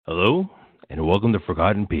Hello, and welcome to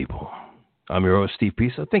Forgotten People. I'm your host, Steve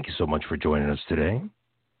Pisa. Thank you so much for joining us today.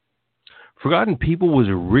 Forgotten People was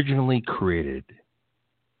originally created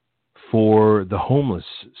for the homeless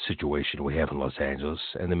situation we have in Los Angeles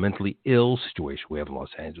and the mentally ill situation we have in Los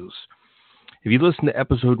Angeles. If you listen to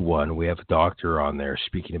episode one, we have a doctor on there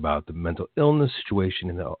speaking about the mental illness situation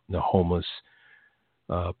in the homeless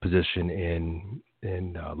position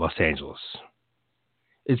in Los Angeles.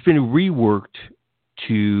 It's been reworked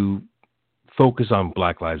to focus on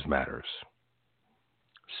Black Lives Matters.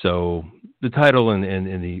 So the title and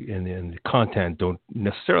the content don't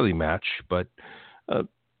necessarily match, but uh,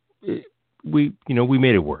 we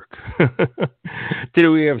made it work. Today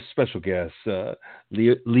we have a special guest,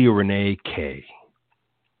 Leah Renee K.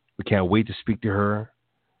 We can't wait to speak to her.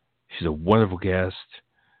 She's a wonderful guest.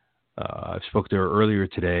 I spoke to her earlier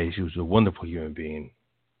today. She was a wonderful human being.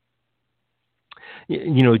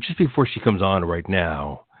 Just before she comes on right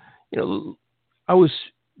now, I was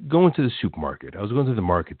going to the supermarket. I was going to the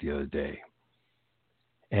market the other day,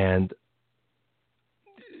 and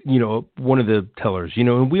one of the tellers,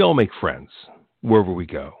 and we all make friends wherever we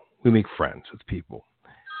go. We make friends with people.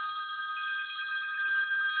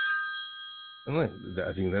 And I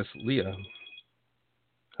think that's Leah.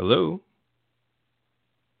 Hello,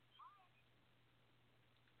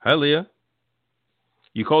 hi Leah.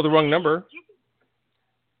 You called the wrong number.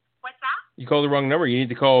 What's that? You called the wrong number. You need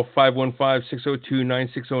to call 515-602-9609.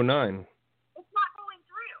 It's not going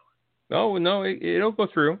through. Oh, no, it'll go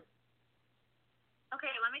through. Okay,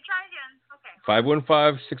 let me try again. Okay.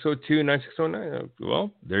 515-602-9609.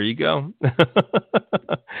 Well, there you go.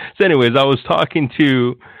 So anyways, I was talking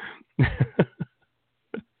to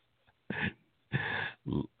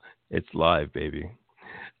it's live, baby.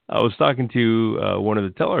 I was talking to one of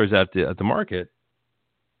the tellers at the market,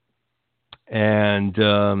 and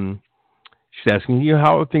she's asking,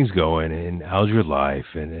 how are things going, and how's your life,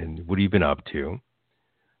 and what have you been up to?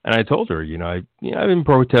 And I told her, I've been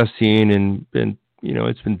protesting and been,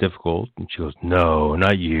 it's been difficult. And she goes, no,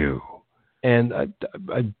 not you. And I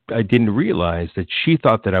didn't realize that she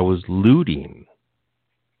thought that I was looting.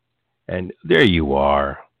 And there you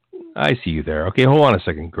are. I see you there. Okay, hold on a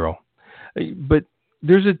second, girl. But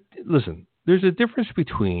there's a difference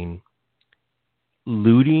between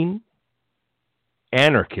looting,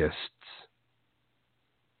 anarchists,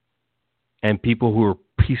 and people who are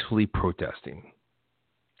peacefully protesting.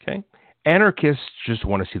 Okay? Anarchists just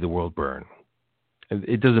want to see the world burn.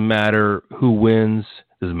 It doesn't matter who wins,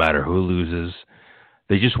 doesn't matter who loses.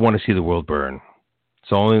 They just want to see the world burn. It's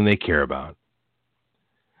the only thing they care about.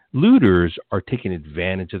 Looters are taking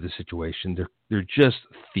advantage of the situation. They're just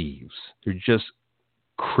thieves. They're just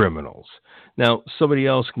criminals. Now, somebody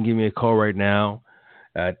else can give me a call right now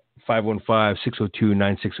at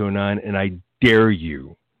 515-602-9609, and I dare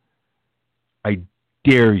you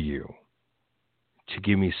to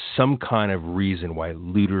give me some kind of reason why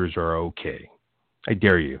looters are okay. I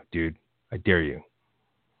dare you, dude. I dare you.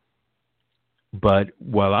 But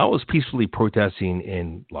while I was peacefully protesting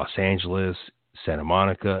in Los Angeles, Santa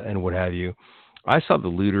Monica, and what have you, I saw the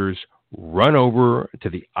looters run over to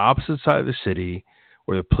the opposite side of the city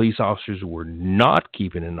where the police officers were not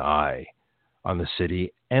keeping an eye on the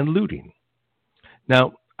city and looting.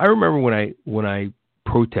 Now, I remember when I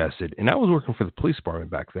protested, and I was working for the police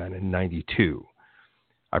department back then in '92.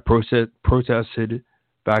 I protested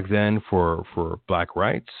back then for black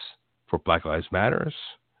rights, for Black Lives Matters,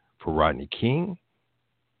 for Rodney King,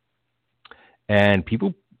 and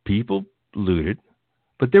people looted,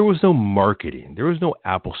 but there was no marketing. There was no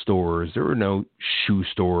Apple stores. There were no shoe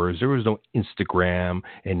stores. There was no Instagram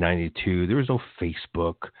in '92. There was no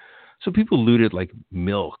Facebook. So people looted like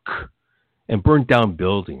milk and burned down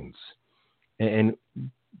buildings. And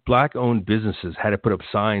black-owned businesses had to put up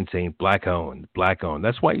signs saying black-owned, black-owned.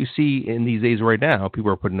 That's why you see in these days right now,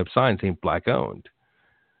 people are putting up signs saying black-owned.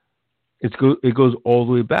 It goes all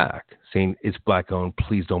the way back, saying it's black-owned,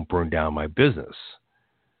 please don't burn down my business.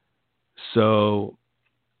 So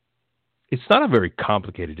it's not a very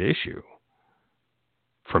complicated issue,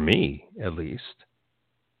 for me at least.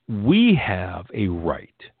 We have a right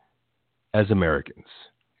as Americans.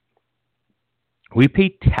 We pay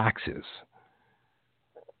taxes.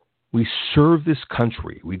 We serve this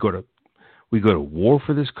country. We go to war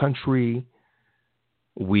for this country.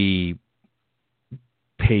 We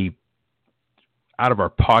pay out of our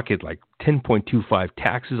pocket like 10.25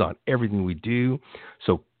 taxes on everything we do.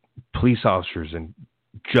 So police officers and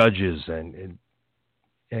judges and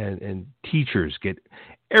teachers get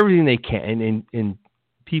everything they can, and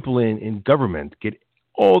people in government get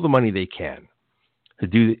all the money they can to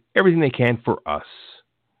do everything they can for us.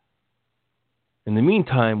 In the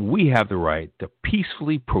meantime, we have the right to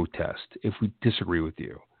peacefully protest if we disagree with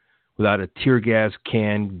you without a tear gas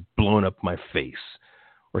can blown up my face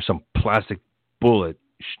or some plastic bullet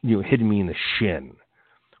hitting me in the shin.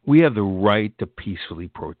 We have the right to peacefully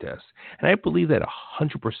protest. And I believe that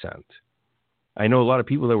 100%. I know a lot of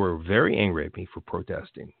people that were very angry at me for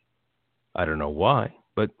protesting. I don't know why,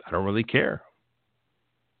 but I don't really care.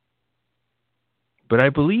 But I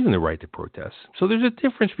believe in the right to protest. So there's a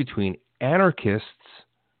difference between anarchists,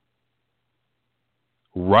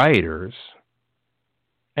 rioters,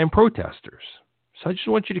 and protesters. So I just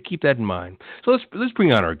want you to keep that in mind. So let's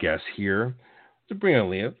bring on our guest here. Let's bring on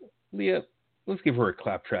Leah. Leah, let's give her a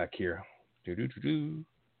clap track here. Do-do-do-do.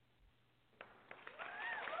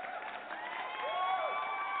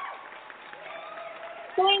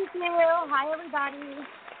 Thank you. Hi, everybody.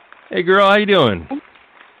 Hey, girl, how you doing?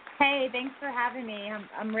 Hey, thanks for having me.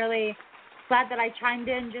 I'm really glad that I chimed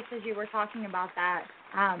in just as you were talking about that.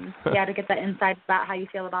 To get that insight about how you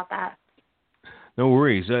feel about that. No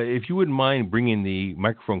worries. If you wouldn't mind bringing the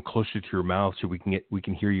microphone closer to your mouth so we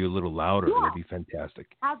can hear you a little louder, that'd be fantastic.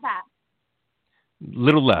 How's that?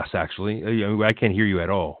 Little less, actually. I can't hear you at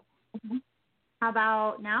all. Mm-hmm. How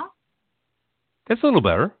about now? That's a little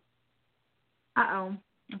better. Uh-oh.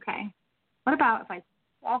 Okay. What about if I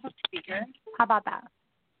off of speaker? How about that?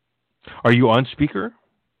 Are you on speaker?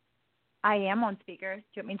 I am on speaker. Do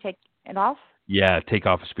you want me to take it off? Yeah, take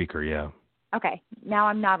off a speaker, yeah. Okay. Now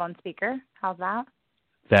I'm not on speaker. How's that?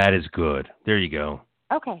 That is good. There you go.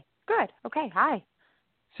 Okay. Good. Okay. Hi.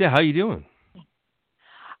 So, how you doing?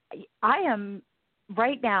 I am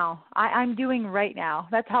right now. I'm doing right now.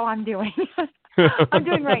 That's how I'm doing. I'm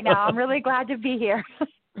doing right now. I'm really glad to be here.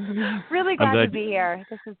 Really glad to be here.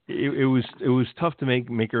 It was tough to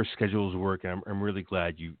make our schedules work, and I'm really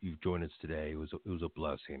glad you've joined us today. It was a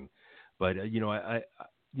blessing. But I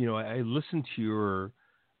listened to your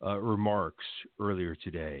remarks earlier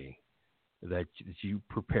today that you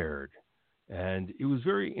prepared, and it was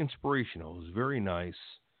very inspirational. It was very nice,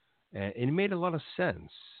 and it made a lot of sense.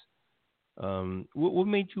 What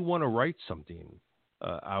made you want to write something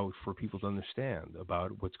out for people to understand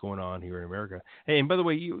about what's going on here in America? Hey, and by the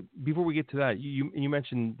way, before we get to that, you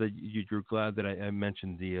mentioned that you're glad that I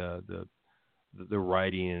mentioned the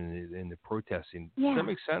rioting and the protesting. Yeah. Does that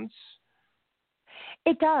make sense?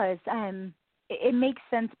 It does. It makes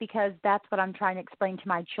sense because that's what I'm trying to explain to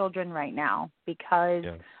my children right now. Because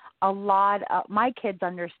a lot of my kids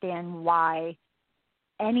understand why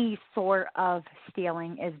any sort of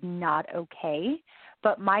stealing is not okay.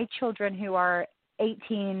 But my children who are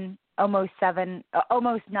 18, almost 9,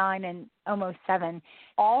 and almost 7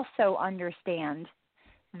 also understand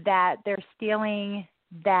that there's stealing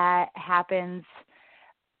that happens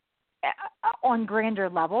on grander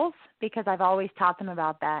levels, because I've always taught them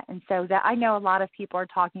about that. And so that I know a lot of people are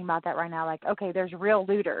talking about that right now. Like, okay, there's real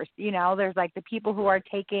looters, there's like the people who are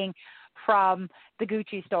taking from the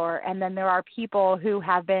Gucci store. And then there are people who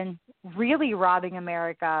have been really robbing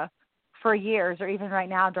America for years, or even right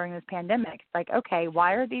now during this pandemic. It's like, okay,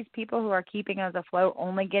 why are these people who are keeping us afloat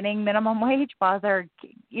only getting minimum wage while they're,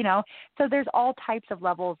 so there's all types of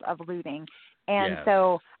levels of looting. And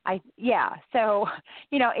so and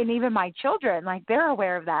even my children, like, they're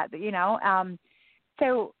aware of that,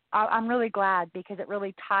 so I'm really glad, because it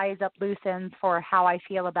really ties up loose ends for how I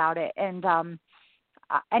feel about it. And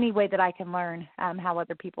any way that I can learn how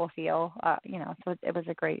other people feel, so it was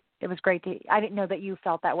great to, I didn't know that you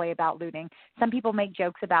felt that way about looting. Some people make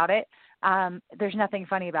jokes about it. There's nothing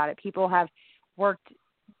funny about it. People have worked,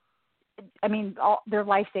 all their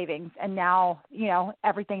life savings, and now,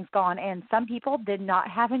 everything's gone. And some people did not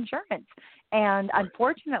have insurance. And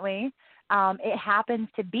unfortunately, it happens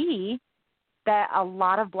to be that a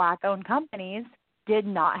lot of Black-owned companies did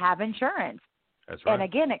not have insurance. That's right. And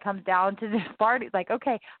again, it comes down to this part. It's like,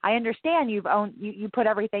 okay, I understand you put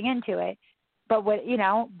everything into it, but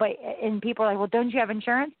and people are like, well, don't you have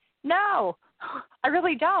insurance? No, I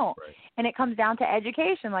really don't. Right. And it comes down to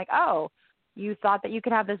education. Like, oh, you thought that you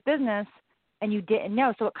could have this business and you didn't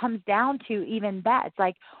know. So it comes down to even that. It's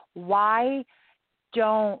like, why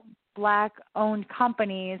don't Black-owned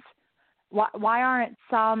companies, why aren't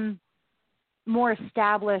some more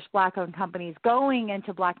established Black-owned companies going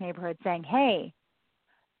into Black neighborhoods saying, hey,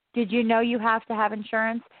 did you know you have to have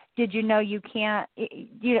insurance? Did you know you can't,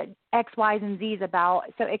 X, Y's, and Z's about?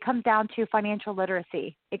 So it comes down to financial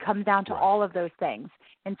literacy. It comes down to all of those things.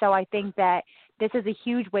 And so I think that this is a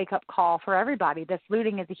huge wake-up call for everybody. This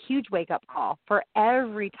looting is a huge wake-up call for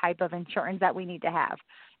every type of insurance that we need to have.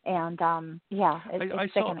 And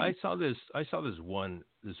it's sickening. I saw this one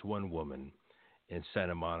woman, in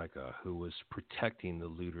Santa Monica who was protecting the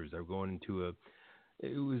looters. They were going into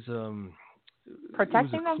it was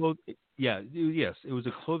Protecting them? Yes, it was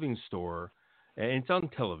a clothing store, and it's on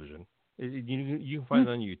television. You can find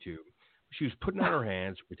it on YouTube. She was putting out her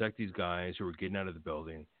hands to protect these guys who were getting out of the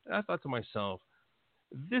building. And I thought to myself,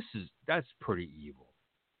 that's pretty evil.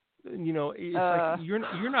 It's like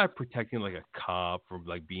you're not protecting like a cop from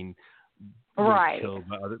like being right killed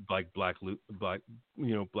by other black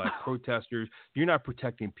protesters. You're not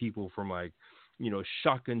protecting people from like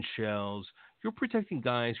shotgun shells. You're protecting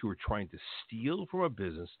guys who are trying to steal from a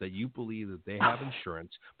business that you believe that they have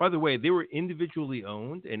insurance. By the way, they were individually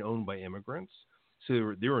owned and owned by immigrants,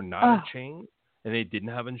 so they were not a chain, and they didn't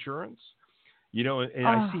have insurance. And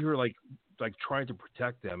I see her like trying to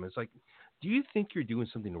protect them. It's like, do you think you're doing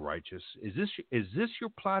something righteous? Is this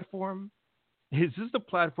your platform? Is this the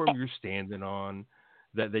platform you're standing on?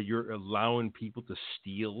 That you're allowing people to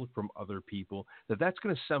steal from other people? That's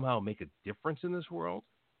going to somehow make a difference in this world?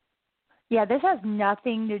 Yeah, this has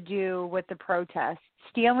nothing to do with the protest.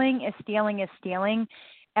 Stealing is stealing is stealing.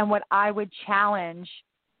 And what I would challenge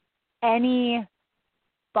anybody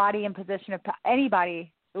in position of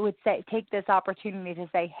anybody who would say, take this opportunity to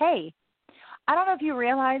say, hey, I don't know if you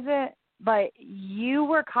realize it, but you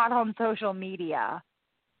were caught on social media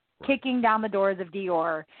kicking down the doors of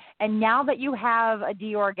Dior. And now that you have a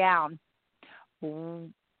Dior gown,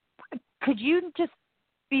 could you just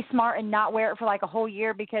be smart and not wear it for like a whole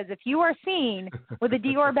year? Because if you are seen with a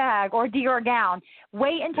Dior bag or Dior gown,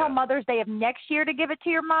 wait until Mother's Day of next year to give it to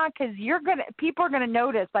your mom, because people are gonna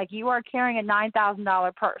notice like you are carrying a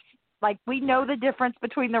 $9,000 purse. Like we know the difference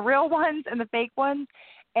between the real ones and the fake ones,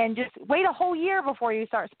 and just wait a whole year before you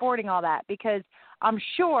start sporting all that, because I'm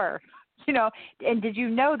sure, and did you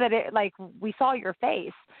know that it, like, we saw your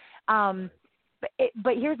face.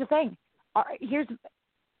 But here's the thing. Here's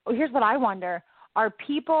what I wonder. Are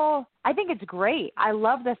people, I think it's great. I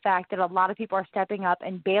love the fact that a lot of people are stepping up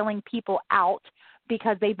and bailing people out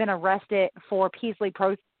because they've been arrested for peacefully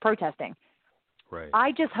protesting. Right.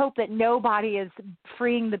 I just hope that nobody is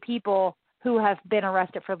freeing the people who have been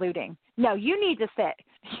arrested for looting. No, you need to sit.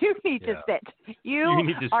 You need to sit. You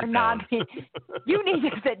need to are sit not. down. You need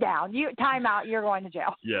to sit down. Time out. You're going to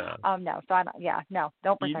jail. Yeah. No. So I don't. Yeah. No.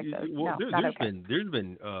 Don't protect those. Well, no. there's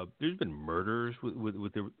okay. been murders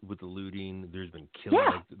with the looting. There's been killing.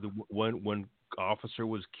 Yeah. Like the one officer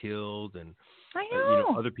was killed, and I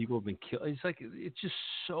know. Other people have been killed. It's like it's just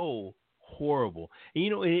so horrible. And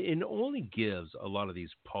it only gives a lot of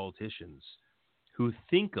these politicians who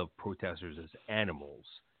think of protesters as animals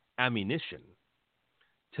ammunition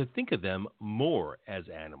to think of them more as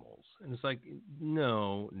animals. And it's like,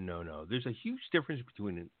 no. There's a huge difference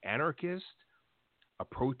between an anarchist, a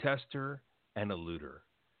protester, and a looter.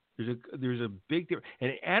 There's a big difference.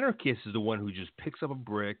 An anarchist is the one who just picks up a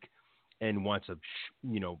brick and wants to,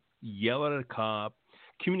 yell at a cop.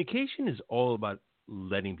 Communication is all about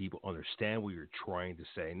letting people understand what you're trying to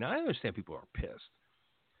say. Now, I understand people are pissed.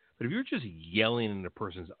 But if you're just yelling in a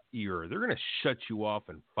person's ear, they're going to shut you off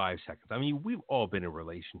in 5 seconds. I mean, we've all been in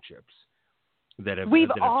relationships that have.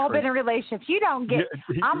 We've all been in relationships. You don't get.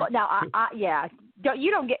 You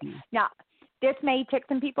don't get. Now, this may tick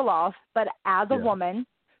some people off, but as a woman,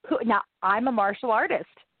 I'm a martial artist.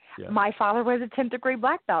 Yeah. My father was a 10th degree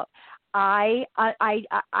black belt. I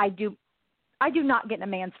do not get in a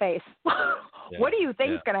man's face. What do you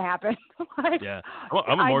think is going to happen? Well,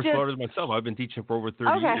 I'm a martial artist myself. I've been teaching for over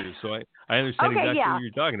 30 years, so I understand exactly what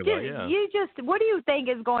you're talking about. What do you think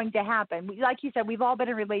is going to happen? Like you said, we've all been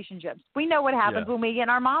in relationships. We know what happens when we get in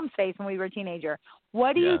our mom's face when we were a teenager.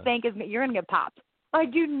 What do you think you're going to get popped? I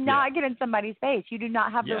do not get in somebody's face. You do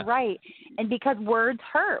not have the right. And because words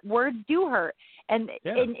hurt. Words do hurt. And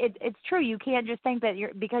it's true. You can't just think that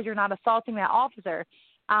because you're not assaulting that officer.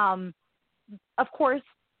 Of course,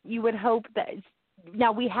 you would hope that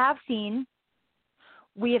now we have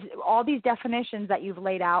all these definitions that you've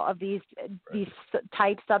laid out of these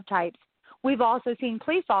types, subtypes. We've also seen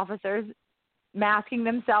police officers masking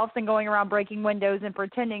themselves and going around breaking windows and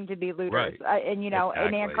pretending to be looters and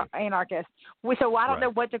anarchists. So I don't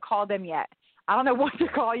know what to call them yet. I don't know what to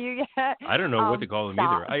call you yet. I don't know what to call them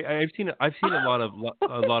either. I've seen a lot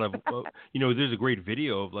of there's a great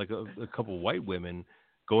video of like a couple white women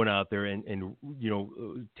going out there and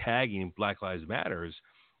tagging Black Lives Matters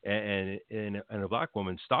and a black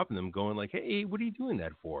woman stopping them going like, hey, what are you doing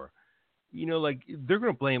that for? Like they're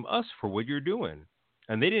going to blame us for what you're doing.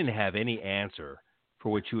 And they didn't have any answer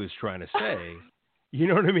for what she was trying to say. You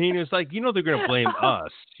know what I mean? It's like, they're going to blame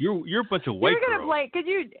us. You're a bunch of white girls. You're going to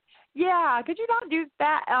blame, Yeah, could you not do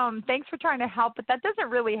that? Thanks for trying to help, but that doesn't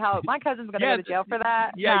really help. My cousin's gonna Yeah, go to jail for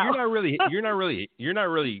that. yeah, No. you're not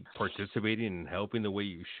really participating and helping the way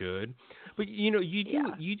you should. But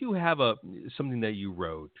Yeah. you do have a something that you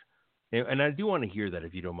wrote, and I do want to hear that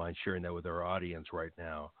if you don't mind sharing that with our audience right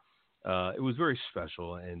now. It was very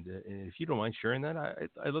special, and if you don't mind sharing that,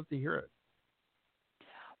 I'd love to hear it.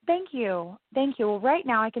 Thank you. Thank you. Well, right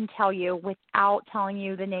now I can tell you without telling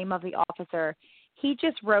you the name of the officer. He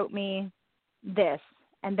just wrote me this,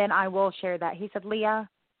 and then I will share that. He said, Leah,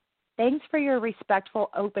 thanks for your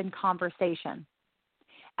respectful, open conversation,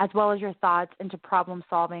 as well as your thoughts into problem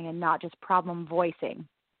solving and not just problem voicing.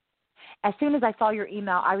 As soon as I saw your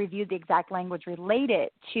email, I reviewed the exact language related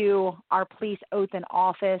to our police oath in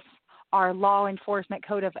office, our law enforcement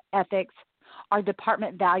code of ethics, our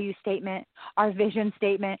department value statement, our vision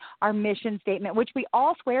statement, our mission statement, which we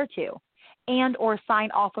all swear to and or sign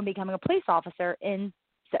off on becoming a police officer in,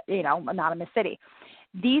 anonymous city.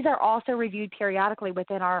 These are also reviewed periodically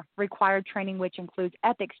within our required training, which includes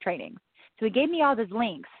ethics training. So he gave me all those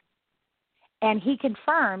links, and he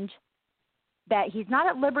confirmed that he's not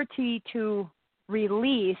at liberty to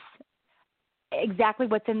release exactly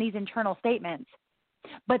what's in these internal statements,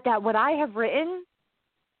 but that what I have written,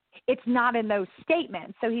 it's not in those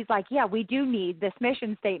statements. So he's like, yeah, we do need this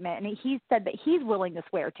mission statement. And he said that he's willing to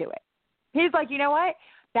swear to it. He's like, you know what?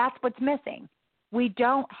 That's what's missing. We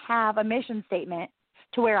don't have a mission statement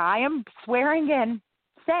to where I am swearing in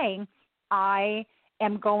saying I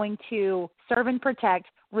am going to serve and protect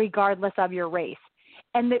regardless of your race.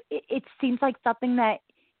 And it seems like something that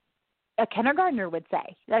a kindergartner would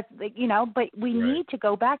say. That's, but we Right. need to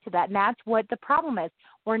go back to that. And that's what the problem is.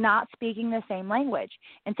 We're not speaking the same language.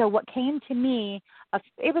 And so what came to me,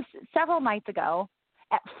 it was several nights ago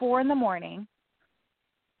at 4 a.m,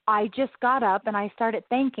 I just got up and I started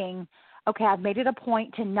thinking, okay, I've made it a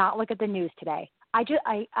point to not look at the news today. I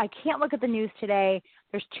can't look at the news today.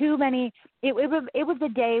 There's too many. It was the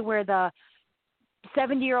day where the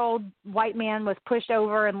 70-year-old white man was pushed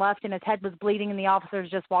over and left and his head was bleeding and the officers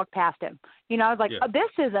just walked past him. I was like, Yeah. oh,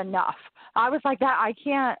 this is enough. I was like that. I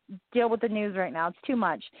can't deal with the news right now. It's too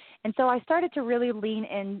much. And so I started to really lean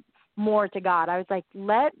in more to God. I was like,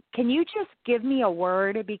 can you just give me a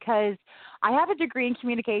word? Because I have a degree in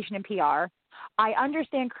communication and PR. I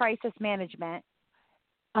understand crisis management.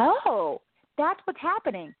 Oh, that's what's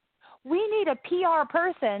happening. We need a PR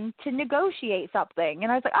person to negotiate something.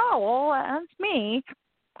 And I was like, oh, well, that's me.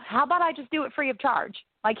 How about I just do it free of charge?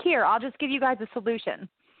 Like, here, I'll just give you guys a solution.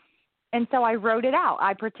 And so I wrote it out.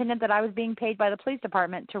 I pretended that I was being paid by the police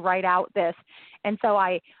department to write out this. And so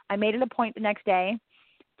I made it a point the next day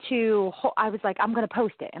I was like, I'm going to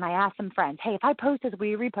post it. And I asked some friends, hey, if I post this, will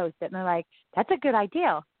you repost it? And they're like, that's a good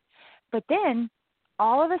idea. But then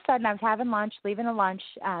all of a sudden I was having lunch, leaving a lunch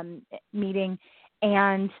meeting,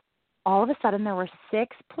 and all of a sudden there were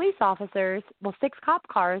 6 police officers, 6 cop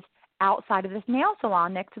cars outside of this nail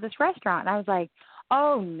salon next to this restaurant. And I was like,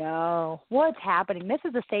 oh, no, what's happening? This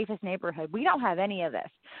is the safest neighborhood. We don't have any of this.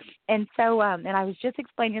 And so and I was just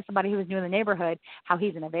explaining to somebody who was new in the neighborhood how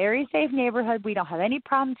he's in a very safe neighborhood. We don't have any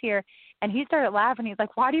problems here. And he started laughing. He's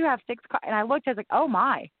like, why do you have 6 cars? And I looked, I was like, oh,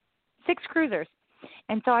 my, 6 cruisers.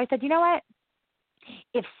 And so I said, you know what?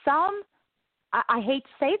 If I hate to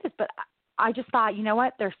say this, but I just thought, you know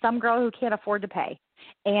what? There's some girl who can't afford to pay.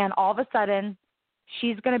 And all of a sudden,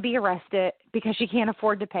 she's going to be arrested because she can't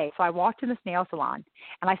afford to pay. So I walked in this nail salon,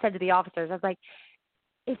 and I said to the officers, I was like,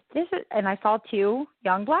 and I saw 2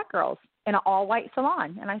 young black girls in an all-white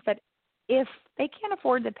salon. And I said, if they can't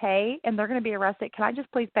afford to pay and they're going to be arrested, can I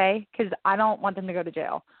just please pay? Because I don't want them to go to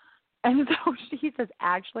jail. And so he says,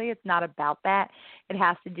 actually, it's not about that. It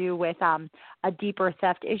has to do with a deeper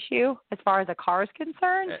theft issue as far as a car is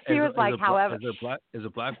concerned. He was like, however. As a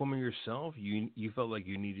black woman yourself, you felt like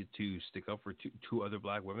you needed to stick up for two other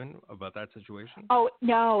black women about that situation? Oh,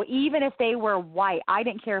 no, even if they were white. I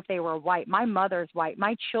didn't care if they were white. My mother's white.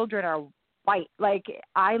 My children are white. Like,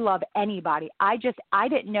 I love anybody. I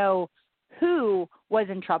didn't know who was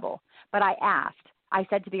in trouble. But I asked. I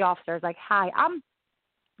said to the officers, like, hi, I'm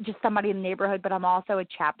just somebody in the neighborhood, but I'm also a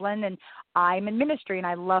chaplain and I'm in ministry and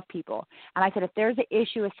I love people. And I said, if there's an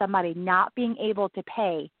issue with somebody not being able to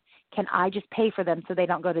pay, can I just pay for them so they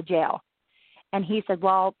don't go to jail? And he said,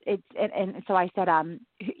 well, and so I said,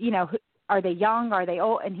 are they young? Are they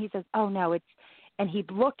old? And he says, oh no, and he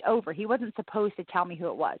looked over. He wasn't supposed to tell me who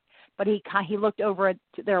it was, but he looked over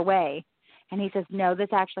their way. And he says, no, this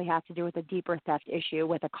actually has to do with a deeper theft issue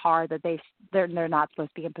with a car that they're not supposed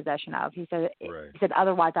to be in possession of. He said, right. He said,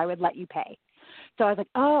 otherwise I would let you pay. So I was like,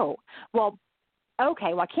 oh, well,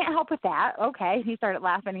 okay, well, I can't help with that. Okay. And he started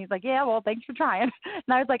laughing. He's like, yeah, well, thanks for trying. And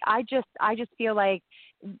I was like, I just feel like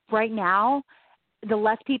right now, the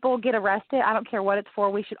less people get arrested, I don't care what it's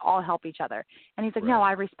for, we should all help each other. And he's like, no,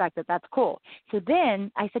 I respect it. That's cool. So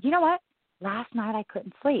then I said, you know what? Last night I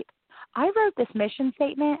couldn't sleep. I wrote this mission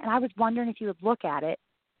statement, and I was wondering if you would look at it.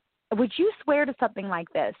 Would you swear to something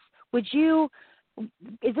like this? Is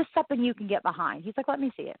this something you can get behind? He's like, let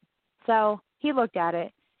me see it. So he looked at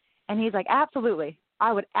it, and he's like, absolutely.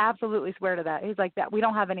 I would absolutely swear to that. He's like, that we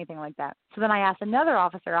don't have anything like that. So then I asked another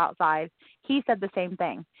officer outside. He said the same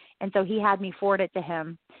thing. And so he had me forward it to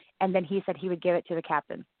him, and then he said he would give it to the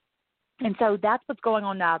captain. And so that's what's going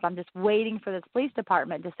on now. I'm just waiting for this police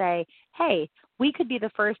department to say, hey, we could be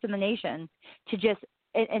the first in the nation to just,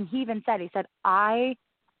 and he even said,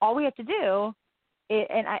 all we have to do,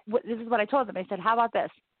 this is what I told them. I said, how about this?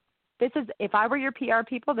 If I were your PR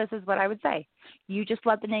people, this is what I would say. You just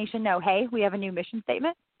let the nation know, hey, we have a new mission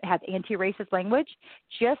statement. It has anti-racist language.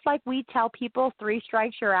 Just like we tell people 3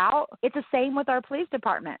 strikes, you're out, it's the same with our police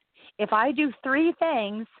department. If I do 3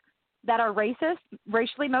 things that are racist,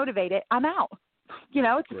 racially motivated, I'm out.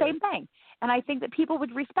 It's the same thing. And I think that people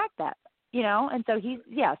would respect that. And so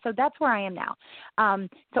so that's where I am now.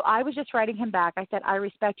 So I was just writing him back. I said, I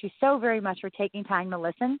respect you so very much for taking time to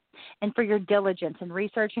listen and for your diligence in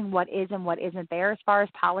researching what is and what isn't there as far as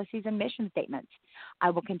policies and mission statements. I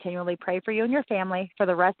will continually pray for you and your family for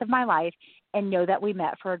the rest of my life and know that we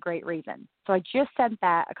met for a great reason. So I just sent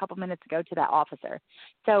that a couple minutes ago to that officer.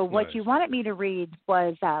 So what you wanted me to read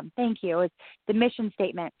was, thank you, it's the mission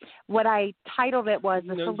statement. What I titled it was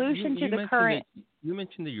the solution to the current. You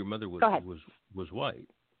mentioned that your mother was white.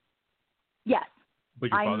 Yes.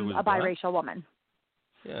 But your father was a biracial woman.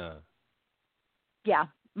 Yeah. Yeah.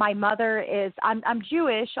 My mother is, I'm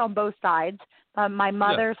Jewish on both sides. My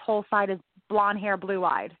mother's whole side is blonde hair,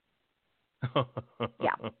 blue-eyed.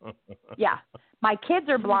 Yeah. My kids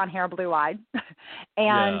are blonde hair, blue-eyed.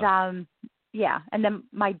 And, and then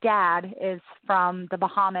my dad is from the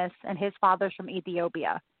Bahamas, and his father's from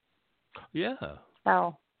Ethiopia. Yeah.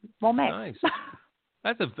 So we'll mix. Nice.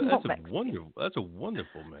 That's a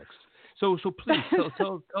wonderful mix. So please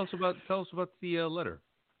tell us about the letter.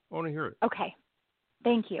 I want to hear it. Okay.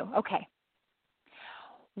 Thank you. Okay.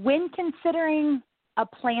 When considering a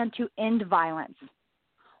plan to end violence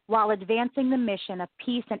while advancing the mission of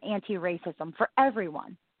peace and anti-racism for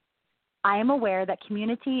everyone, I am aware that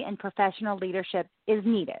community and professional leadership is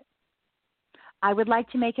needed. I would like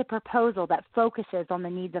to make a proposal that focuses on the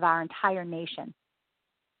needs of our entire nation.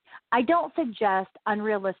 I don't suggest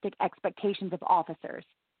unrealistic expectations of officers.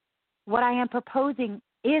 What I am proposing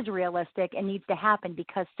is realistic and needs to happen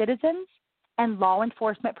because citizens and law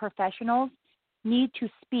enforcement professionals need to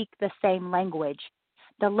speak the same language.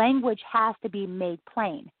 The language has to be made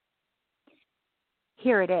plain.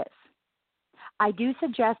 Here it is. I do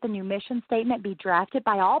suggest a new mission statement be drafted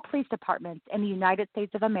by all police departments in the United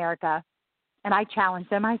States of America, and I challenge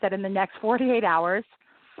them. I said in the next 48 hours,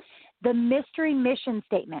 the mystery mission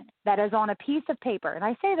statement that is on a piece of paper, and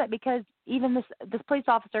I say that because even this police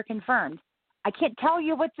officer confirmed, I can't tell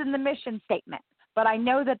you what's in the mission statement, but I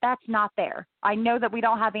know that that's not there. I know that we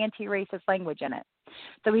don't have anti-racist language in it.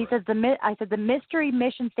 So he says, I said the mystery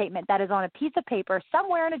mission statement that is on a piece of paper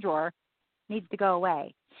somewhere in a drawer needs to go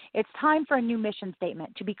away. It's time for a new mission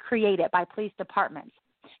statement to be created by police departments.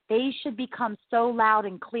 They should become so loud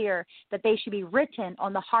and clear that they should be written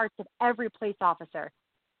on the hearts of every police officer.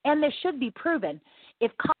 And this should be proven.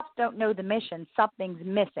 If cops don't know the mission, something's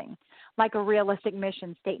missing, like a realistic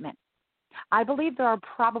mission statement. I believe there are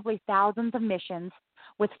probably thousands of missions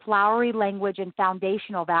with flowery language and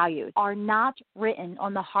foundational values are not written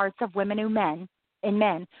on the hearts of women and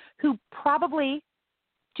men who probably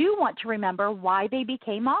do want to remember why they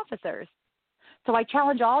became officers. So I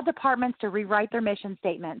challenge all departments to rewrite their mission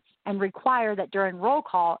statements and require that during roll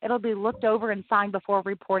call, it'll be looked over and signed before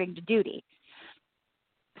reporting to duty.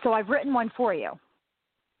 So I've written one for you.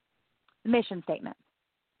 The mission statement.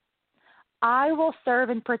 I will serve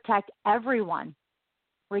and protect everyone,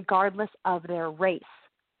 regardless of their race.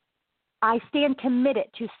 I stand committed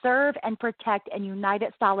to serve and protect in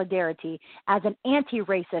united solidarity as an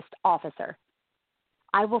anti-racist officer.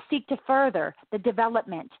 I will seek to further the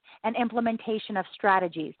development and implementation of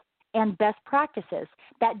strategies and best practices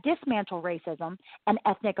that dismantle racism and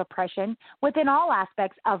ethnic oppression within all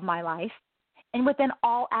aspects of my life and within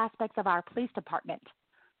all aspects of our police department.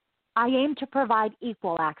 I aim to provide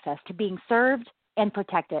equal access to being served and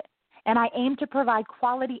protected, and I aim to provide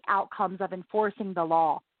quality outcomes of enforcing the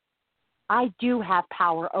law. I do have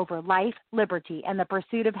power over life, liberty, and the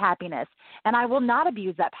pursuit of happiness, and I will not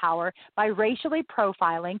abuse that power by racially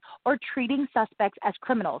profiling or treating suspects as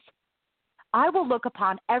criminals. I will look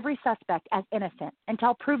upon every suspect as innocent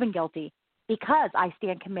until proven guilty because I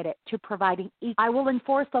stand committed to providing equal. I will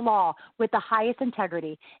enforce the law with the highest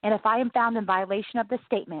integrity, and if I am found in violation of this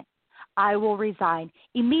statement, I will resign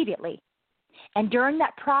immediately. And during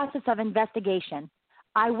that process of investigation,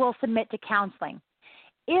 I will submit to counseling.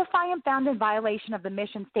 If I am found in violation of the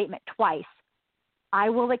mission statement twice, I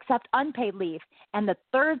will accept unpaid leave, and the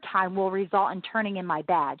third time will result in turning in my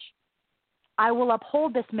badge. I will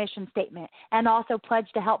uphold this mission statement and also pledge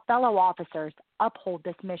to help fellow officers uphold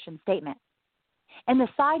this mission statement. And the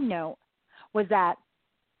side note was that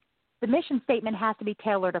the mission statement has to be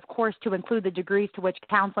tailored, of course, to include the degrees to which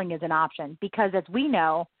counseling is an option, because as we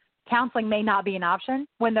know, counseling may not be an option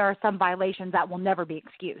when there are some violations that will never be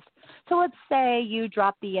excused. So let's say you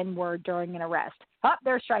drop the N-word during an arrest. Oh,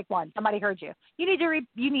 there's strike one. Somebody heard you. You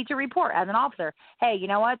need to report as an officer. Hey, you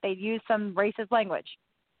know what? They used some racist language.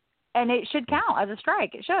 And it should count as a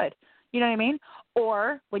strike. It should. You know what I mean?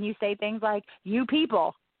 Or when you say things like, you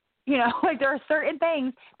people, like there are certain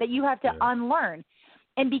things that you have to unlearn.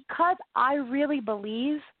 And because I really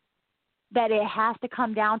believe that it has to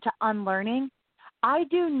come down to unlearning,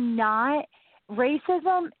 racism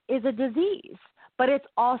is a disease, but it's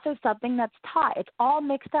also something that's taught. It's all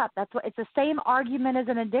mixed up. It's the same argument as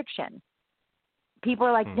an addiction. People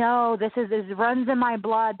are like, no, this runs in my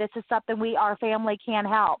blood. This is something our family can't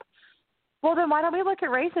help. Well, then why don't we look at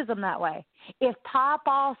racism that way? If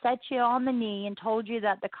Papa set you on the knee and told you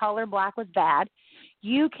that the color black was bad,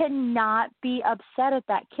 you cannot be upset at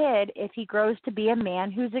that kid if he grows to be a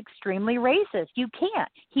man who's extremely racist. You can't.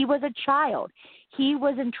 He was a child. He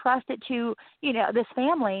was entrusted to, this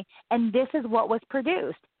family, and this is what was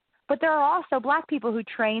produced. But there are also black people who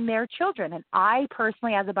train their children. And I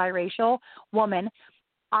personally, as a biracial woman,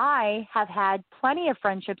 I have had plenty of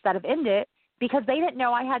friendships that have ended because they didn't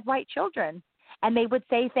know I had white children. And they would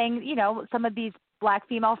say things, some of these black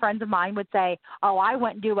female friends of mine would say, oh, I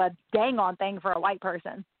wouldn't do a dang on thing for a white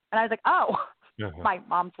person. And I was like, oh, my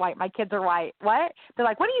mom's white. My kids are white. What? They're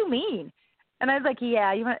like, what do you mean? And I was like,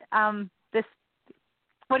 yeah, you want this.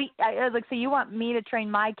 I was like, so you want me to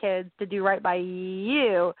train my kids to do right by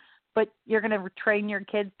you, but you're going to train your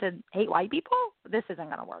kids to hate white people? This isn't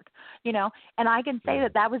going to work, And I can say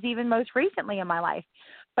that was even most recently in my life.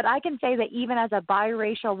 But I can say that even as a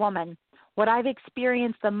biracial woman, what I've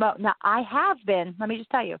experienced the most, now let me just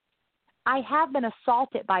tell you, I have been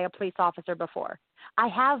assaulted by a police officer before. I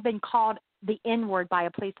have been called the N-word by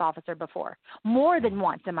a police officer before, more than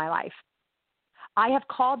once in my life. I have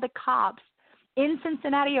called the cops in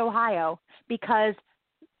Cincinnati, Ohio, because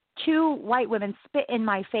 2 white women spit in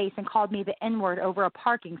my face and called me the N-word over a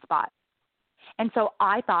parking spot. And so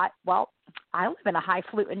I thought, well, I live in a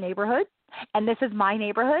highfalutin neighborhood, and this is my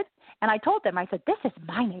neighborhood. And I told them, I said, this is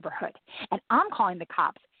my neighborhood, and I'm calling the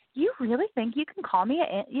cops. You really think you can call me,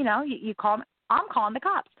 you call me, I'm calling the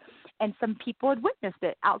cops. And some people had witnessed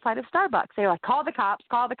it outside of Starbucks. They were like, call the cops,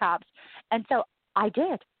 call the cops. And so I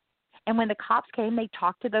did. And when the cops came, they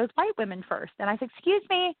talked to those white women first. And I said, excuse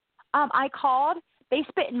me, I called. They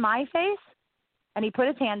spit in my face. And he put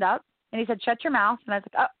his hand up, and he said, shut your mouth. And I was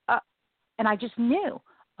like, And I just knew,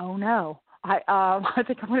 oh, no, I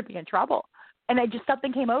think I'm going to be in trouble. And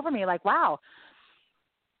something came over me like, wow,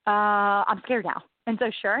 I'm scared now. And so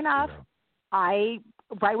sure enough, right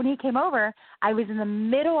when he came over, I was in the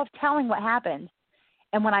middle of telling what happened.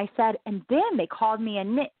 And when I said, and then they called me a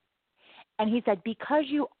nit. And he said, because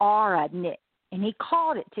you are a nit. And he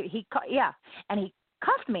called it and he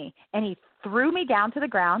cuffed me. And he threw me down to the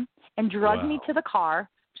ground and drugged me to the car,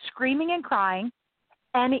 screaming and crying.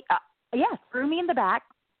 And he threw me in the back.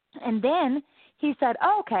 And then he said,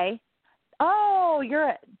 oh, okay. Oh, you're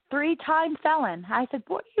a 3-time felon. I said,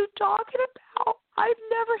 what are you talking about? I've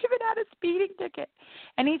never even had a speeding ticket.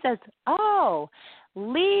 And he says, oh,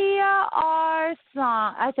 Leah R.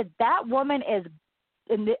 Song. I said, that woman is,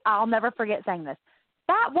 and I'll never forget saying this,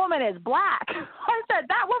 that woman is black. I said,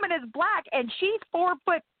 that woman is black, and she's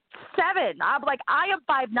 4'7". I'm like, I am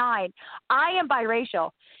 5'9". I am biracial.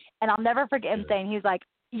 And I'll never forget him saying, he's like,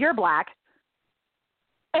 you're black.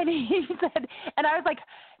 And he said, and I was like,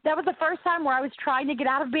 that was the first time where I was trying to get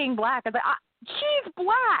out of being black. I was like, she's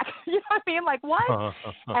black. You know what I mean? Like, what?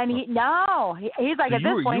 And he's like, so at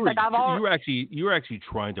this point, he's like, you were actually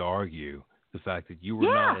trying to argue the fact that you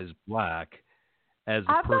were not as black as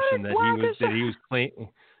the person that he was claiming.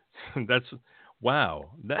 That's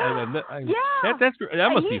wow. That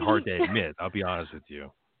must be hard to admit. I'll be honest with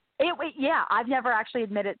you. Yeah, I've never actually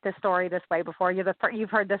admitted this story this way before. You've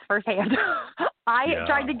heard this firsthand. I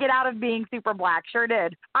tried to get out of being super black. Sure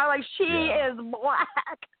did. I was like, she is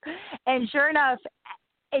black. And sure enough,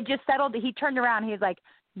 it just settled. He turned around. He was like,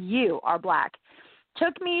 you are black.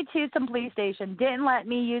 Took me to some police station. Didn't let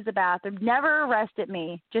me use the bathroom. Never arrested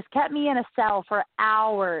me. Just kept me in a cell for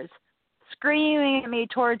hours, screaming at me,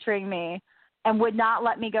 torturing me, and would not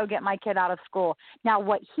let me go get my kid out of school. Now,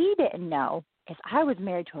 what he didn't know is I was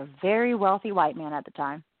married to a very wealthy white man at the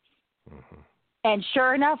time. Mm-hmm. And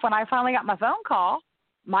sure enough, when I finally got my phone call,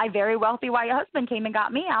 my very wealthy white husband came and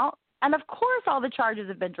got me out. And, of course, all the charges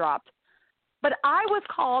have been dropped. But I was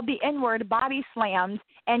called the N-word, body slammed,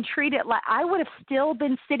 and treated like I would have still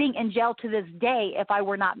been sitting in jail to this day if I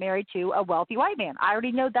were not married to a wealthy white man. I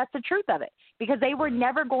already know that's the truth of it because they were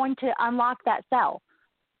never going to unlock that cell,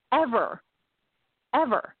 ever.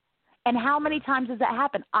 And how many times has that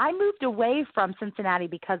happened? I moved away from Cincinnati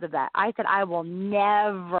because of that. I said, I will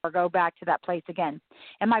never go back to that place again.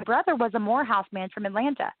 And my brother was a Morehouse man from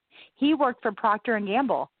Atlanta. He worked for Procter &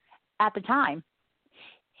 Gamble at the time.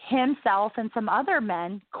 Himself and some other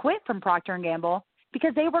men quit from Procter & Gamble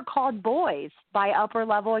because they were called boys by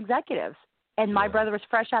upper-level executives. And my brother was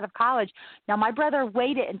fresh out of college. Now, my brother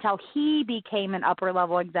waited until he became an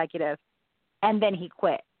upper-level executive, and then he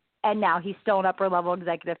quit. And now he's still an upper-level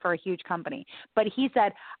executive for a huge company. But he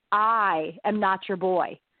said, I am not your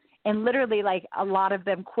boy. And literally, like, a lot of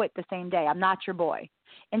them quit the same day. I'm not your boy.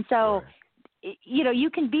 And so, you know,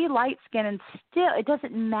 you can be light-skinned and still, it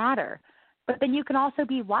doesn't matter. But then you can also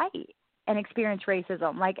be white and experience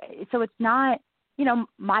racism. Like, so it's not, you know,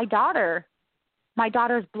 my daughter's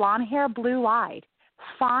blonde hair, blue-eyed,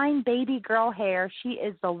 fine baby girl hair. She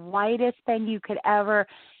is the whitest thing you could ever,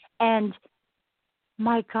 and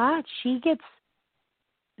my God,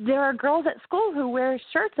 there are girls at school who wear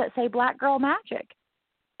shirts that say Black Girl Magic.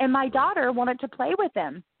 And my daughter wanted to play with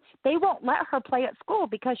them. They won't let her play at school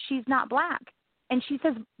because she's not black. And she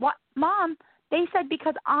says, "What, Mom? They said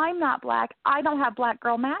because I'm not black, I don't have Black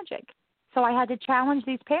Girl Magic." So I had to challenge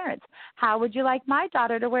these parents. How would you like my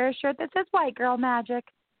daughter to wear a shirt that says White Girl Magic?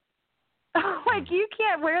 Like, you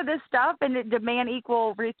can't wear this stuff and demand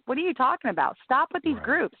equal. What are you talking about? Stop with these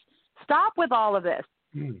groups. Stop with all of this.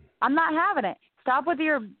 I'm not having it. Stop with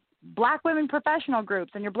your black women professional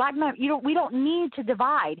groups and your black men. We don't need to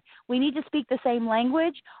divide. We need to speak the same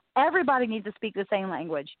language. Everybody needs to speak the same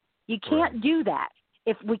language. You can't do that.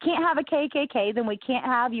 If we can't have a KKK, then we can't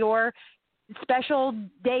have your special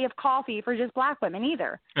day of coffee for just black women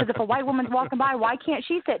either. Because if a white woman's walking by, why can't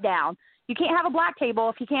she sit down? You can't have a black table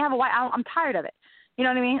if you can't have a white. I'm tired of it. You know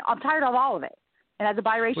what I mean? I'm tired of all of it. And as a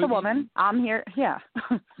biracial woman, I'm here. Yeah.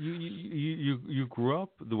 You grew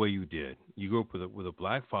up the way you did. You grew up with a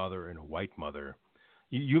black father and a white mother.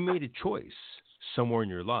 You made a choice somewhere in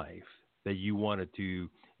your life that you wanted to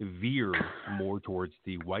veer more towards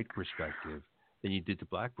the white perspective than you did the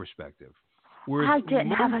black perspective. Whereas I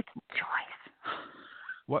didn't have a choice.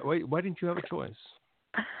 Why didn't you have a choice?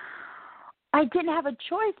 I didn't have a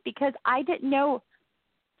choice because I didn't know.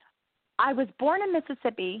 I was born in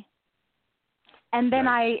Mississippi. And then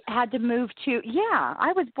I had to move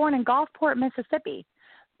I was born in Gulfport, Mississippi.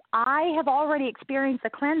 I have already experienced the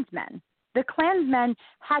Klansmen. The Klansmen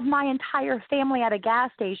had my entire family at a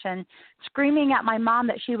gas station screaming at my mom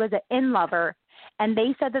that she was an in-lover. And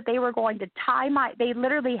they said that they were going to they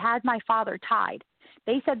literally had my father tied.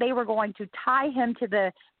 They said they were going to tie him to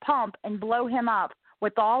the pump and blow him up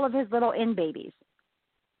with all of his little in-babies.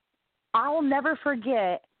 I'll never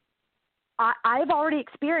forget, I've already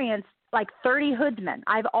experienced like 30 hoodsmen.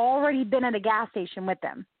 I've already been at a gas station with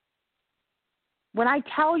them. When I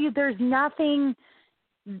tell you there's nothing,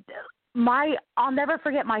 I'll never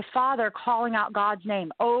forget my father calling out God's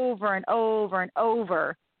name over and over and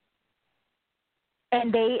over.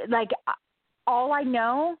 And they, like, all I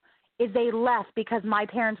know is they left because my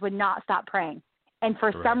parents would not stop praying. And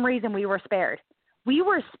for some reason we were spared. We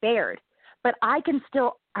were spared, but I can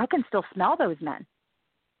still smell those men.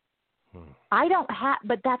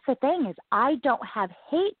 But that's the thing is I don't have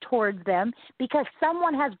hate towards them because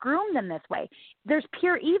someone has groomed them this way. There's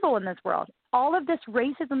pure evil in this world. All of this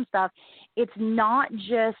racism stuff, it's not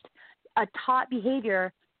just a taught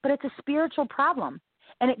behavior, but it's a spiritual problem.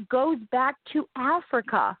 And it goes back to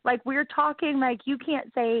Africa. Like we're talking, like you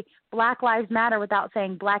can't say Black Lives Matter without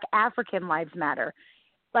saying Black African Lives Matter.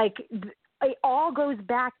 Like it all goes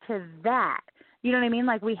back to that. You know what I mean?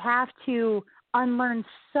 Like we have to unlearn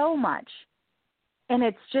so much. And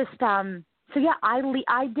it's just, I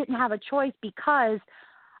didn't have a choice because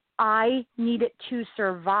I needed to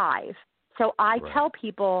survive. So I tell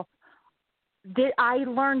people that I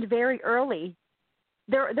learned very early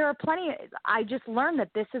there are plenty. I just learned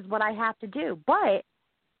that this is what I have to do. But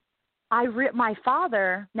my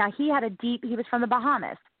father, now he was from the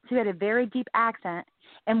Bahamas, so he had a very deep accent.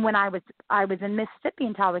 And when I was in Mississippi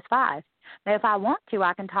until I was 5. Now, if I want to,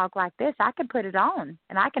 I can talk like this. I can put it on,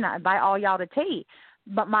 and I can invite all y'all to tea.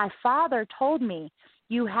 But my father told me,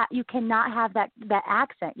 you cannot have that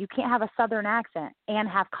accent. You can't have a Southern accent and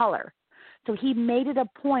have color. So he made it a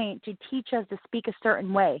point to teach us to speak a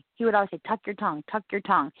certain way. He would always say, tuck your tongue, tuck your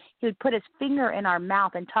tongue. He would put his finger in our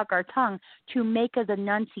mouth and tuck our tongue to make us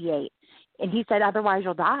enunciate. And he said, otherwise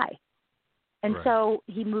you'll die. And Right. so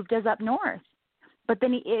he moved us up north. But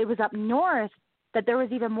then it was up north that there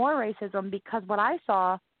was even more racism, because what I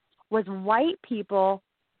saw was white people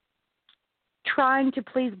trying to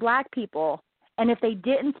please black people. And if they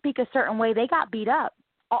didn't speak a certain way, they got beat up.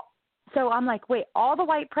 So I'm like, wait, all the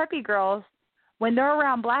white preppy girls, when they're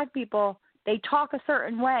around black people, they talk a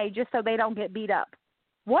certain way just so they don't get beat up.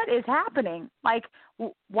 What is happening? Like,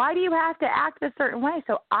 why do you have to act a certain way?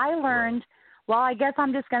 So I learned, well, I guess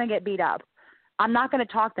I'm just going to get beat up. I'm not going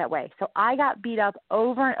to talk that way. So I got beat up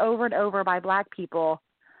over and over and over by black people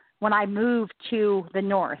when I moved to the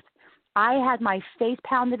north. I had my face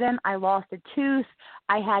pounded in. I lost a tooth.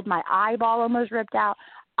 I had my eyeball almost ripped out.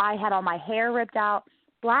 I had all my hair ripped out.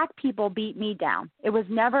 Black people beat me down. It was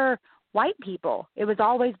never white people. It was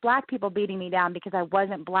always black people beating me down because I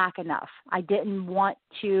wasn't black enough. I didn't want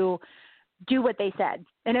to do what they said.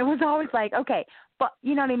 And it was always like, okay, but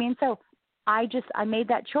you know what I mean? So I made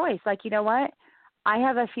that choice. Like, you know what? I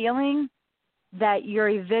have a feeling that you're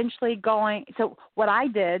eventually going. So what I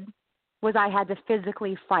did was I had to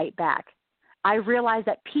physically fight back. I realized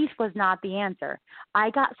that peace was not the answer.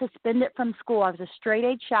 I got suspended from school. I was a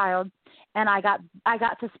straight-A child, and I got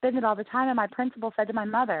suspended all the time, and my principal said to my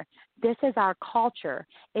mother, this is our culture.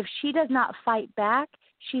 If she does not fight back,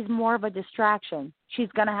 she's more of a distraction. She's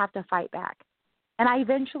going to have to fight back. And I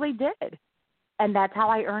eventually did. And that's how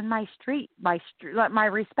I earned my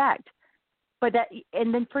respect.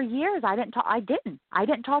 And then for years I didn't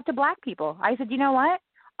talk to black people. I said, you know what?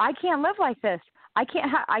 I can't live like this. I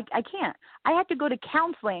can't. I had to go to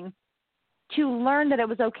counseling to learn that it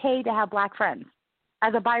was okay to have black friends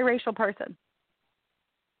as a biracial person.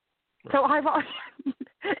 Right. So I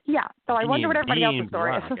wonder what everybody else's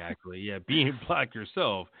story is. Actually, yeah, being black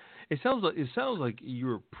yourself, it sounds like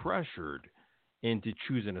you're pressured into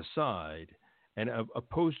choosing a side, and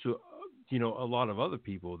opposed to a lot of other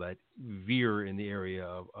people that veer in the area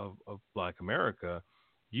of Black America,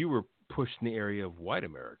 you were pushed in the area of white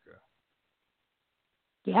America.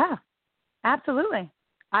 Yeah, absolutely.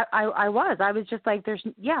 I was just like, there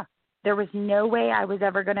was no way I was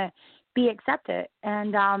ever going to be accepted.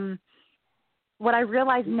 And what I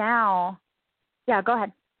realize now, go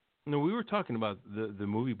ahead. No, we were talking about the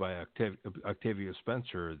movie by Octavia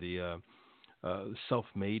Spencer, the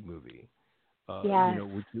Self-Made movie. Yes.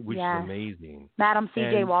 Which is amazing. Madam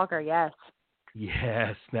C.J. Walker, yes.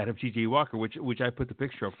 Yes, Madam C.J. Walker, which I put the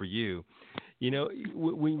picture up for you.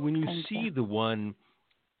 When you see the one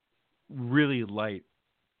really light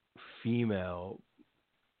female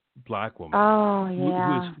black woman,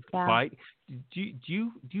 who is fight, do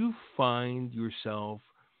you find yourself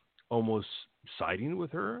almost siding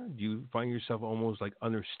with her? Do you find yourself almost like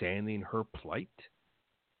understanding her plight?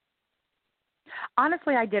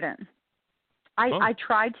 Honestly, I didn't. I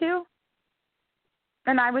tried to,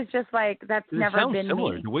 and I was just like, that's never been me. It sounds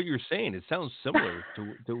similar to what you're saying. It sounds similar to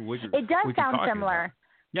what you're It does sound similar. About.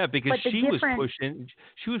 Yeah, because she was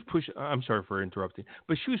pushing. I'm sorry for interrupting,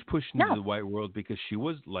 but she was pushed into the white world because she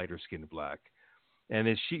was lighter skinned black, and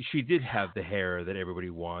then she did have the hair that everybody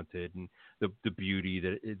wanted and the beauty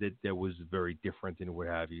that was very different and what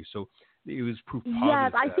have you. So it was proof positive.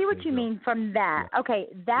 Yes, I see what you mean from that. Yeah. Okay,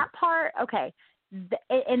 that part. Okay.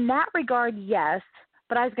 In that regard, yes,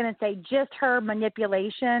 but I was going to say just her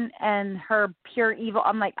manipulation and her pure evil.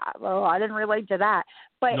 I'm like, well, I didn't relate to that.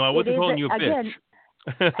 But no, I wasn't calling you a again,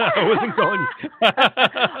 bitch. I wasn't calling you.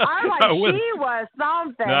 I'm like, she was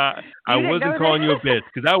something. Nah, I wasn't calling you a bitch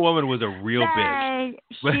because that woman was a real bitch.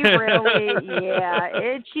 She really,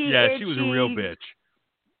 itchy. Yeah, she was a real bitch.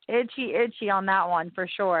 Itchy on that one for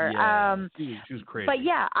sure. Yeah, she was crazy. But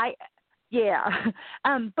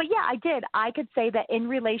I did. I could say that in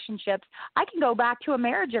relationships, I can go back to a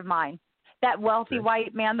marriage of mine, that wealthy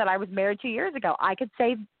white man that I was married 2 years ago. I could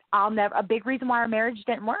say a big reason why our marriage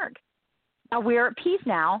didn't work. Now we're at peace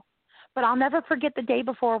now, but I'll never forget the day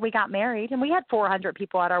before we got married, and we had 400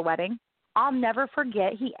 people at our wedding. I'll never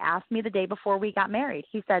forget. He asked me the day before we got married.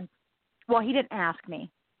 He said, well, he didn't ask me.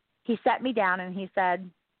 He sat me down and he said,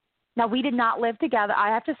 Now, we did not live together. I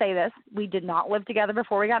have to say this. We did not live together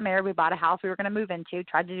before we got married. We bought a house we were going to move into,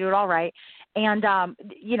 tried to do it all right. And,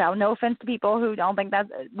 no offense to people who don't think that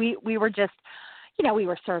we were just, we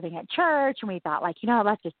were serving at church and we thought like,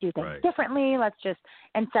 let's just do things differently.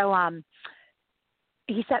 And so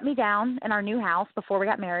he set me down in our new house before we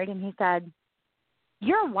got married and he said,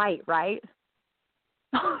 "You're white, right?"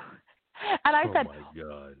 And I said,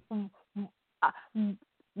 "Oh my God.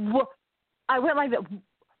 I went like that.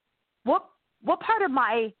 What part of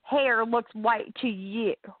my hair looks white to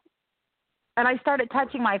you? And I started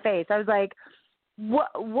touching my face. I was like, what?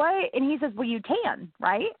 And he says, well, you tan,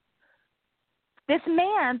 right? This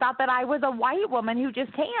man thought that I was a white woman who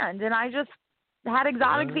just tanned, and I just had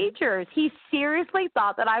exotic features. He seriously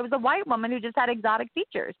thought that I was a white woman who just had exotic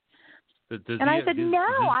features. I said,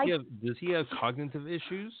 no. Does he have cognitive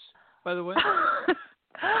issues, by the way?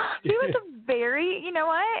 He was a very, you know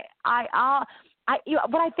what?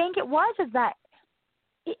 What I think it was is that,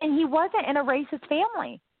 and he wasn't in a racist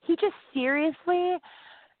family. He just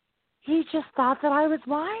thought that I was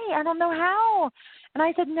white. I don't know how. And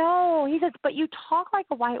I said, no. He says, but you talk like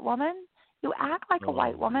a white woman. You act like a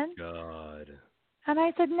white woman. Oh, God. And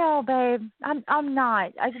I said, no, babe, I'm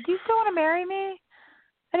not. I said, do you still want to marry me?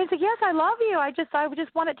 And he said, yes, I love you. I just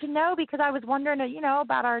wanted to know because I was wondering,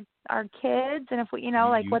 about our kids and if we,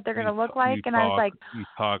 what they're going to look like. And I was like, you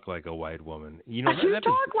talk like a white woman. You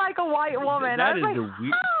talk like a white woman. That is the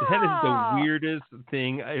weirdest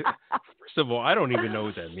thing. First of all, I don't even know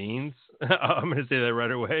what that means. I'm going to say that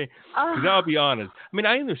right away. Because I'll be honest. I mean,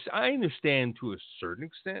 I understand to a certain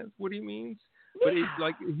extent what he means. But it's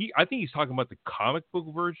like I think he's talking about the comic book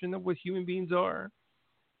version of what human beings are.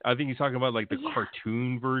 I think he's talking about like the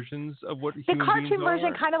cartoon versions of what human beings are. The cartoon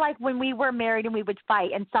version, kind of like when we were married and we would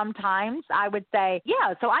fight. And sometimes I would say,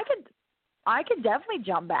 yeah, so I could definitely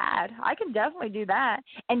jump bad. I can definitely do that.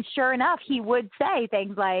 And sure enough, he would say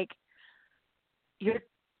things like, you're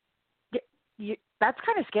that's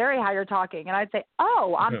kind of scary how you're talking. And I'd say,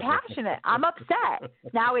 oh, I'm passionate. I'm upset.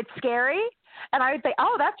 Now it's scary. And I would say,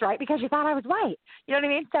 oh, that's right, because you thought I was white. You know what I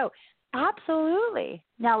mean? So absolutely.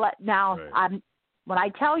 Now when I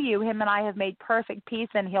tell you, him and I have made perfect peace,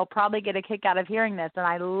 and he'll probably get a kick out of hearing this, and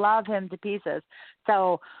I love him to pieces.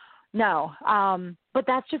 So, no. But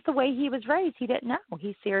that's just the way he was raised. He didn't know.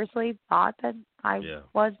 He seriously thought that I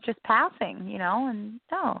was just passing, and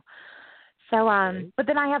no. So, but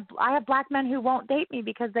then I have black men who won't date me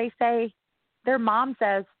because they say, their mom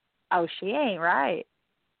says, oh, she ain't right.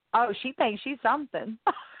 Oh, she thinks she's something.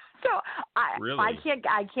 So I can't,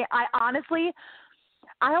 I honestly,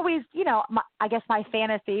 I always, I guess my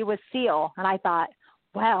fantasy was Seal. And I thought,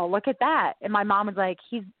 well, look at that. And my mom was like,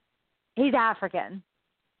 he's African.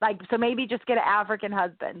 Like, so maybe just get an African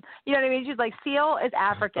husband. You know what I mean? She's like, Seal is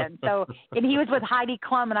African. So, and he was with Heidi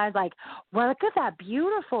Klum. And I was like, well, look at that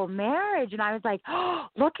beautiful marriage. And I was like, oh,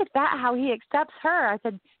 look at that, how he accepts her. I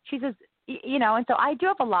said, she says, and so I do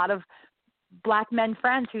have a lot of black men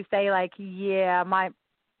friends who say like, yeah,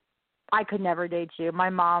 I could never date you. My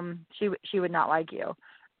mom, she would not like you.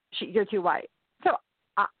 You're too white. So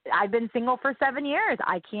I've been single for 7 years.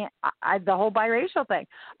 I can't, the whole biracial thing.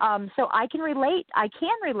 So I can relate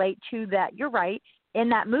to that. You're right, in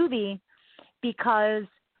that movie, because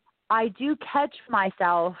I do catch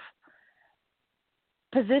myself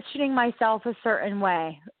positioning myself a certain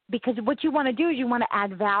way, because what you want to do is you want to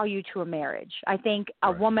add value to a marriage. I think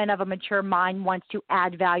a woman of a mature mind wants to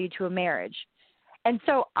add value to a marriage. And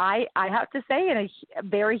so I have to say, in a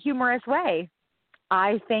very humorous way,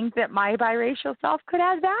 I think that my biracial self could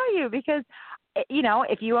add value because,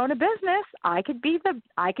 if you own a business, I could be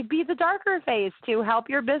the darker face to help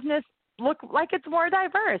your business look like it's more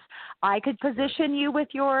diverse. I could position you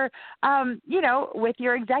with your, with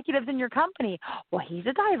your executives in your company. Well, he's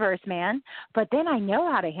a diverse man, but then I know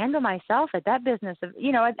how to handle myself at that business,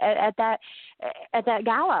 at that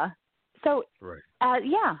gala. So,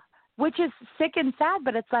 which is sick and sad,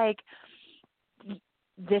 but it's like,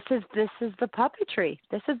 this is the puppetry.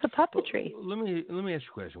 This is the puppetry. Well, let me ask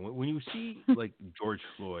you a question. When you see like George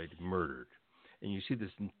Floyd murdered, and you see this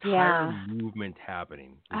entire movement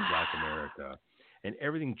happening in Black America, and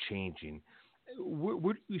everything changing,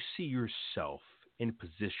 where do you see yourself in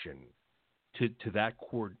position to that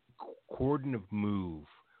coordinative move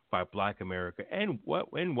by Black America and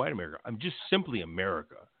white America? I'm just simply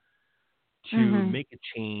America to make a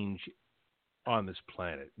change on this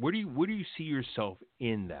planet. Where do you see yourself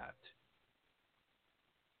in that?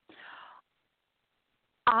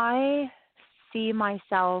 I see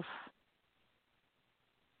myself.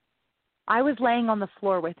 I was laying on the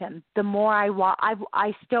floor with him. The more I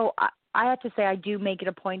I have to say I do make it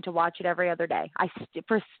a point to watch it every other day. As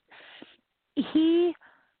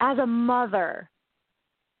a mother,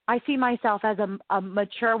 I see myself as a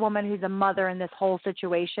mature woman who's a mother in this whole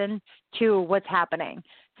situation to what's happening.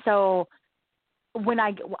 So when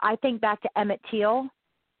I think back to Emmett Till,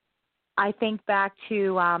 I think back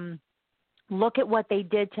to look at what they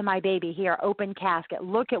did to my baby here, open casket.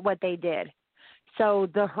 Look at what they did. So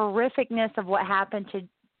the horrificness of what happened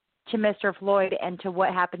to Mr. Floyd and to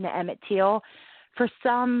what happened to Emmett Till, for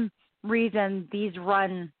some reason, these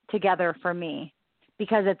run together for me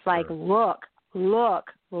because it's like, look.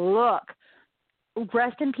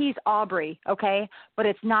 Rest in peace, Aubrey, okay? But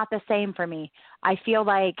it's not the same for me. I feel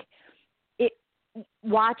like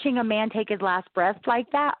watching a man take his last breath like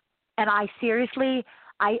that, and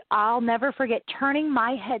I'll never forget turning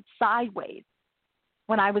my head sideways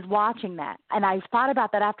when I was watching that. And I thought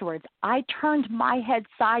about that afterwards. I turned my head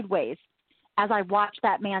sideways as I watched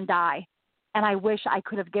that man die, and I wish I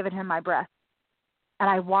could have given him my breath. And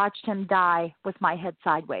I watched him die with my head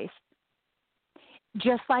sideways.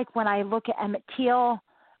 Just like when I look at Emmett Till,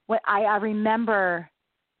 I remember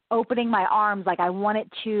opening my arms like I wanted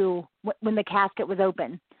to when the casket was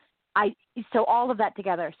open. So all of that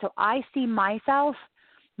together. So I see myself,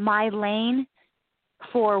 my lane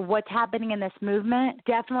for what's happening in this movement,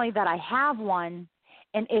 definitely that I have one,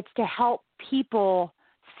 and it's to help people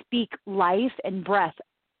speak life and breath,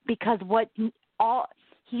 because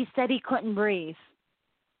he said he couldn't breathe.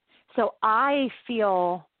 So I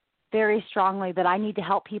feel very strongly that I need to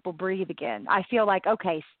help people breathe again. I feel like,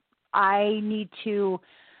 okay, I need to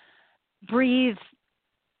breathe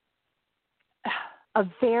a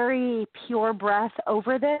very pure breath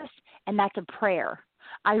over this, and that's a prayer.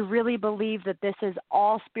 I really believe that this is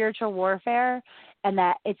all spiritual warfare, and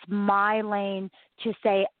that it's my lane to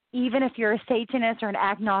say, even if you're a Satanist or an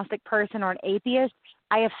agnostic person or an atheist,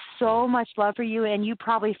 I have so much love for you, and you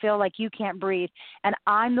probably feel like you can't breathe. And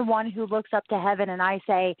I'm the one who looks up to heaven, and I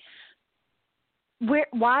say,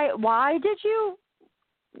 why didn't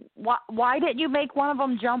you make one of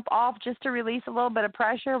them jump off just to release a little bit of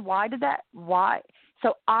pressure? Why?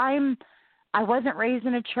 So I wasn't raised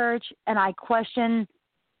in a church, and I question.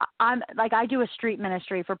 I do a street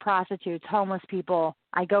ministry for prostitutes, homeless people.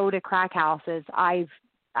 I go to crack houses. I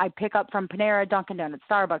pick up from Panera, Dunkin' Donuts,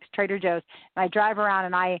 Starbucks, Trader Joe's, and I drive around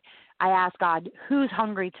and I ask God, who's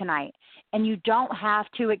hungry tonight? And you don't have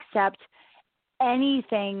to accept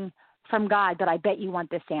anything from God, but I bet you want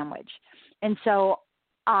this sandwich. And so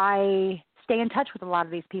I stay in touch with a lot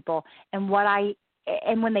of these people, and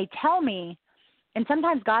when they tell me, and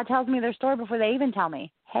sometimes God tells me their story before they even tell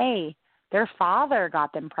me, hey, their father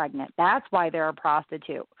got them pregnant. That's why they're a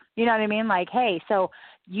prostitute. You know what I mean? Like, hey, so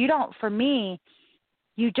you don't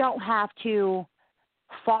have to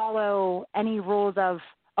follow any rules of,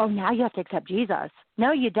 oh, now you have to accept Jesus.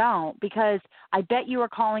 No, you don't, because I bet you were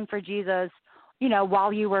calling for Jesus,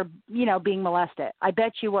 while you were, being molested. I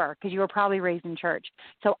bet you were, because you were probably raised in church.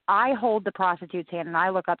 So I hold the prostitute's hand and I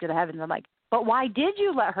look up to the heavens. I'm like, but why did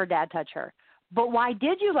you let her dad touch her? But why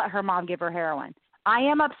did you let her mom give her heroin? I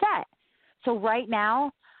am upset. So right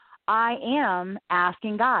now, I am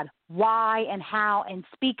asking God why and how, and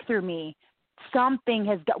speak through me. Something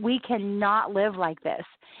we cannot live like this.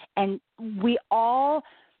 And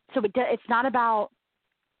it's not about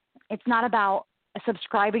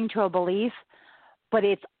subscribing to a belief, but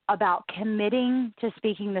it's about committing to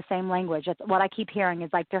speaking the same language. That's what I keep hearing, is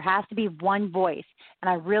like there has to be one voice. And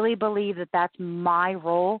I really believe that that's my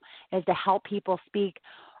role, is to help people speak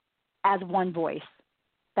as one voice.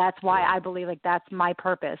 That's why I believe like that's my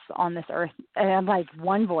purpose on this earth. And I'm like,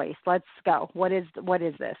 one voice, let's go. What is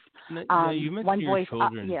this? Now, you mentioned one your voice,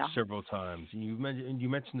 children several times. And you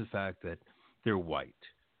mentioned the fact that they're white.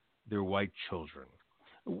 They're white children.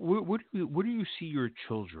 Where do you see your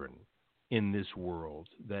children in this world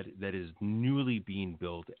that is newly being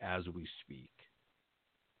built as we speak?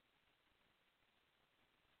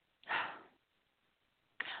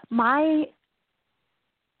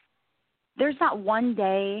 There's not one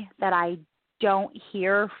day that I don't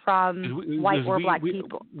hear from white or black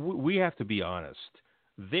people. We have to be honest.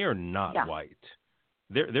 They're not white.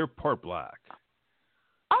 They're part black.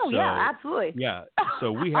 Oh, so, yeah, absolutely. Yeah,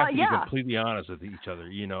 so we have to be completely honest with each other.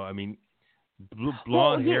 I mean,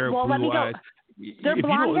 blonde hair, blue eyes. They're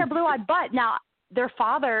blonde hair, blue eyed, but now their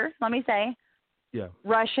father, let me say,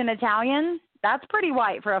 Russian Italian, that's pretty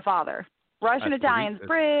white for a father. Russian Italian's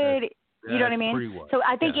pretty, you know what I mean? Pretty white. So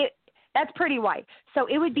I think that's pretty white. So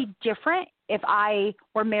it would be different if I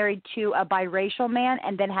were married to a biracial man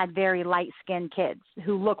and then had very light-skinned kids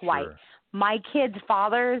who look white. My kid's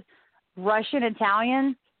father, Russian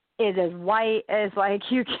Italian, is as white as like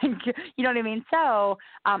you can, you know what I mean? So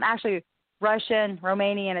actually Russian,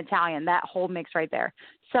 Romanian, Italian, that whole mix right there.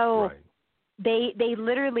 So Right. they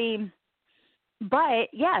literally,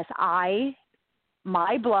 but yes,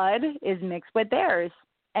 my blood is mixed with theirs.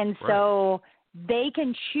 And so they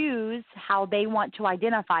can choose how they want to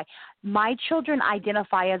identify. My children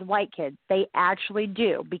identify as white kids. They actually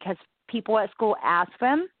do, because people at school ask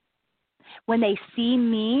them. When they see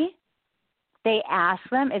me, they ask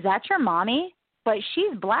them, is that your mommy? But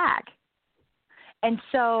she's black. And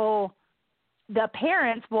so the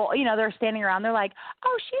parents will, you know, they're standing around. They're like,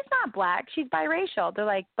 oh, she's not black. She's biracial. They're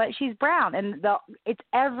like, but she's brown. And it's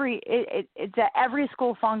at every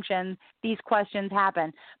school function these questions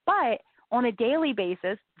happen. But on a daily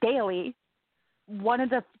basis, one of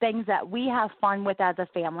the things that we have fun with as a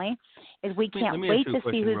family is we can't wait to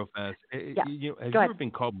see who's. Real fast. Yeah, Have you go ahead. ever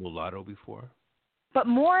been called mulatto before? But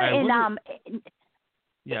more in Miami.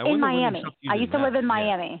 I used to live in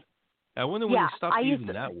Miami. I wonder when you stopped using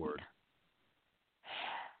that word.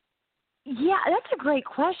 Yeah, that's a great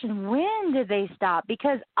question. When did they stop?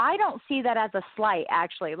 Because I don't see that as a slight,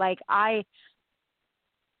 actually. Like I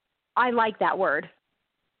like that word.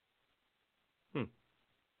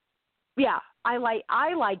 Yeah, I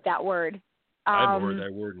like that word. I haven't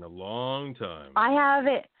heard that word in a long time. I have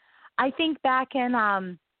it. I think back in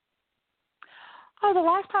the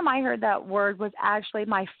last time I heard that word was actually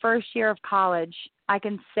my first year of college. I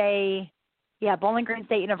can say, Bowling Green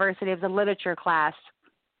State University. It was a literature class.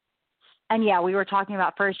 And, we were talking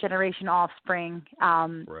about first-generation offspring.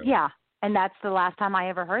 Yeah, and that's the last time I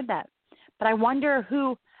ever heard that. But I wonder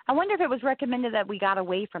if it was recommended that we got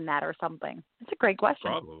away from that or something. It's a great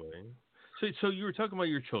question. Probably. So you were talking about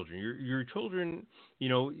your children. Your children, you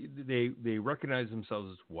know, they recognize themselves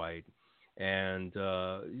as white, and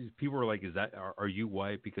people are like, are you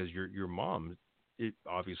white? Because your mom, it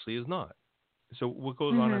obviously is not. So what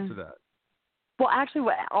goes on after that? Well, actually,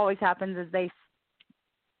 what always happens is they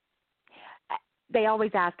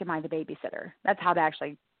always ask, am I the babysitter? That's how it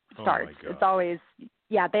actually starts. Oh, it's always,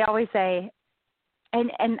 they always say,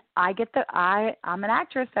 and I get I'm an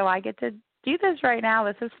actress, so I get to do this right now.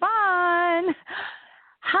 This is fun.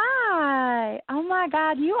 Hi. Oh my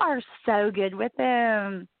God, you are so good with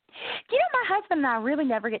them. You know, my husband and I really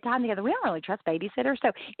never get time together. We don't really trust babysitters.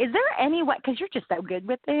 So is there any way, because you're just so good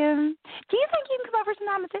with them, do you think you can come over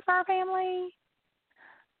sometime and sit for our family?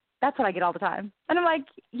 That's what I get all the time. And I'm like,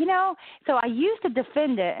 you know, so I used to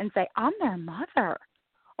defend it and say, I'm their mother.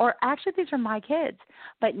 Or actually, these are my kids.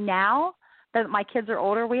 But now that my kids are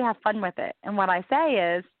older, we have fun with it. And what I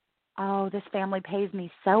say is, oh, this family pays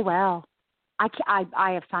me so well. I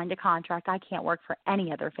have signed a contract. I can't work for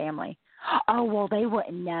any other family. Oh, well, they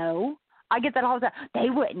wouldn't know. I get that all the time.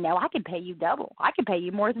 They wouldn't know. I can pay you double. I can pay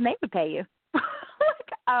you more than they would pay you.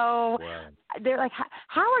 Like, oh, wow. They're like,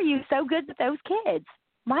 how are you so good with those kids?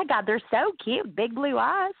 My God, they're so cute, big blue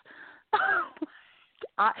eyes.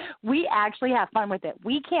 We actually have fun with it.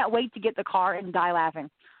 We can't wait to get the car and die laughing.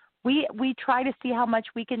 We try to see how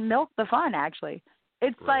much we can milk the fun, actually.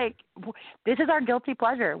 It's like, this is our guilty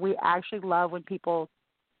pleasure. We actually love when people,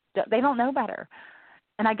 they don't know better.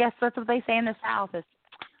 And I guess that's what they say in the South is,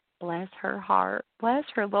 bless her heart, bless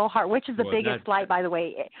her little heart, which is the biggest slight, by the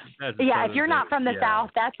way. Yeah, if you're not from the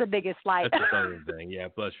South, that's the biggest slight. That's the southern thing. Yeah,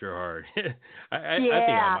 bless your heart. I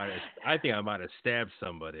think I might have stabbed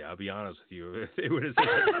somebody. I'll be honest with you, if they would have said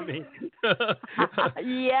that to me.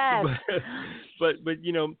 Yes. But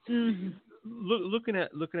you know, looking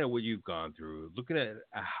at what you've gone through, looking at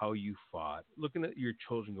how you fought, looking at your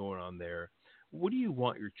children going on there, what do you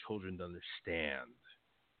want your children to understand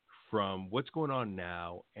from what's going on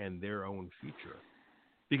now and their own future?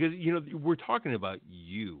 Because, you know, we're talking about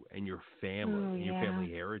you and your family and your family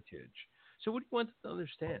heritage. So what do you want them to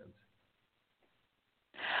understand?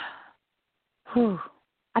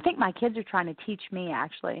 I think my kids are trying to teach me,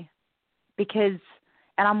 actually, and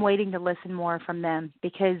I'm waiting to listen more from them,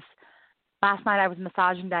 because last night I was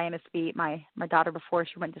massaging Diana's feet, my daughter, before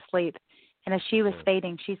she went to sleep. And as she was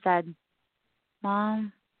fading, she said,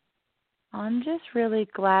 Mom, I'm just really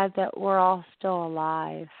glad that we're all still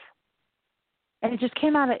alive. And it just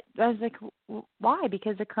came out. I was like, why?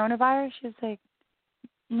 Because of coronavirus? She was like,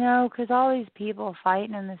 no, because all these people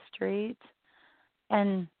fighting in the streets,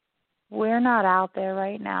 and we're not out there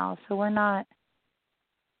right now, so we're not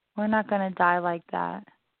going to die like that.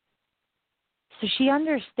 So she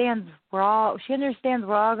understands we're all going to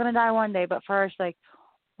die one day, but first, like,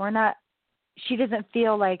 she doesn't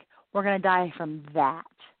feel like we're going to die from that.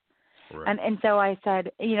 Right. And so I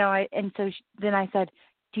said, you know, then I said,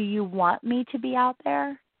 do you want me to be out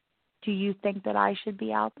there? Do you think that I should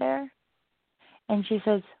be out there? And she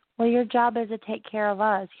says, Well, your job is to take care of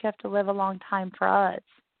us. You have to live a long time for us.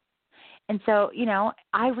 And so,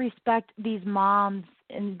 I respect these moms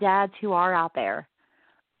and dads who are out there.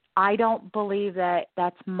 I don't believe that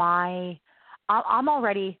that's I'm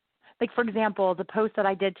already, like, for example, the post that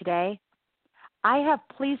I did today, I have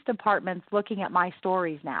police departments looking at my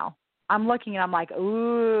stories now. I'm looking and I'm like,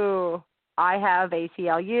 ooh, I have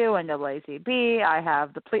ACLU and NAACP. I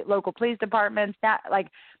have the local police departments that, like,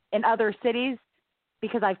 in other cities,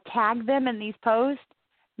 because I've tagged them in these posts.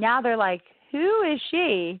 Now they're like, who is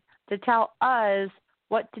she to tell us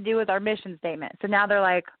what to do with our mission statement? So now they're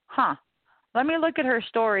like, let me look at her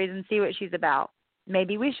stories and see what she's about.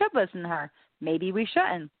 Maybe we should listen to her. Maybe we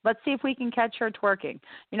shouldn't. Let's see if we can catch her twerking.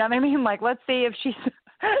 You know what I mean? Like, let's see if she's,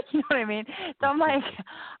 you know what I mean? So I'm like,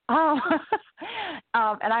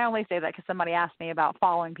 and I only say that because somebody asked me about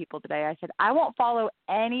following people today. I said, I won't follow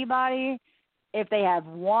anybody if they have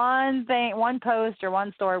one post or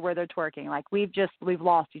one story where they're twerking. Like, we've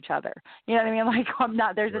lost each other. You know what I mean? Like,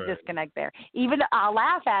 there's a disconnect there. Even I'll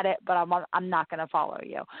laugh at it, but I'm not going to follow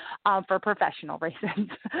you for professional reasons.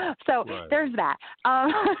 So there's that.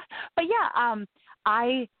 But yeah,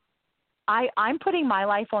 I'm putting my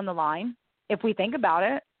life on the line. If we think about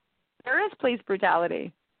it, there is police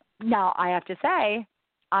brutality. Now, I have to say,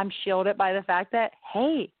 I'm shielded by the fact that,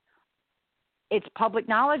 hey, it's public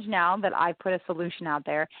knowledge now that I've put a solution out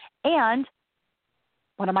there. And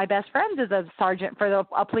one of my best friends is a sergeant for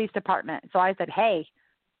a police department. So I said, hey,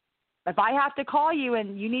 if I have to call you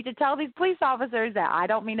and you need to tell these police officers that I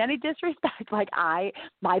don't mean any disrespect,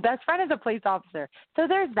 my best friend is a police officer. So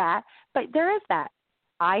there's that. But there is that.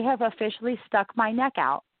 I have officially stuck my neck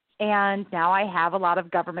out. And now I have a lot of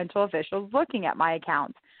governmental officials looking at my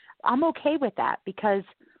accounts. I'm okay with that because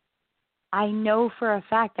I know for a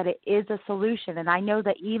fact that it is a solution, and I know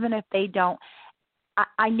that even if they don't,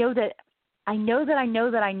 I know that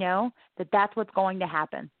that's what's going to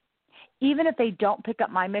happen. Even if they don't pick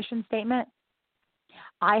up my mission statement,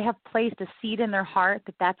 I have placed a seed in their heart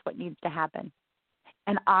that that's what needs to happen.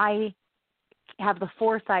 And I have the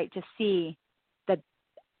foresight to see that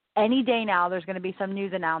any day now there's going to be some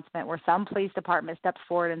news announcement where some police department steps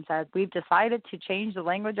forward and says, we've decided to change the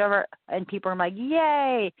language of it, and people are like,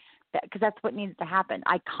 yay, because that's what needs to happen.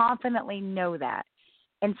 I confidently know that.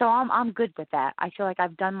 And so I'm good with that. I feel like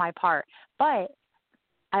I've done my part. But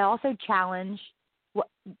I also challenge,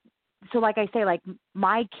 so like I say, like,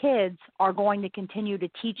 my kids are going to continue to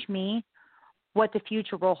teach me what the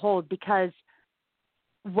future will hold, because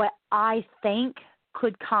what I think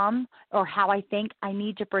could come or how I think I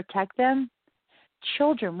need to protect them,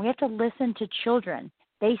 children, we have to listen to children.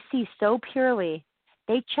 They see so purely.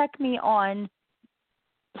 They check me on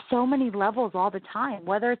so many levels all the time,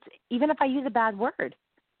 whether it's even if I use a bad word,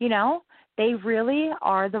 they really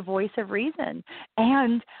are the voice of reason.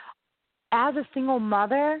 And as a single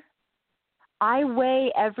mother, I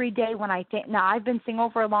weigh every day when I think, now I've been single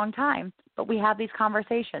for a long time, but we have these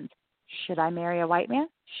conversations. Should I marry a white man?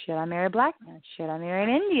 Should I marry a black man? Should I marry an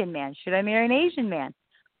Indian man? Should I marry an Asian man?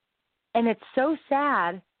 And it's so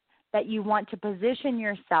sad that you want to position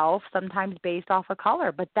yourself sometimes based off of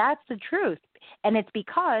color, but that's the truth. And it's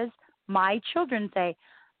because my children say,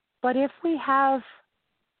 but if we have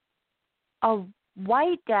a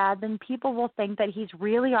white dad, then people will think that he's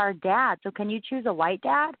really our dad. So can you choose a white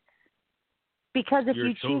dad? Because if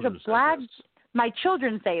you choose a black, my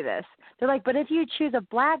children say this. They're like, but if you choose a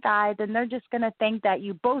black guy, then they're just going to think that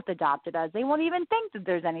you both adopted us. They won't even think that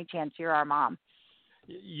there's any chance you're our mom.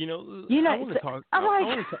 I want to talk.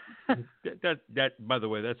 That by the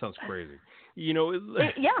way, that sounds crazy. Yeah.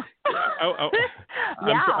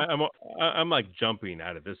 I'm like jumping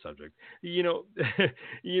out of this subject. I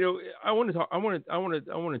want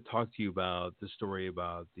to talk to you about the story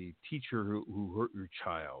about the teacher who hurt your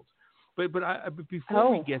child. But before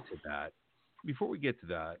we get to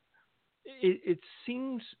that, it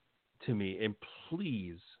seems to me, and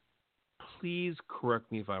please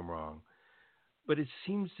correct me if I'm wrong, but it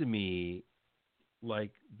seems to me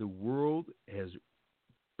like the world has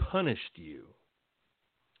punished you,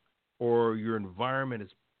 or your environment has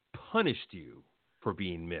punished you for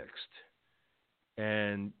being mixed,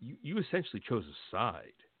 and you essentially chose a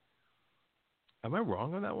side. Am I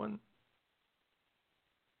wrong on that one?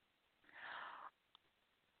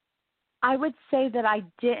 I would say that I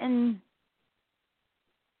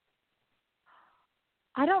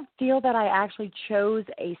don't feel that I actually chose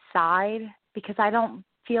a side, because I don't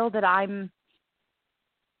feel that I'm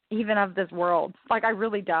even of this world. Like, I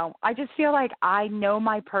really don't. I just feel like I know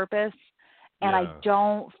my purpose, and I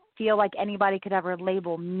don't feel like anybody could ever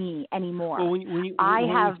label me anymore. Well, when you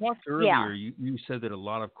talked earlier, you said that a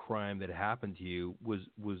lot of crime that happened to you was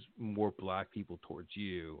more black people towards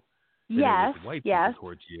you than it was white people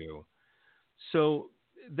towards you. So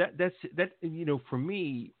that's for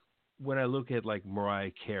me, when I look at like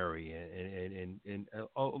Mariah Carey and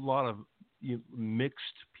a lot of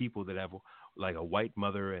mixed people that have like a white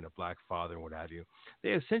mother and a black father and what have you,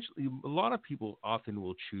 a lot of people often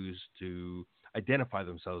will choose to identify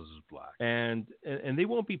themselves as black, and they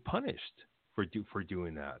won't be punished for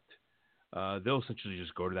doing that. They'll essentially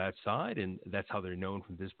just go to that side, and that's how they're known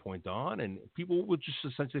from this point on. And people will just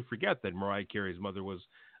essentially forget that Mariah Carey's mother was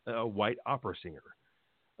a white opera singer.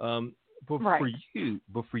 But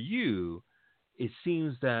for you, it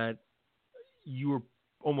seems that you were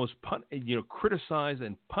almost criticized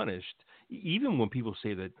and punished, even when people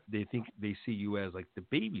say that they think they see you as like the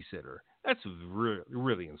babysitter. That's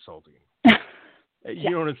really insulting.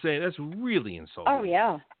 You know what I'm saying? That's really insulting. Oh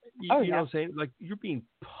yeah. You know what I'm saying? Like, you're being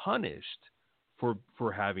punished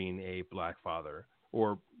for having a black father,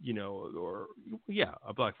 or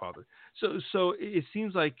a black father. So it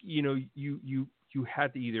seems like you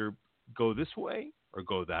had to either go this way or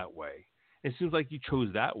go that way. It seems like you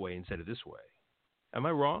chose that way instead of this way. Am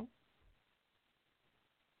I wrong?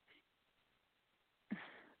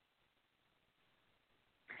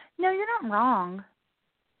 No, you're not wrong.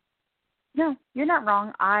 No, you're not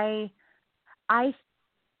wrong. I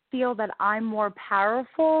feel that I'm more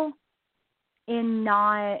powerful in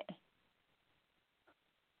not.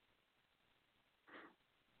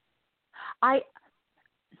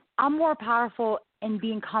 I'm more powerful in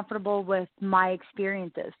being comfortable with my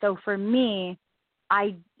experiences. So for me,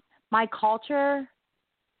 my culture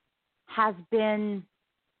has been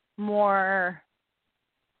more.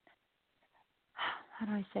 How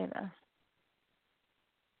do I say this?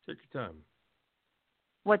 Take your time.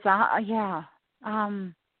 What's that? Yeah.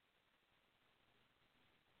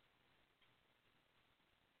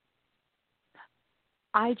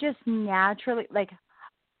 I just naturally,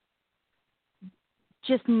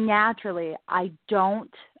 I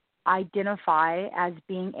don't identify as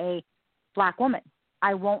being a black woman.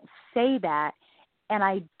 I won't say that, and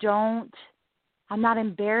I'm not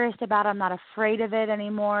embarrassed about it. I'm not afraid of it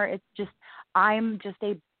anymore. It's just, I'm just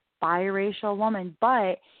a biracial woman.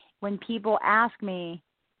 But when people ask me,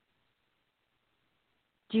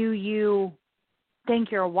 do you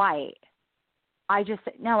think you're white? I just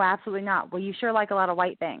say, no, absolutely not. Well, you sure like a lot of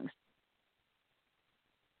white things.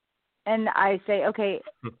 And I say, okay,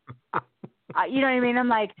 you know what I mean? I'm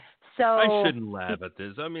like, so. I shouldn't laugh at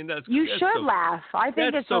this. I mean, you should laugh. I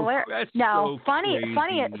think it's hilarious. No, so funny crazy.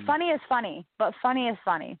 Funny is funny, but funny is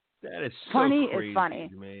funny. That is so funny crazy is funny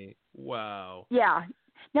to me. Wow. Yeah.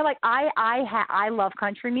 No, like I love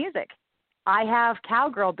country music. I have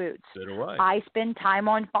cowgirl boots. So do I. I spend time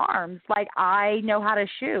on farms. Like, I know how to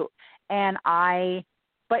shoot,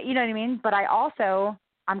 but you know what I mean? But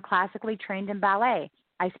I'm classically trained in ballet.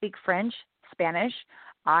 I speak French, Spanish.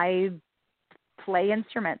 I play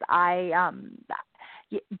instruments.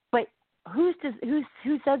 But who says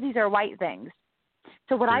these are white things?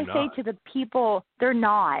 So what I say to the people, they're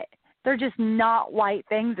not. They're just not white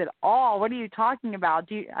things at all. What are you talking about?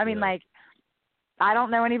 I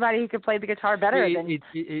don't know anybody who could play the guitar better than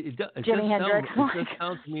Jimi Hendrix. It does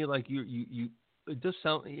sound to me like you. It does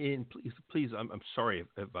sound. And please, I'm sorry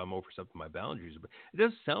if I'm overstepping my boundaries, but it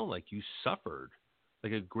does sound like you suffered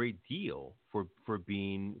like a great deal for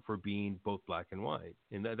being both black and white,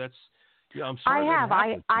 and that's. Yeah, I'm sorry.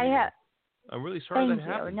 I have. I'm really sorry that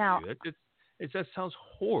happened to you. That sounds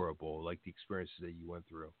horrible. Like the experiences that you went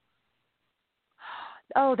through.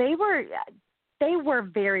 Oh, they were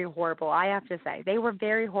very horrible, I have to say. They were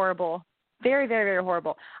very horrible. Very, very, very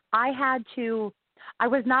horrible. I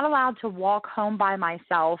was not allowed to walk home by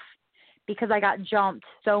myself because I got jumped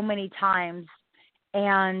so many times.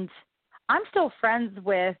 And I'm still friends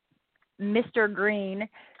with Mr. Green,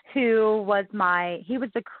 who was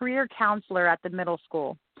the career counselor at the middle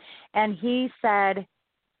school. And he said,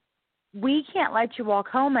 we can't let you walk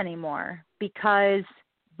home anymore because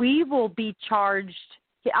we will be charged.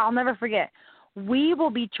 I'll never forget. We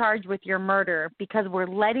will be charged with your murder because we're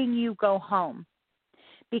letting you go home.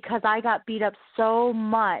 Because I got beat up so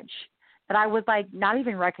much that I was like not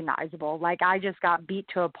even recognizable. Like, I just got beat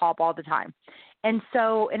to a pulp all the time. And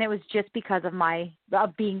it was just because of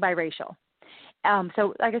being biracial.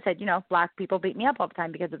 So like I said, black people beat me up all the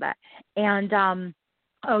time because of that. And,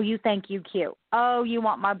 oh, you think you cute. Oh, you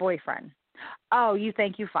want my boyfriend. Oh, you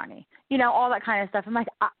think you funny. All that kind of stuff. I'm like,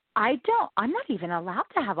 I'm not even allowed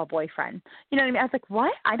to have a boyfriend. You know what I mean? I was like,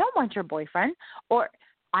 what? I don't want your boyfriend. Or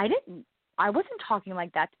I I wasn't talking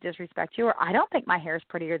like that to disrespect you, or I don't think my hair is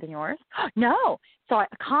prettier than yours. No. So I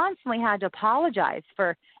constantly had to apologize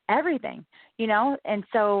for everything, and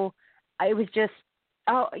so it was just,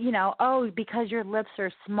 because your lips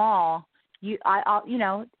are small,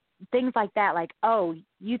 things like that, like, oh,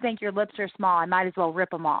 you think your lips are small, I might as well rip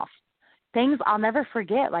them off. Things I'll never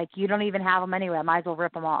forget, like, you don't even have them anyway, I might as well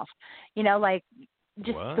rip them off. Like,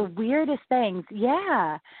 just what? the weirdest things.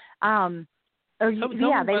 Yeah. Tell me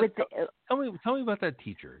about that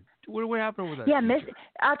teacher. What happened with that teacher?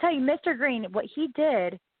 I'll tell you, Mr. Green, what he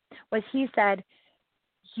did was he said,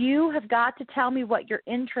 you have got to tell me what your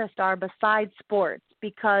interests are besides sports,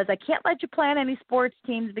 because I can't let you plan any sports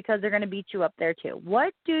teams because they're going to beat you up there too.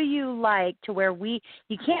 What do you like to where you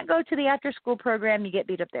can't go to the after school program, you get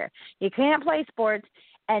beat up there. You can't play sports.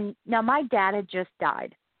 And now my dad had just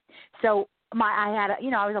died. So I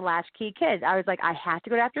was a latchkey kid. I was like, I have to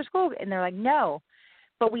go to after school. And they're like, no,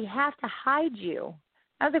 but we have to hide you.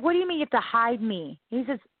 I was like, what do you mean you have to hide me? He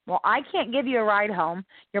says, well, I can't give you a ride home.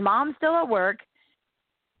 Your mom's still at work.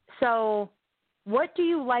 So what do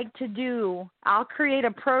you like to do? I'll create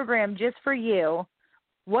a program just for you.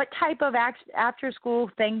 What type of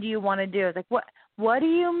after-school thing do you want to do? I was like, what do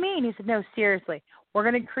you mean? He said, no, seriously, we're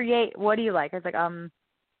going to create, what do you like? I was like,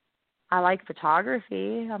 I like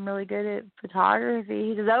photography. I'm really good at photography.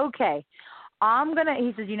 He says, okay,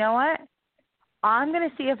 he says, you know what? I'm going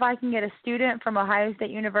to see if I can get a student from Ohio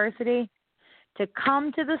State University to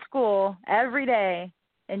come to the school every day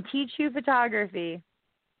and teach you photography,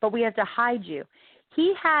 but we have to hide you.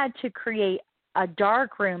 He had to create a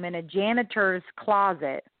dark room in a janitor's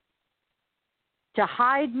closet to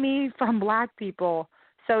hide me from black people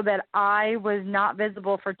so that I was not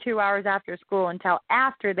visible for 2 hours after school until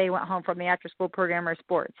after they went home from the after-school program or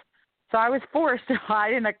sports. So I was forced to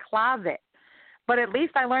hide in a closet. But at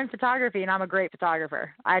least I learned photography, and I'm a great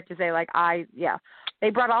photographer. I have to say, they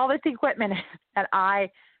brought all this equipment, and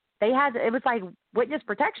it was like witness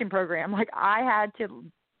protection program. Like, I had to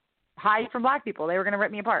hide from black people. They were going to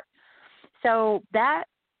rip me apart. So that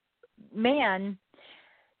man,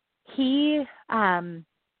 he's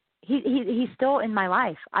still in my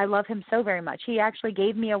life. I love him so very much. He actually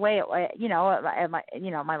gave me away at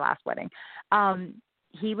my last wedding.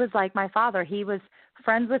 He was like my father.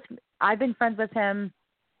 I've been friends with him,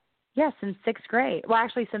 since 6th grade. Well,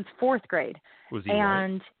 actually since 4th grade. Was he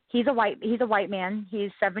and white? He's a white man. He's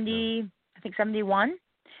 70, I think 71.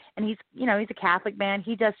 And he's a Catholic man.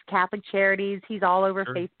 He does Catholic charities. He's all over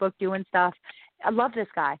Facebook doing stuff. I love this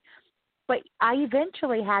guy. But I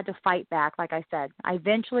eventually had to fight back, like I said. I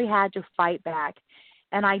eventually had to fight back,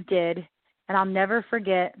 and I did. And I'll never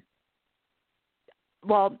forget.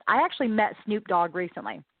 Well, I actually met Snoop Dogg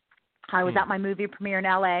recently. I was at my movie premiere in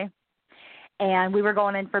L.A., and we were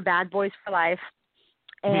going in for Bad Boys for Life.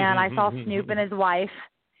 And I saw Snoop and his wife.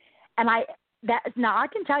 And now I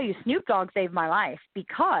can tell you, Snoop Dogg saved my life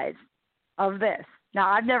because of this. Now,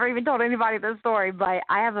 I've never even told anybody this story, but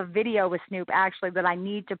I have a video with Snoop actually that I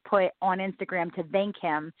need to put on Instagram to thank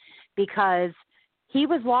him, because he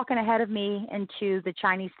was walking ahead of me into the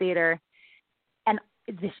Chinese theater, and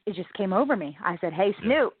it just came over me. I said, hey,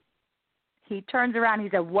 Snoop. He turns around. He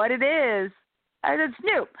said, what it is? I said,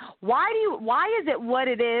 Snoop, why is it what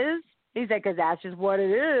it is? He said, because that's just what it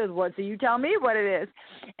is. So you tell me what it is.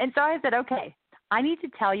 And so I said, okay, I need to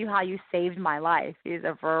tell you how you saved my life. He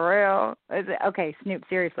said, for real? I said, okay, Snoop,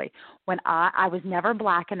 seriously. When I was never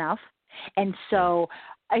black enough, and so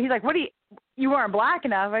he's like, you weren't black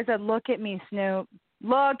enough? I said, look at me, Snoop.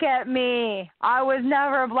 Look at me. I was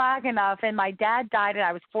never black enough. And my dad died, and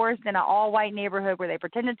I was forced in an all-white neighborhood where they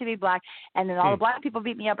pretended to be black. And then all the black people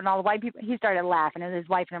beat me up, and all the white people, he started laughing, and his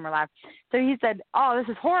wife and him were laughing. So he said, oh,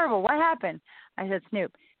 this is horrible. What happened? I said,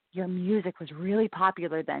 Snoop, your music was really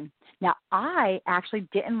popular then. Now, I actually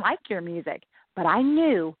didn't like your music, but I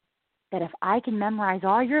knew that if I can memorize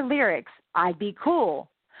all your lyrics, I'd be cool.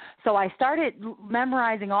 So I started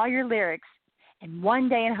memorizing all your lyrics. And one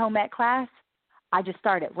day in home ec class, I just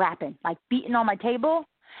started rapping, like beating on my table,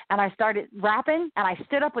 and I started rapping, and I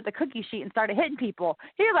stood up with the cookie sheet and started hitting people.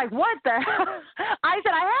 He was like, what the hell? I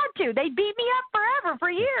said, I had to. They beat me up forever,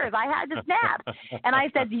 for years. I had to snap. And I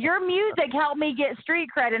said, your music helped me get street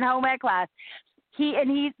cred in home ec class. He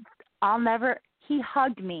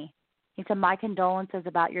hugged me. He said, my condolences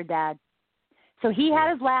about your dad. So he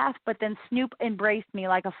had his laugh, but then Snoop embraced me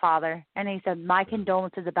like a father. And he said, my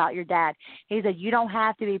condolences about your dad. He said, you don't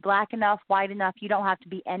have to be black enough, white enough. You don't have to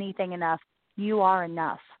be anything enough. You are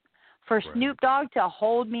enough. For Snoop Dogg to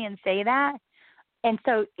hold me and say that. And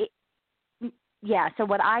so, so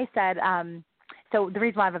what I said, so the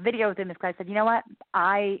reason why I have a video with him is because I said, you know what?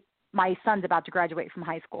 I my son's about to graduate from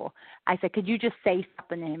high school. I said, could you just say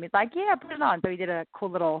something to him? He's like, yeah, put it on. So he did a cool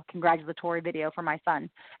little congratulatory video for my son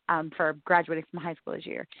for graduating from high school this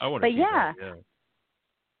year. I want to see that.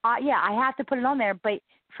 Yeah, I have to put it on there. But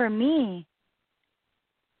for me,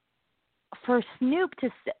 for Snoop to,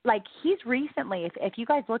 like, he's recently, if you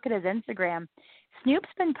guys look at his Instagram, Snoop's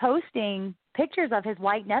been posting pictures of his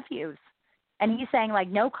white nephews. And he's saying, like,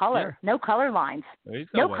 no color, no color lines,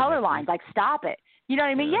 no color lines, like, stop it. You know what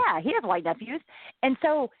I mean? Yeah, he has white nephews. And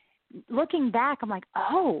so looking back, I'm like,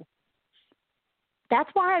 oh, that's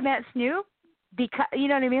why I met Snoop. Because, you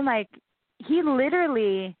know what I mean? Like, he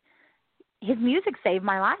literally, his music saved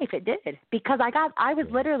my life. It did. Because I was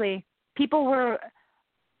literally, people were,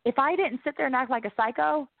 if I didn't sit there and act like a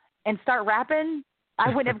psycho and start rapping, I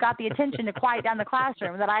wouldn't have got the attention to quiet down the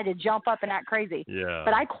classroom, that I had to jump up and act crazy. Yeah.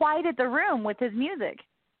 But I quieted the room with his music.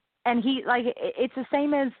 And he, like, it's the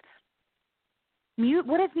same as,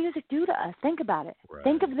 what does music do to us? Think about it. Right.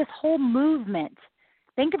 Think of this whole movement.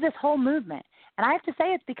 And I have to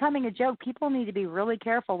say, it's becoming a joke. People need to be really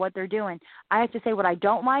careful what they're doing. I have to say, what I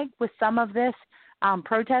don't like with some of this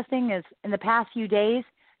protesting is, in the past few days,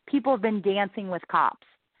 people have been dancing with cops.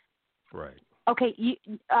 Right. Okay,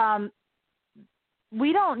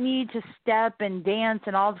 we don't need to step and dance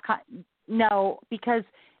and all this no, because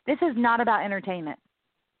this is not about entertainment.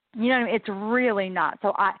 You know what I mean? It's really not.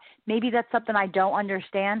 So maybe that's something I don't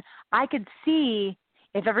understand. I could see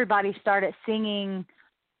if everybody started singing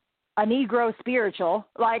a Negro spiritual,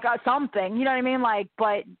 like something, you know what I mean? Like,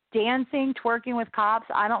 but dancing, twerking with cops,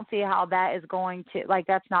 I don't see how that is going to, like,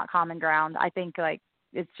 that's not common ground. I think, like,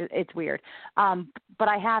 it's weird. But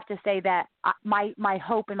I have to say that my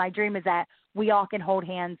hope and my dream is that we all can hold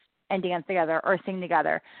hands and dance together or sing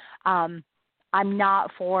together. I'm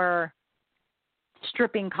not for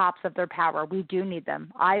stripping cops of their power. We do need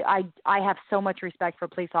them. I have so much respect for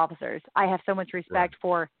police officers. I have so much respect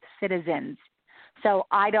for citizens. So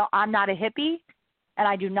I'm not a hippie, and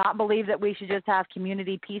I do not believe that we should just have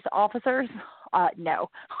community peace officers. No.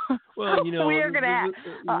 Well, you know, I'm going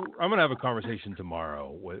to have a conversation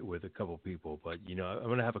tomorrow with a couple people, but, you know, I'm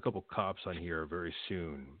going to have a couple cops on here very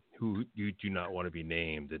soon who you do not want to be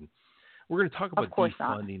named. And we're going to talk about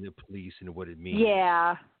defunding the police and what it means.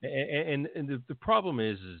 Yeah. And the problem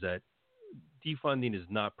is that defunding is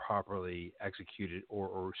not properly executed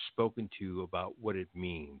or spoken to about what it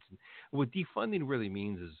means. What defunding really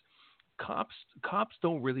means is cops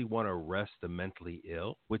don't really want to arrest the mentally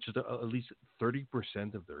ill, which is at least 30%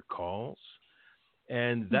 of their calls.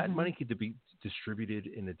 And that money could be distributed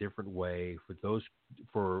in a different way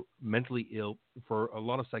for mentally ill, for a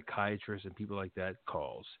lot of psychiatrists and people like that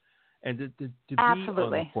calls. And to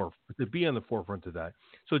be on the forefront of that.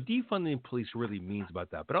 So defunding police really means about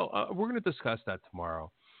that. But we're going to discuss that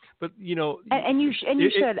tomorrow. But, you know. And you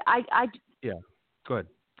should. Yeah, go ahead.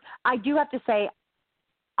 I do have to say,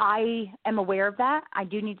 I am aware of that. I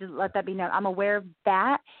do need to let that be known. I'm aware of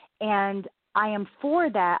that, and I am for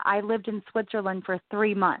that. I lived in Switzerland for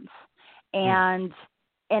 3 months, and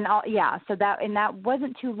so that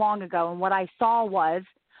wasn't too long ago. And what I saw was,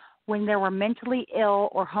 when there were mentally ill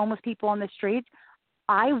or homeless people on the streets,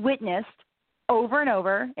 I witnessed over and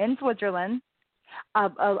over in Switzerland,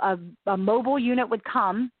 a mobile unit would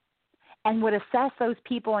come and would assess those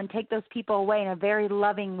people and take those people away in a very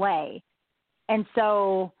loving way. And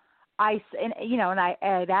so I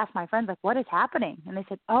had asked my friends, like, what is happening? And they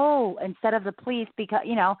said, oh, instead of the police, because,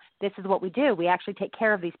 you know, this is what we do. We actually take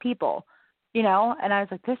care of these people, you know. And I was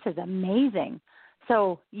like, this is amazing.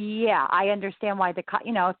 So, yeah, I understand why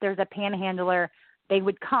if there's a panhandler, they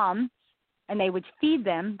would come and they would feed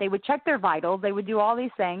them. They would check their vitals. They would do all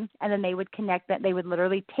these things, and then they would connect them. They would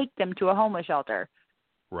literally take them to a homeless shelter.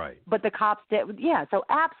 Right. But the cops did, so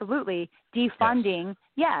absolutely defunding.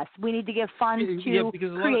 Yes, we need to give funds to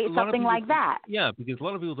create something like that. Yeah, because a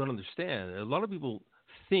lot of people don't understand. A lot of people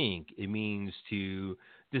think it means to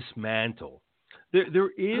dismantle.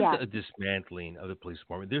 There is a dismantling of the police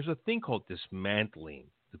department. There's a thing called dismantling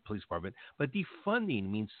the police department, but defunding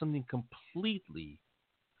means something completely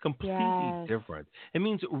different. It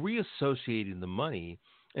means reassociating the money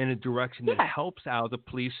in a direction that helps out the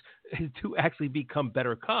police to actually become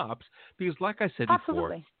better cops. Because, like I said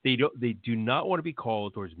before, they do not want to be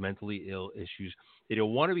called towards mentally ill issues. They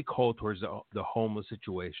don't want to be called towards the homeless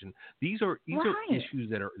situation. These are issues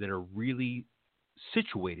that are really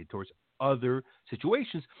situated towards other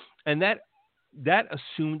situations, and that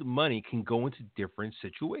assumed money can go into different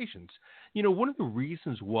situations. You know, one of the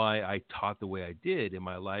reasons why I taught the way I did in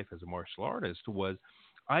my life as a martial artist was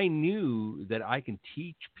I knew that I can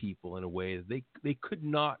teach people in a way that they could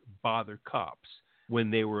not bother cops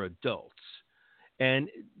when they were adults. And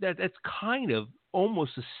that's kind of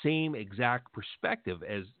almost the same exact perspective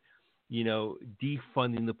as,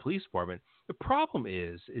 defunding the police department. The problem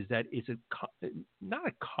is that it's not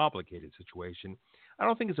a complicated situation. I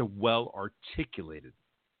don't think it's a well articulated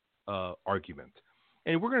argument,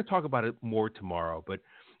 and we're going to talk about it more tomorrow. But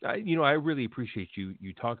I really appreciate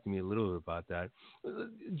you talking to me a little bit about that.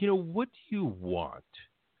 What do you want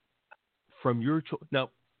from your children? Now,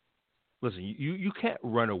 listen, you can't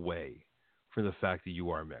run away from the fact that you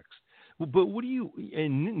are mixed. But what do you?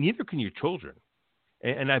 And neither can your children.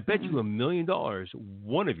 And I bet you $1 million,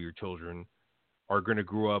 one of your children are going to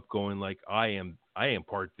grow up going like, I am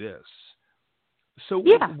part this. So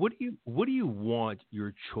Yeah. what do you want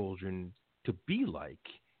your children to be like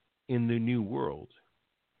in the new world?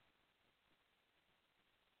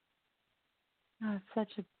 Oh,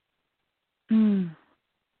 it's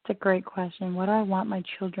a great question. What do I want my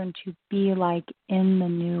children to be like in the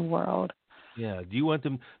new world? Yeah. Do you want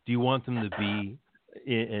them to be,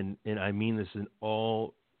 and I mean this in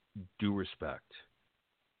all due respect,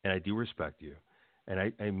 and I do respect you,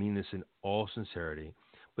 and I mean this in all sincerity,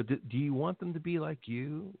 but do you want them to be like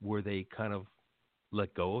you, where they kind of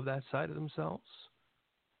let go of that side of themselves?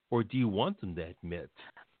 Or do you want them to admit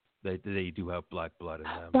that they do have black blood in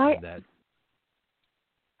them? Why? And that...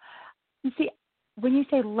 You see, when you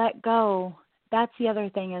say let go, that's the other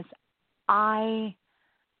thing is I'm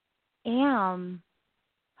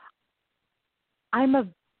a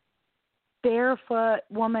barefoot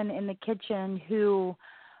woman in the kitchen who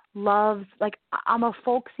loves, like, I'm a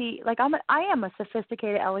folksy, like I am a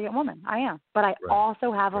sophisticated, elegant woman. I am, but I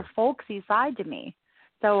also have a folksy side to me.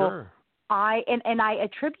 So I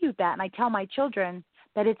attribute that, and I tell my children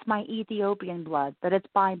that it's my Ethiopian blood, that it's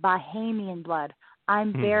my Bahamian blood.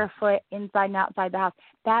 I'm barefoot inside and outside the house.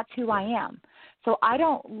 That's who I am. So I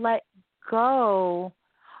don't let go.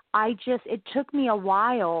 It took me a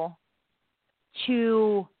while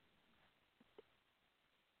to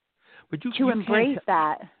embrace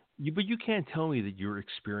that. But you can't tell me that your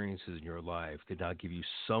experiences in your life did not give you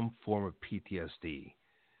some form of PTSD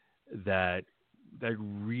that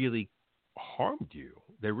really harmed you,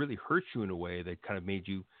 that really hurt you in a way that kind of made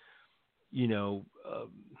you,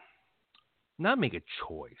 not make a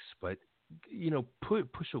choice, but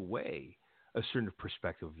push away a certain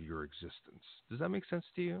perspective of your existence. Does that make sense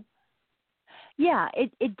to you? Yeah,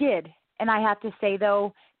 it did. And I have to say,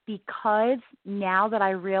 though, because now that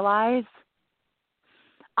I realize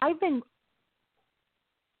I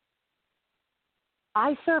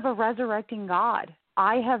serve a resurrecting God.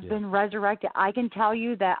 I have been resurrected. I can tell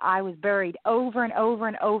you that I was buried over and over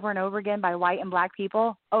and over and over again by white and black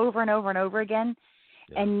people, over and over and over again.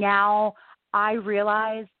 Yeah. And now I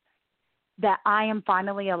realize that I am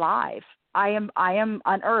finally alive. I am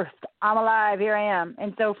unearthed. I'm alive. Here I am.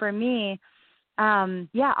 And so for me, I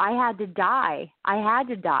had to die.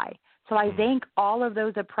 So I thank all of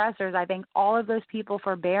those oppressors. I thank all of those people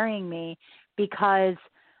for burying me, because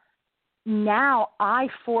now like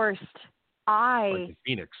the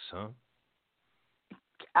Phoenix, huh?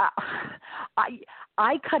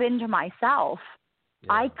 I cut into myself.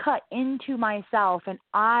 Yeah. I cut into myself, and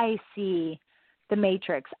I see the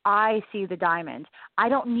matrix. I see the diamond. I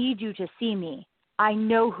don't need you to see me. I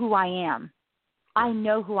know who I am. I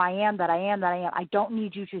know who I am, that I am. I don't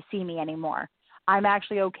need you to see me anymore. I'm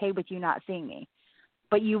actually okay with you not seeing me.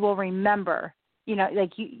 But you will remember,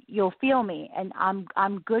 like you'll feel me, and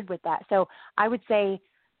I'm good with that. So I would say,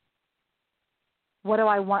 what do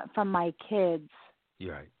I want from my kids?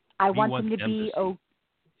 You're right. I want them to be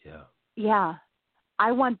Yeah.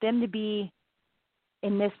 I want them to be,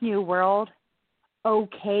 in this new world,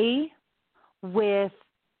 okay with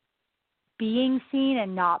being seen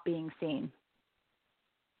and not being seen.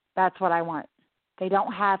 That's what I want. They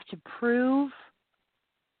don't have to prove.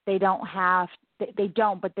 They don't,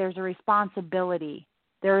 but there's a responsibility.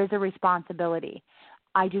 There is a responsibility.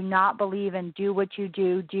 I do not believe in do what you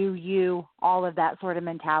do you, all of that sort of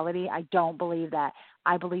mentality. I don't believe that.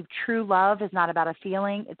 I believe true love is not about a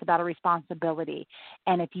feeling. It's about a responsibility.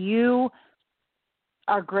 And if you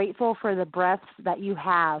are grateful for the breaths that you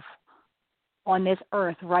have on this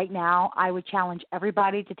earth right now, I would challenge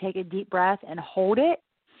everybody to take a deep breath and hold it.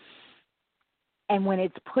 And when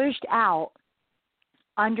it's pushed out,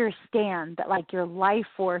 understand that, like, your life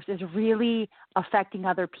force is really affecting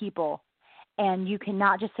other people. And you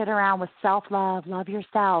cannot just sit around with self-love, love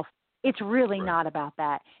yourself. It's really not about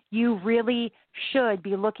that. You really should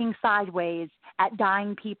be looking sideways at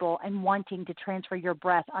dying people and wanting to transfer your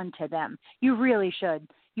breath unto them. You really should.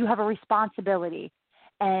 You have a responsibility.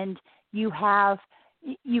 And you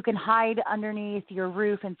can hide underneath your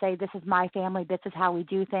roof and say, this is my family, this is how we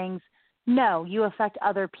do things. No, you affect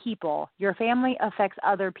other people. Your family affects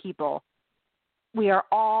other people. We are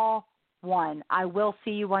all one. I will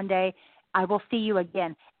see you one day. I will see you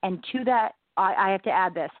again. And to that, I have to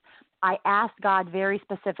add this. I asked God very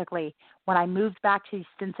specifically when I moved back to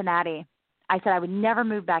Cincinnati. I said I would never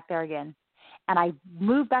move back there again. And I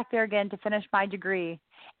moved back there again to finish my degree.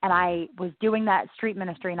 And I was doing that street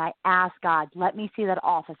ministry, and I asked God, let me see that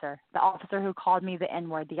officer, the officer who called me the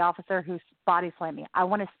N-word, the officer who body slammed me. I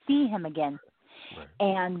want to see him again. Right.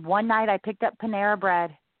 And one night I picked up Panera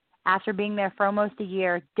Bread after being there for almost a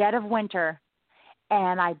year, dead of winter.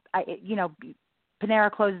 And I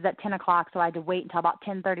Panera closes at 10 o'clock, so I had to wait until about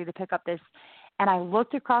 10:30 to pick up this. And I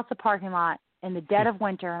looked across the parking lot in the dead of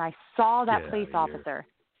winter, and I saw that police officer.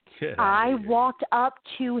 I walked up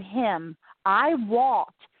to him. I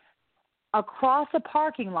walked across a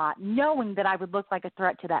parking lot knowing that I would look like a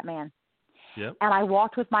threat to that man. Yep. And I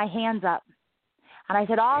walked with my hands up. And I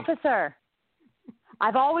said, officer,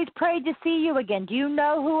 I've always prayed to see you again. Do you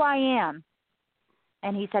know who I am?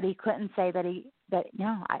 And he said he couldn't say that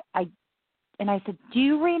and I said, do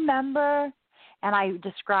you remember? And I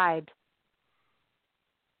described.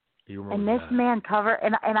 And this man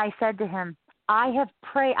and I said to him, I have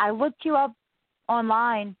prayed. I looked you up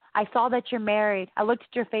online. I saw that you're married. I looked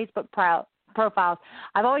at your Facebook profiles.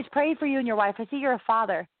 I've always prayed for you and your wife. I see you're a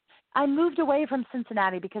father. I moved away from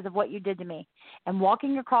Cincinnati because of what you did to me. And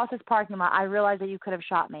walking across this parking lot, I realized that you could have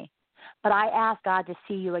shot me. But I asked God to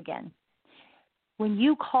see you again. When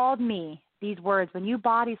you called me these words, when you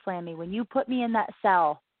body slammed me, when you put me in that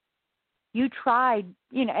cell, you tried,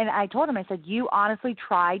 and I told him, I said, you honestly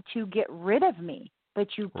tried to get rid of me, but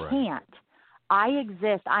you can't. I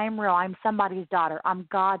exist. I am real. I'm somebody's daughter. I'm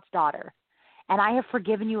God's daughter. And I have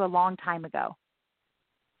forgiven you a long time ago.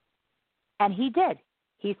 And he did.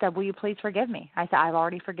 He said, will you please forgive me? I said, I've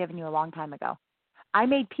already forgiven you a long time ago. I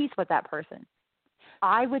made peace with that person.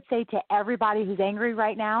 I would say to everybody who's angry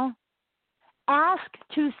right now, ask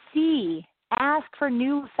for a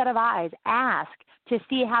new set of eyes. Ask to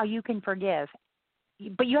see how you can forgive.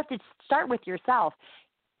 But you have to start with yourself.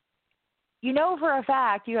 You know for a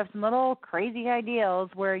fact you have some little crazy ideals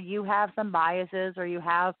where you have some biases or you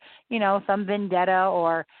have, some vendetta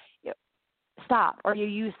or stop. Or you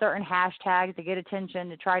use certain hashtags to get attention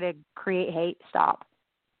to try to create hate. Stop.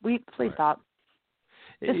 Please stop.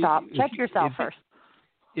 Just stop. Check yourself first.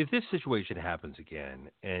 If this situation happens again,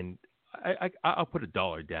 and I'll put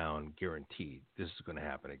 $1 down, guaranteed, this is going to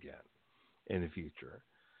happen again in the future.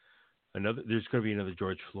 There's going to be another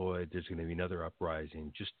George Floyd. There's going to be another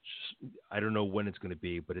uprising. Just I don't know when it's going to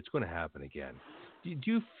be, but it's going to happen again. Do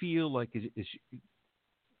you feel like it's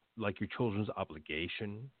like your children's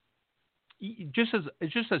obligation, just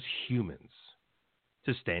as humans,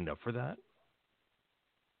 to stand up for that?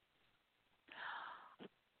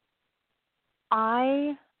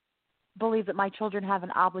 I believe that my children have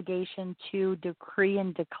an obligation to decree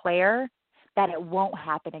and declare that it won't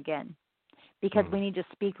happen again, because we need to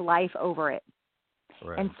speak life over it.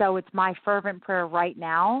 Right. And so it's my fervent prayer right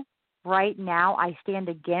now. Right now, I stand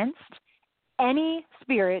against any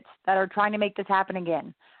spirits that are trying to make this happen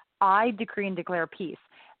again. I decree and declare peace.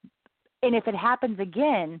 And if it happens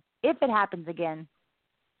again,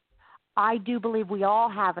 I do believe we all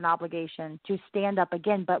have an obligation to stand up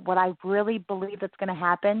again. But what I really believe that's going to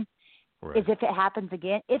happen is if it happens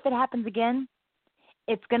again,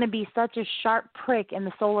 it's going to be such a sharp prick in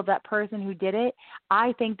the soul of that person who did it.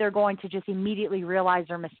 I think they're going to just immediately realize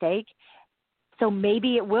their mistake. So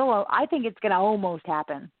maybe it will. I think it's going to almost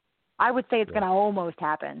happen. I would say it's going to almost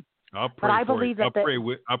happen. I'll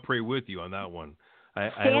pray with you on that one.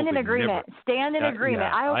 Stand in agreement. Stand in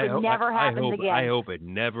agreement. I hope it never happens again. I hope it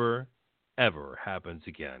never, ever happens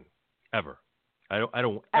again. Ever. I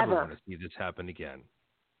don't ever want to see this happen again.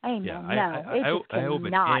 Amen. Yeah, I hope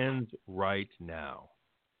it ends right now.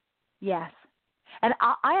 Yes. And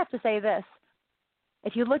I have to say this.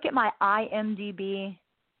 If you look at my IMDb,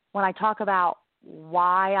 when I talk about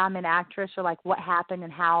why I'm an actress or like what happened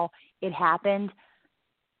and how it happened,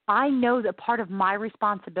 I know that part of my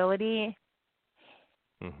responsibility,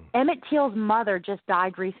 Emmett Till's mother just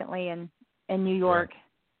died recently in New York. Right.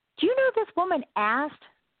 Do you know this woman asked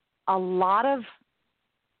a lot of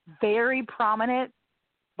very prominent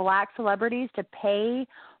Black celebrities to pay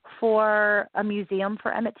for a museum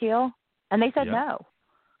for Emmett Till, and they said no.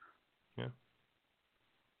 Yeah.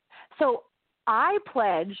 So I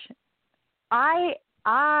pledge, I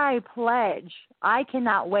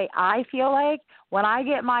cannot wait. I feel like when I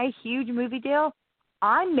get my huge movie deal,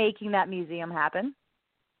 I'm making that museum happen.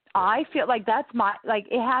 I feel like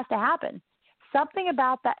it has to happen. Something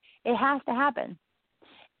about that, it has to happen.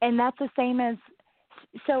 And that's the same as,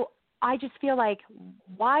 so I just feel like,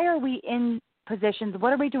 why are we in positions?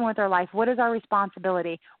 What are we doing with our life? What is our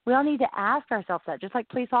responsibility? We all need to ask ourselves that, just like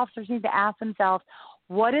police officers need to ask themselves,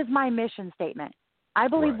 what is my mission statement? I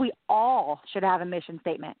believe we all should have a mission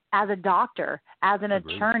statement. As a doctor, as an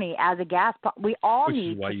attorney, as a we all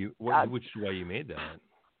need. Which is why you made that.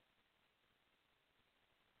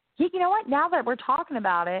 You know what? Now that we're talking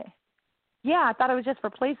about it, yeah, I thought it was just for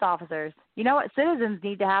police officers. You know what? Citizens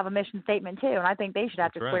need to have a mission statement too, and I think they should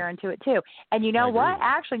have to swear into it too. And you know what?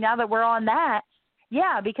 Actually, now that we're on that,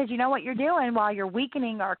 yeah, because you know what you're doing while you're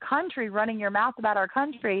weakening our country, running your mouth about our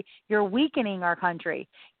country, you're weakening our country.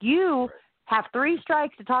 You have 3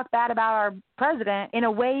 strikes to talk bad about our president in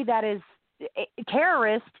a way that is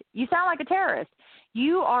terrorist. You sound like a terrorist.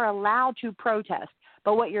 You are allowed to protest,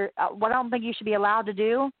 but what I don't think you should be allowed to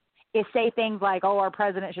do is say things like, "Oh, our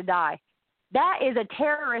president should die." That is a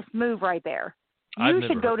terrorist move right there. You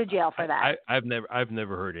should go to jail for that. I've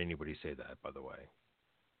never heard anybody say that, by the way.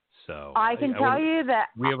 So I can tell you that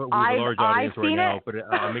we have a large audience right now, but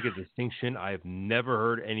I'll make a distinction. I have never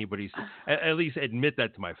heard anybody at least admit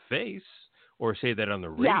that to my face or say that on the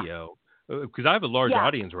radio. Because I have a large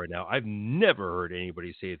audience right now. I've never heard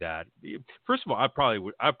anybody say that. First of all, I probably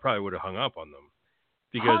would have hung up on them.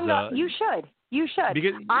 Because you should.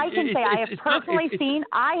 Because I can say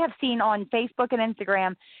I have seen on Facebook and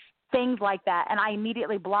Instagram things like that, and I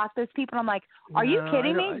immediately block those people. I'm like, are you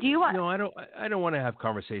kidding me? Do you want? No, I don't want to have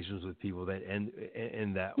conversations with people that end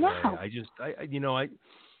in that way.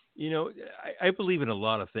 I believe in a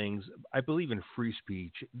lot of things. I believe in free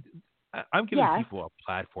speech. I'm giving people a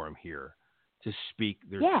platform here to speak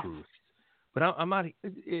their truth. But I'm not.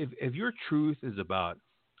 If your truth is about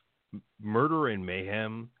murder and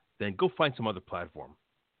mayhem, then go find some other platform.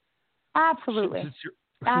 Absolutely.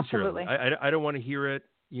 Absolutely. I don't want to hear it.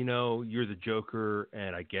 You're the Joker,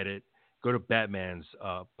 and I get it. Go to Batman's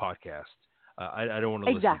podcast. I don't want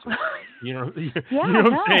to listen to it. You know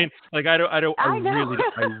what I'm saying? Like I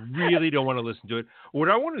really don't want to listen to it. What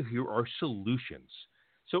I want to hear are solutions.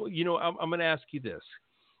 So I'm going to ask you this.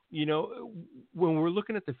 When we're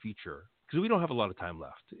looking at the future, because we don't have a lot of time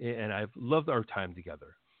left, and I've loved our time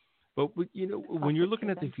together. But when you're looking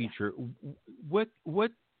at the future, what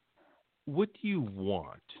do you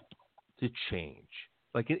want to change?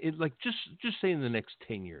 Like just say in the next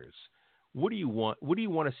 10 years, what do you want? What do you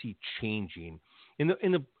want to see changing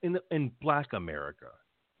in Black America,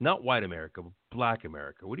 not white America, but Black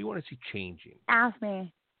America? What do you want to see changing? Ask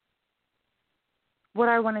me. What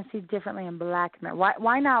I want to see differently in Black America.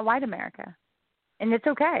 Why not white America? And it's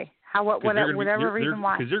okay. Whatever reason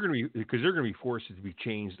why. Because they're going to be forced to be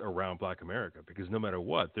changed around Black America. Because no matter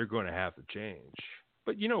what, they're going to have to change.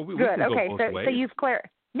 But we can go both ways. So you've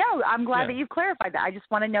No, I'm glad that you've clarified that. I just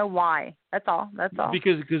want to know why. That's all.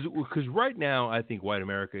 Because right now, I think white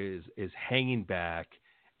America is hanging back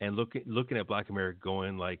and looking at Black America,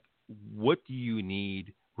 going like, "What do you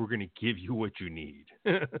need? We're going to give you what you need."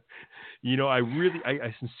 I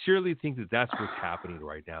sincerely think that that's what's happening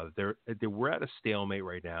right now. That we're at a stalemate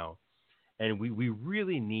right now, and we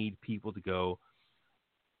really need people to go,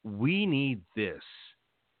 we need this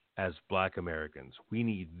as Black Americans. We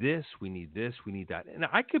need this, we need this, we need that. And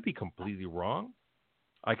I could be completely wrong.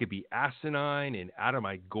 I could be asinine and out of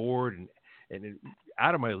my gourd and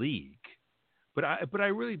out of my league. But what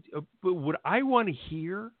I want to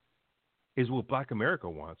hear is what Black America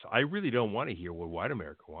wants. I really don't want to hear what white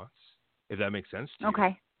America wants, if that makes sense to you.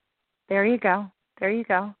 Okay. There you go.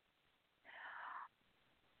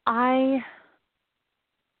 I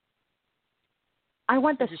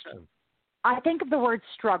want I think of the word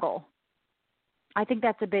struggle. I think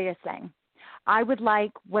that's the biggest thing.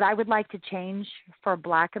 What I would like to change for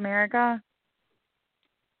Black America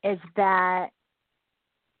is that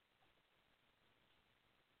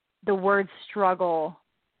the word struggle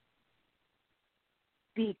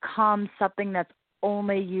become something that's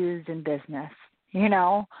only used in business,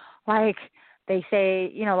 like they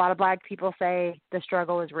say, a lot of Black people say the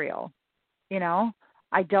struggle is real,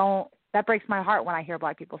 that breaks my heart when I hear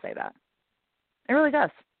Black people say that. It really does.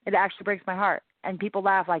 It actually breaks my heart. And people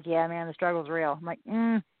laugh like, yeah, man, the struggle's real. I'm like,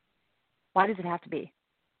 why does it have to be?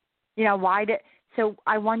 So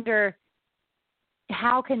I wonder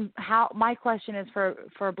my question is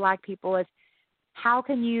for Black people is, how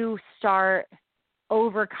can you start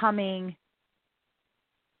overcoming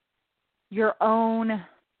your own,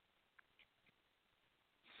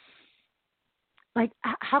 like,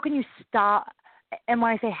 how can you stop? And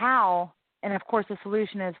when I say how, and of course the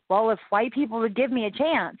solution is, well, if white people would give me a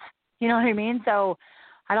chance, you know what I mean? So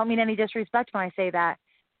I don't mean any disrespect when I say that,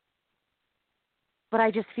 but I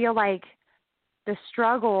just feel like the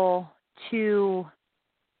struggle to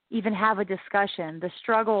even have a discussion, the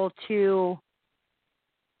struggle to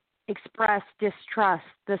express distrust,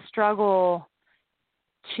 the struggle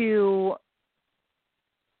to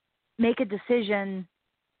make a decision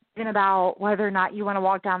even about whether or not you want to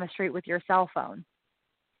walk down the street with your cell phone.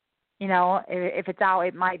 You know, if it's out,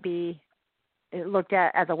 it might be looked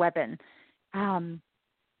at as a weapon. How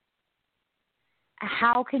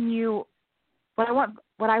can you? What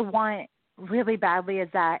I want really badly is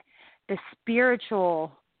that the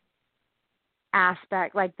spiritual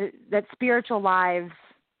aspect, like that spiritual lives.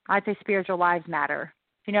 I'd say spiritual lives matter.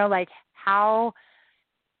 You know, like how.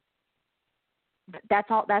 That's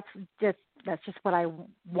all. That's just what I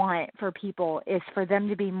want for people, is for them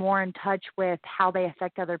to be more in touch with how they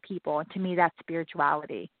affect other people. And to me, that's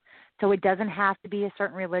spirituality. So it doesn't have to be a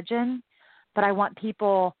certain religion, but I want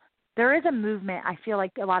people. There is a movement. I feel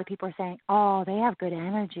like a lot of people are saying, "Oh, they have good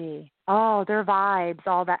energy. Oh, their vibes,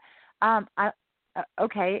 all that."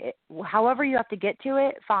 Okay, however you have to get to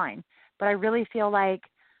it, fine. But I really feel like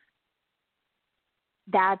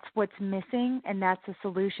that's what's missing, and that's the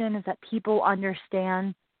solution, is that people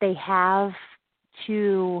understand they have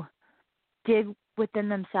to dig within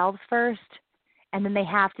themselves first, and then they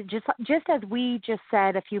have to, just as we just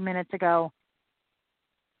said a few minutes ago,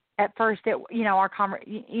 at first, at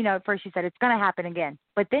first you said it's going to happen again,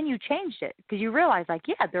 but then you changed it because you realized, like,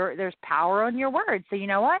 yeah, there's power in your words. So you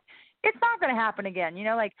know what? It's not going to happen again. You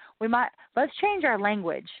know, like let's change our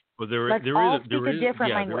language. Well, let's all speak a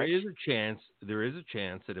different language. There is a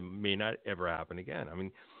chance that it may not ever happen again. I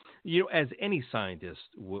mean, you know, as any scientist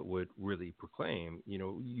would really proclaim, you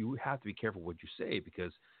know, you have to be careful what you say,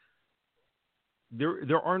 because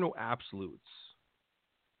there are no absolutes.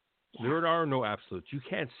 Yeah. There are no absolutes. You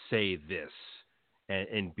can't say this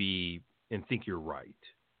and think you're right.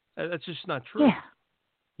 That's just not true. Yeah.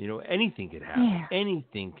 You know, anything could happen. Yeah.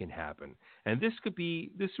 Anything can happen. And this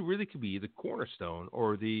really could be the cornerstone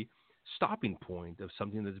or the stopping point of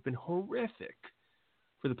something that's been horrific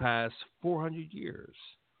for the past 400 years.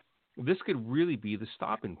 This could really be the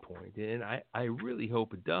stopping point. And I really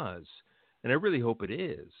hope it does. And I really hope it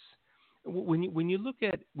is. When you look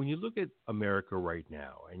at America right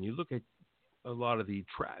now, and you look at a lot of the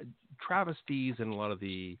travesties and a lot of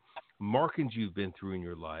the markings you've been through in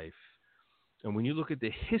your life, and when you look at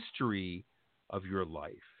the history of your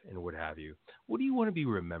life and what have you, what do you want to be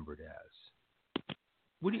remembered as?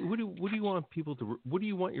 What do you want people to? What do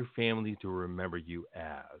you want your family to remember you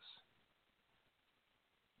as?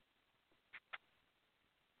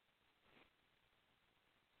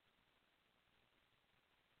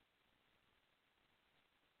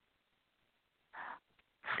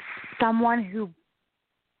 Someone who,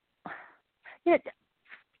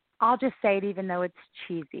 I'll just say it, even though it's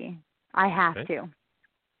cheesy. I have to.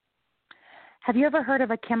 Have you ever heard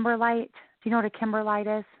of a kimberlite? Do you know what a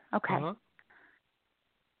kimberlite is? Okay. Uh-huh.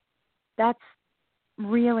 That's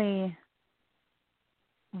really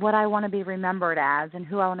what I want to be remembered as, and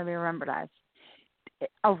who I want to be remembered as.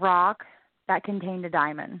 A rock that contained a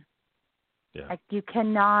diamond. Yeah. Like, you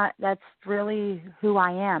cannot, that's really who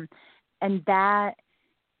I am. And that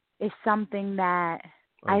is something that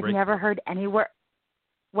I've never heard anywhere.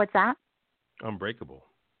 What's that? Unbreakable.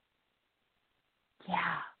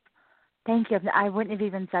 Yeah. Thank you. I wouldn't have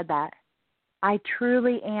even said that. I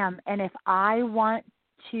truly am. And if I want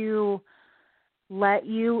to let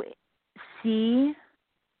you see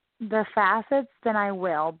the facets, then I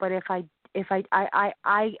will. But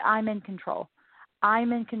I'm in control.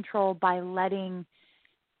 I'm in control by letting.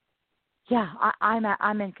 Yeah,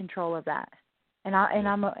 I'm in control of that, and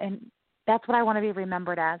that's what I want to be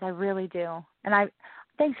remembered as. I really do. And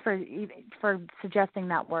thanks for suggesting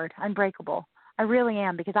that word, unbreakable. I really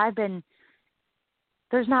am, because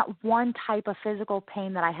there's not one type of physical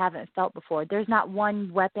pain that I haven't felt before. There's not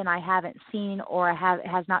one weapon I haven't seen or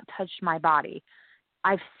has not touched my body.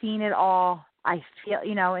 I've seen it all. I feel,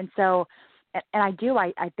 and so, and I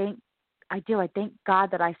thank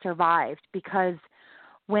God that I survived, because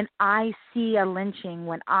when I see a lynching,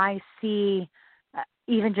 when I see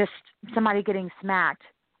even just somebody getting smacked,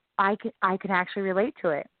 I can actually relate to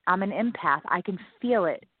it. I'm an empath. I can feel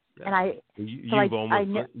it. Yeah. And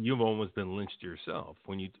you've almost been lynched yourself.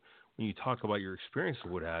 When you talk about your experience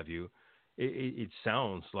or what have you, it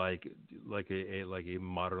sounds like a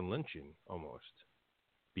modern lynching almost.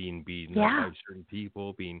 Being beaten up by certain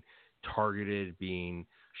people, being targeted, being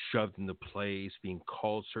shoved into place, being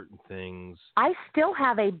called certain things. I still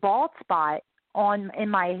have a bald spot in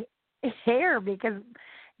my hair because,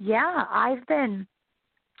 and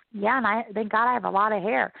thank God I have a lot of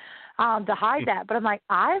hair to hide that. But I'm like,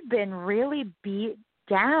 I've been really beat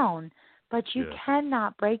down, but you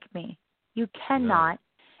cannot break me. You cannot.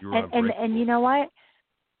 You're And you know what?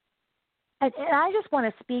 And I just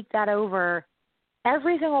want to speak that over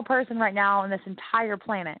every single person right now on this entire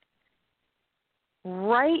planet.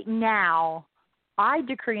 Right now, I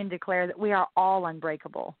decree and declare that we are all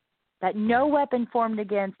unbreakable, that no weapon formed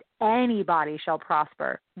against anybody shall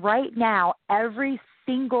prosper. Right now, every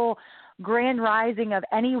single grand rising of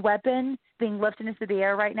any weapon being lifted into the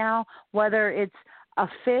air right now, whether it's a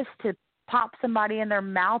fist to pop somebody in their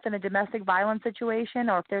mouth in a domestic violence situation,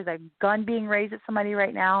 or if there's a gun being raised at somebody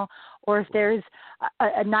right now, or if there's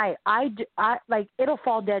a knife, I like, it'll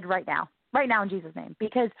fall dead right now in Jesus' name,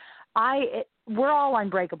 because we're all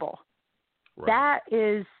unbreakable. Right. That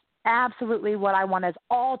is absolutely what I want us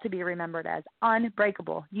all to be remembered as,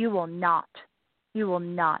 unbreakable. You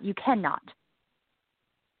cannot.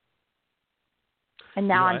 And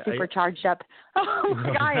now I'm super charged up. Oh,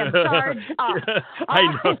 my God, I am charged up. I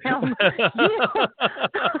know.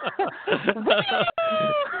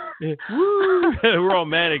 Woo! We're all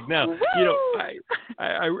manic now. Woo! You know,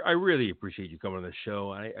 I really appreciate you coming on the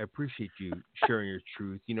show. I appreciate you sharing your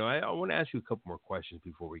truth. You know, I want to ask you a couple more questions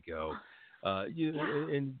before we go.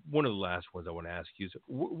 And one of the last ones I want to ask you is,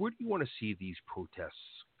 where do you want to see these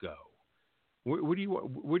protests go? What do you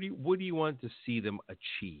want to see them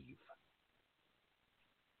achieve?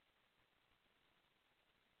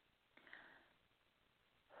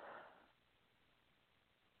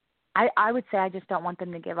 I would say I just don't want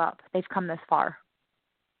them to give up. They've come this far.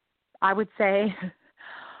 I would say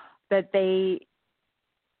that I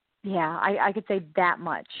could say that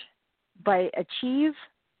much. But achieve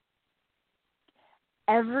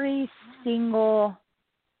every single,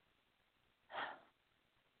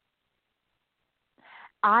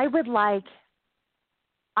 I would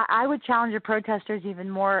challenge the protesters even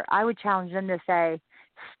more. I would challenge them to say,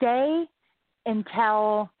 stay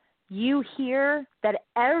until you hear that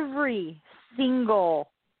every single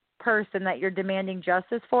person that you're demanding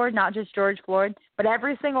justice for, not just George Floyd, but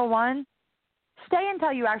every single one, stay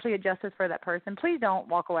until you actually get justice for that person. Please don't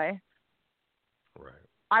walk away. Right.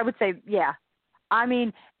 I would say, yeah. I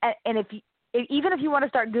mean, and even if you want to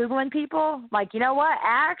start Googling people, like, you know what,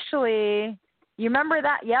 actually, you remember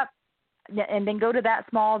that? Yep. And then go to that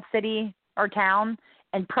small city or town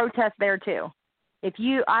and protest there too.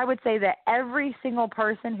 I would say that every single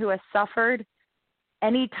person who has suffered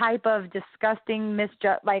any type of disgusting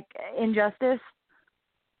injustice,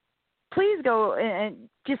 please go and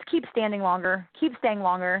just keep staying longer.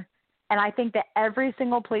 And I think that every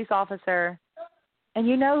single police officer, and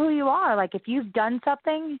you know who you are, like, if you've done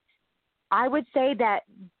something, I would say that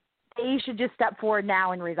they should just step forward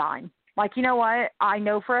now and resign. Like, you know what? I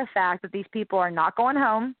know for a fact that these people are not going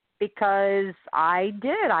home because I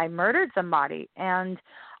murdered somebody, and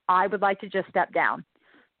I would like to just step down.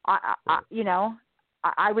 I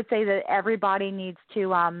would say that everybody needs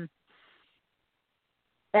to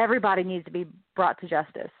be brought to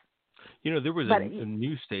justice. You know, there was a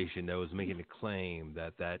news station that was making a claim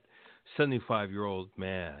that 75-year-old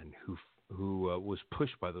man who was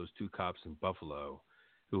pushed by those two cops in Buffalo,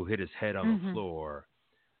 who hit his head on the floor,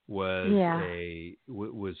 was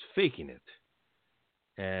faking it.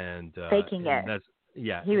 And faking it. That's,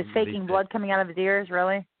 he was faking blood coming out of his ears,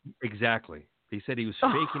 really? Exactly. They said he was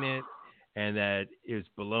faking it, and that it was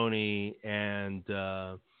baloney. And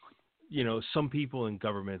some people in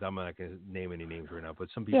government, I'm not going to name any names right now, but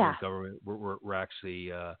some people in government were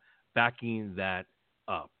actually backing that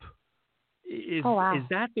up. Is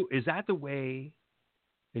that the way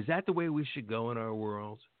we should go in our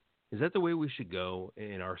world? Is that the way we should go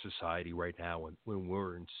in our society right now when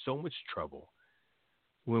we're in so much trouble,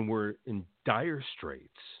 when we're in dire straits,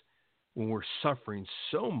 when we're suffering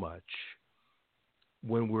so much,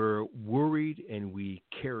 when we're worried and we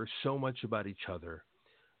care so much about each other,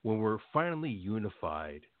 when we're finally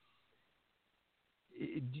unified?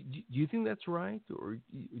 Do you think that's right, or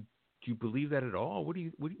do you believe that at all?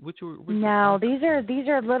 What's your no? These are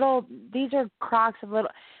crocs of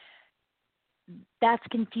little. That's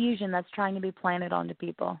confusion that's trying to be planted onto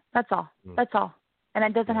people. That's all. That's all. And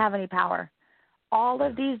it doesn't have any power. All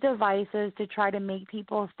of these devices to try to make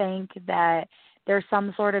people think that there's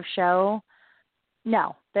some sort of show.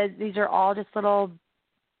 No, these are all just little.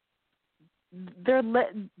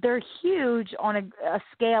 They're huge on a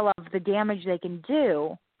scale of the damage they can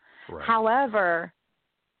do. Right. However,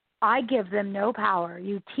 I give them no power.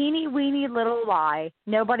 You teeny weeny little lie.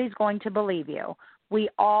 Nobody's going to believe you. We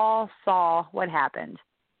all saw what happened.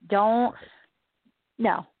 No,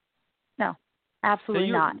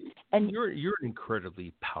 absolutely not. And you're an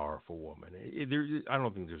incredibly powerful woman. I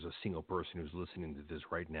don't think there's a single person who's listening to this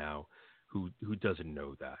right now who doesn't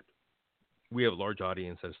know that. We have a large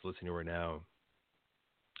audience that's listening right now.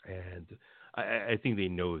 And I think they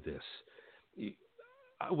know this.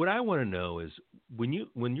 What I want to know is when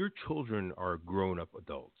your children are grown up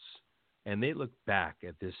adults and they look back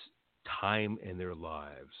at this time in their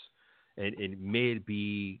lives, and may it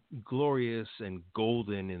be glorious and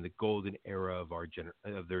golden in the golden era of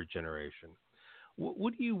of their generation.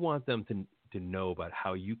 What do you want them to know about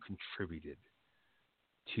how you contributed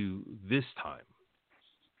to this time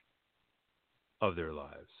of their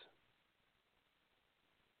lives?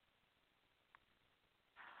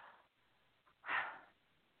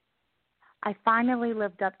 I finally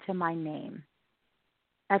lived up to my name.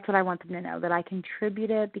 That's what I want them to know, that I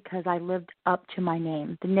contributed because I lived up to my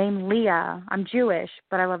name. The name Leah, I'm Jewish,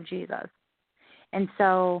 but I love Jesus. And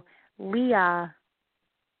so Leah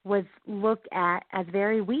was looked at as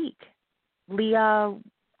very weak. Leah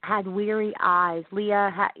had weary eyes.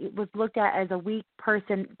 Was looked at as a weak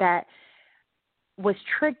person that was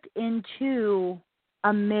tricked into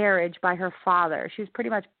a marriage by her father. She was pretty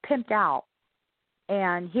much pimped out.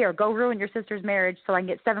 And here, go ruin your sister's marriage so I can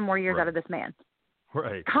get 7 more years Right. out of this man.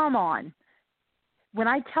 Right. Come on. When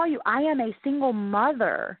I tell you I am a single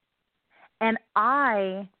mother and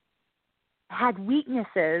I had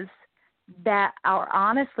weaknesses that are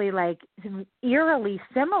honestly like eerily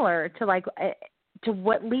similar to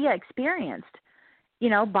what Leah experienced,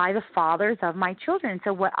 by the fathers of my children.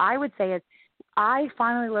 So what I would say is I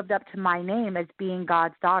finally lived up to my name as being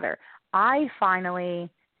God's daughter. I finally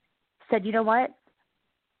said, you know what?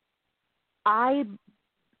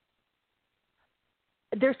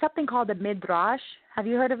 There's something called a midrash. Have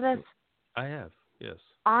you heard of this? I have, yes.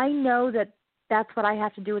 I know that that's what I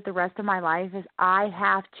have to do with the rest of my life is I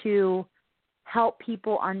have to help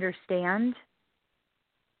people understand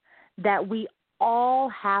that we all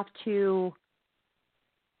have to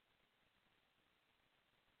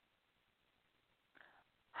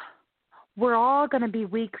we're all going to be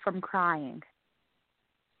weak from crying.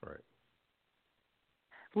 Right.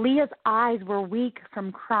 Leah's eyes were weak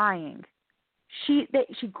from crying. She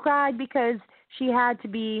cried because she had to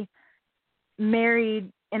be married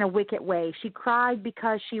in a wicked way. She cried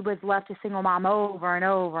because she was left a single mom over and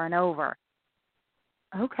over and over.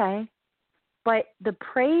 Okay. But the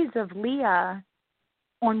praise of Leah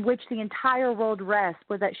on which the entire world rests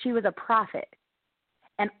was that she was a prophet.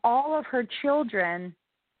 And all of her children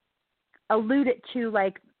alluded to,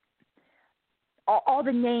 like, all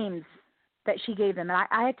the names that she gave them. And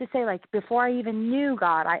I have to say, like, before I even knew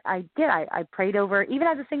God, I prayed over, even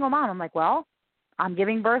as a single mom, I'm like, well, I'm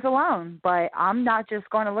giving birth alone, but I'm not just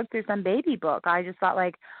going to look through some baby book. I just thought,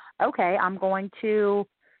 like, okay, I'm going to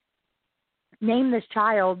name this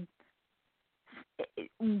child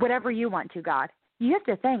whatever you want to, God. You have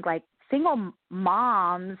to think, like, single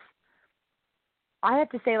moms, I have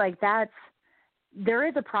to say, like, there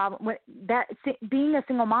is a problem with that. Being a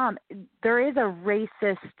single mom, there is a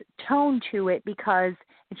racist tone to it because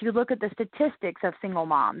if you look at the statistics of single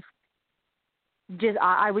moms,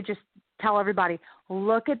 I would just tell everybody,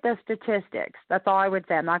 look at the statistics. That's all I would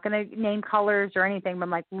say. I'm not going to name colors or anything, but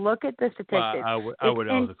I'm like, look at the statistics. Well, I would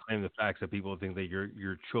also claim the facts that people think that you're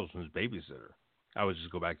your children's babysitter. I would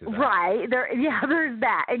just go back to that. Right. There's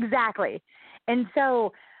that. Exactly. And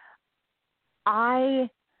so Leah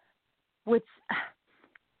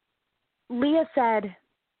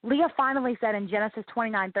finally said in Genesis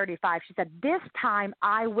 29:35, she said, this time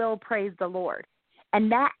I will praise the Lord.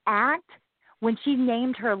 And that act, when she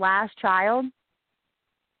named her last child,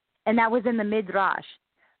 and that was in the Midrash,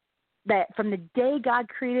 that from the day God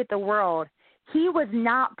created the world, he was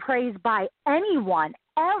not praised by anyone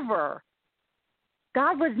ever.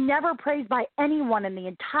 God was never praised by anyone in the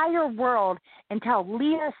entire world until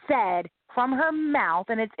Leah said from her mouth,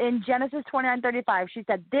 and it's in Genesis 29:35, she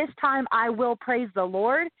said, this time I will praise the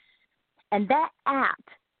Lord. And that act,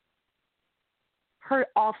 her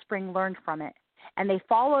offspring learned from it. And they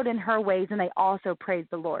followed in her ways, and they also praised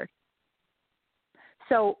the Lord.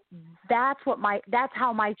 So that's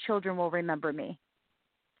how my children will remember me.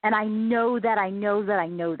 And I know that.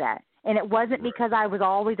 And it wasn't because I was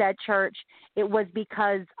always at church. It was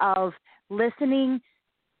because of listening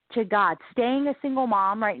to God, staying a single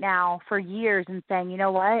mom right now for years and saying, you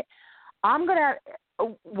know what, I'm going to,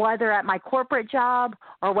 whether at my corporate job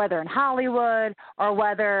or whether in Hollywood or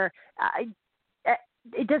whether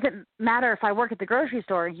it doesn't matter if I work at the grocery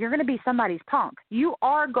store, you're going to be somebody's punk. You're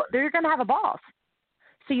going to have a boss.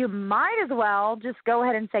 So you might as well just go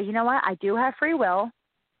ahead and say, you know what, I do have free will,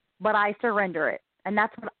 but I surrender it. And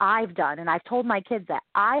that's what I've done. And I've told my kids that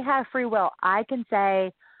I have free will. I can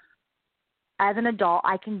say, as an adult,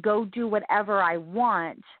 I can go do whatever I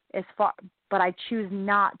want, but I choose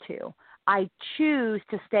not to. I choose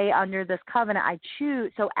to stay under this covenant. I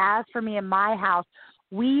choose. So as for me and my house,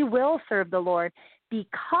 we will serve the Lord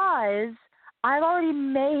because I've already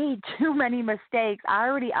made too many mistakes. I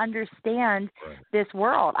already understand this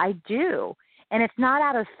world. I do. And it's not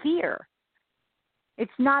out of fear.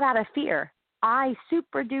 It's not out of fear. I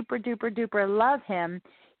super duper duper duper love him.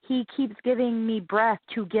 He keeps giving me breath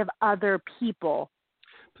to give other people.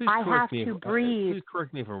 I have to breathe. Please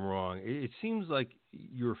correct me if I'm wrong. It seems like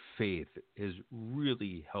your faith has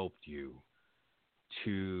really helped you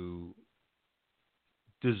to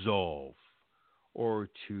dissolve or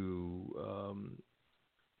to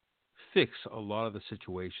fix a lot of the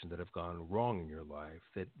situations that have gone wrong in your life.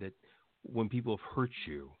 That when people have hurt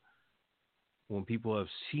you, when people have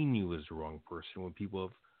seen you as the wrong person, when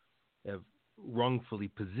people have wrongfully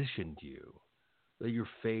positioned you, that your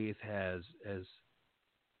faith has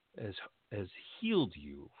healed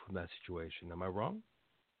you from that situation. Am I wrong?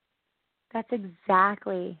 That's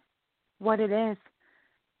exactly what it is.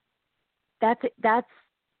 That's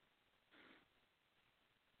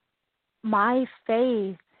my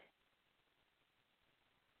faith.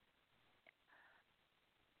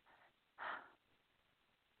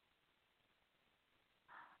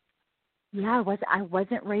 Yeah, I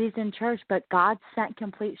wasn't raised in church, but God sent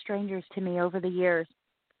complete strangers to me over the years.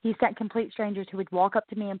 He sent complete strangers who would walk up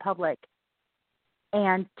to me in public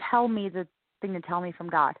and tell me the thing to tell me from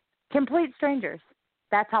God. Complete strangers.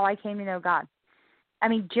 That's how I came to know God. I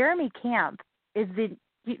mean, Jeremy Camp is I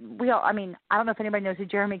don't know if anybody knows who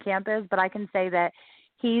Jeremy Camp is, but I can say that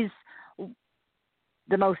he's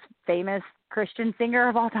the most famous Christian singer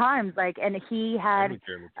of all times. And he had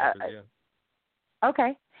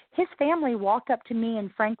Okay. His family walked up to me in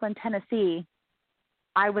Franklin, Tennessee.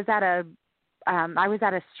 I was at a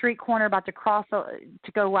street corner about to cross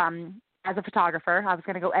to go as a photographer. I was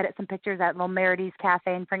going to go edit some pictures at Little Merity's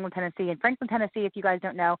Cafe in Franklin, Tennessee. In Franklin, Tennessee, if you guys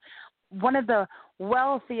don't know, one of the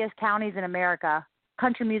wealthiest counties in America.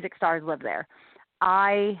 Country music stars live there.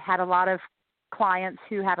 I had a lot of clients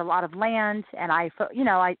who had a lot of land, and I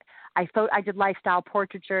did lifestyle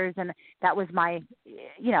portraitures, and that was my,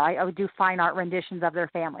 I would do fine art renditions of their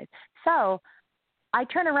families. So I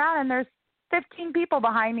turn around and there's 15 people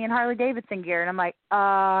behind me in Harley Davidson gear, and I'm like,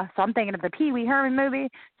 so I'm thinking of the Pee Wee Herman movie.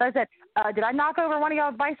 So I said, did I knock over one of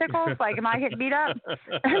y'all's bicycles? Am I getting beat up?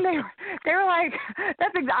 And they were like,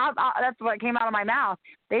 that's what came out of my mouth.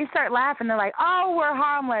 They start laughing. They're like, oh, we're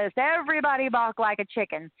harmless. Everybody balk like a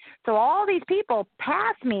chicken. So all these people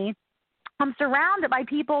pass me. I'm surrounded by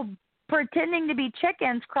people pretending to be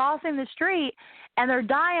chickens crossing the street, and they're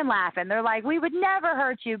dying laughing. They're like, we would never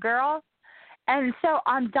hurt you, girl. And so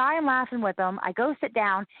I'm dying laughing with them. I go sit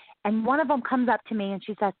down, and one of them comes up to me, and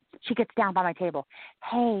she says, she gets down by my table.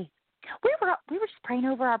 Hey, we were just praying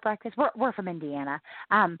over our breakfast. We're from Indiana.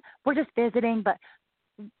 We're just visiting, but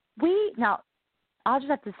I'll just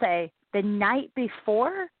have to say, the night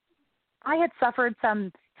before, I had suffered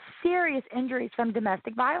some serious injuries from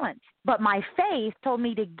domestic violence. But my faith told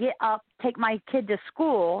me to get up, take my kid to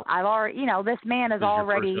school. I've already, this man has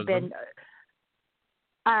already been,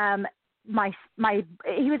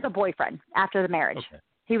 he was a boyfriend after the marriage. Okay.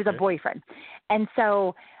 He was a boyfriend. And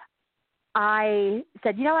so I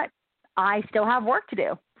said, you know what? I still have work to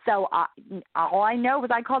do. So all I know was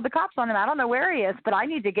I called the cops on him. I don't know where he is, but I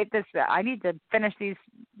need to get this. I need to finish these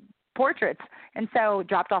portraits. And so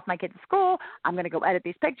dropped off my kid to school. I'm going to go edit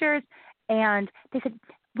these pictures. And they said,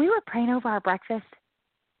 we were praying over our breakfast,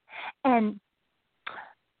 and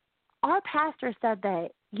our pastor said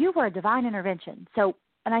that you were a divine intervention. So,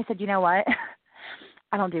 and I said, you know what?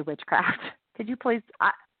 I don't do witchcraft. Could you please,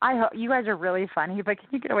 I hope you guys are really funny, but can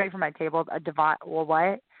you get away from my table? A divine, well,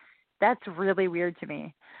 what? That's really weird to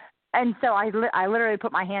me. And so I literally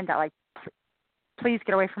put my hand out like, please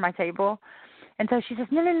get away from my table. And so she says,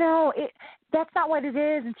 no, that's not what it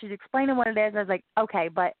is. And she's explaining what it is. I was like, okay,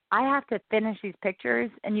 but I have to finish these pictures,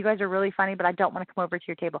 and you guys are really funny, but I don't want to come over to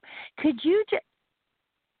your table. Could you just,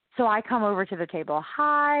 so I come over to the table.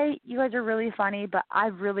 Hi, you guys are really funny, but I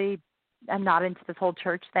really am not into this whole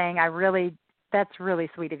church thing. That's really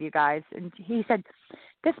sweet of you guys. And he said,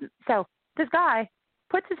 this guy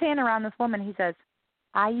puts his hand around this woman. He says,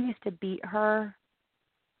 I used to beat her.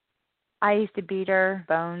 I used to beat her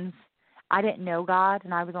bones. I didn't know God,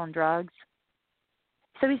 and I was on drugs.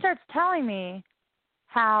 So he starts telling me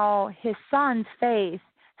how his son's faith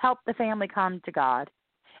helped the family come to God,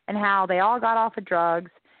 and how they all got off of drugs.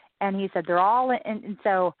 And he said they're all in, and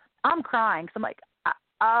so I'm crying. So I'm like,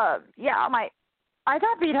 I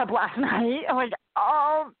got beat up last night. I'm like,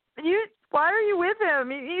 why are you with him?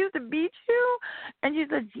 He used to beat you? And she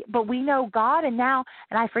said, but we know God, and I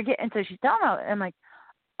forget. And so she's telling me, I'm like,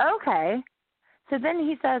 okay. So then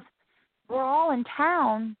he says, we're all in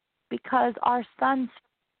town because our son's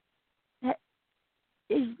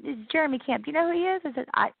is Jeremy Camp. Do you know who he is? Is it?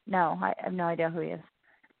 No, I have no idea who he is.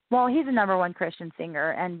 Well, he's a #1 Christian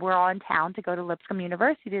singer, and we're all in town to go to Lipscomb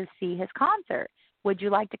University to see his concert. Would you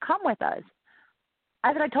like to come with us?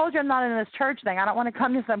 I said, I told you I'm not in this church thing. I don't want to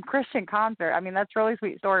come to some Christian concert. I mean, that's a really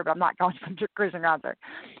sweet story, but I'm not going to some Christian concert.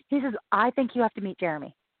 He says, I think you have to meet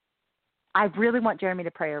Jeremy. I really want Jeremy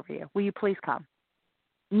to pray over you. Will you please come?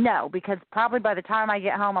 No, because probably by the time I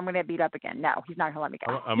get home, I'm going to get beat up again. No, he's not going to let me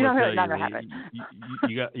go. I'm going to tell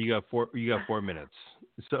you, you got 4 minutes.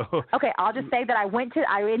 So okay, I'll just say that I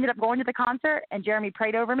ended up going to the concert, and Jeremy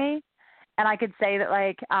prayed over me, and I could say that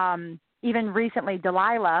like even recently,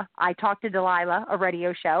 Delilah, I talked to Delilah, a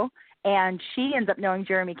radio show, and she ends up knowing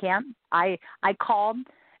Jeremy Camp. I called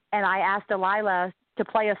and I asked Delilah to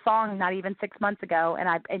play a song not even 6 months ago,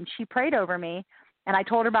 and she prayed over me, and I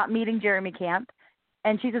told her about meeting Jeremy Camp.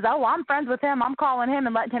 And she says, oh, well, I'm friends with him. I'm calling him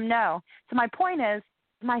and letting him know. So my point is,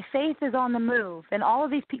 my faith is on the move. And all of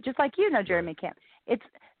these people, just like you know Jeremy Camp, it's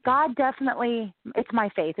God definitely, it's my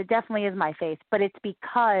faith. It definitely is my faith. But it's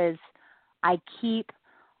because I've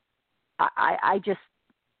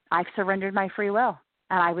surrendered my free will.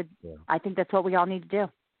 And I think that's what we all need to do.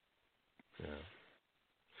 Yeah.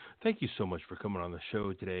 Thank you so much for coming on the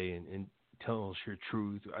show today and telling us your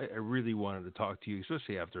truth. I really wanted to talk to you,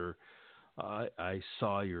 especially after I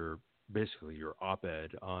saw your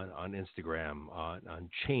op-ed on Instagram on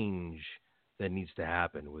change that needs to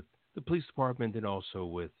happen with the police department and also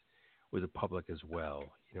with the public as well.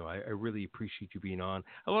 You know, I really appreciate you being on.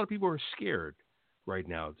 A lot of people are scared right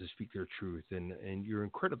now to speak their truth, and you're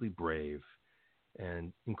incredibly brave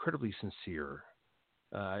and incredibly sincere.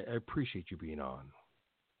 I appreciate you being on.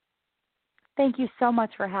 Thank you so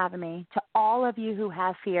much for having me. To all of you who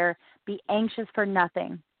have fear, be anxious for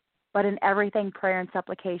nothing, but in everything prayer and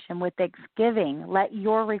supplication with thanksgiving, let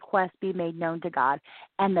your request be made known to God.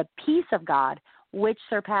 And the peace of God, which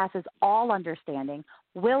surpasses all understanding,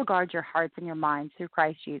 will guard your hearts and your minds through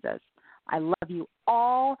Christ Jesus. I love you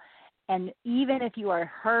all. And even if you are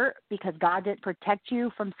hurt because God didn't protect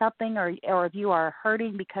you from something, or if you are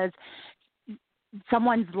hurting because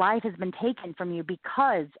someone's life has been taken from you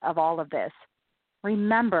because of all of this,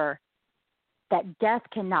 remember that death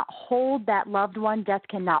cannot hold that loved one. Death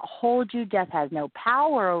cannot hold you. Death has no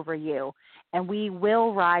power over you. And we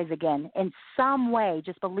will rise again. In some way,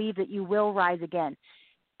 just believe that you will rise again,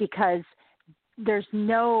 because there's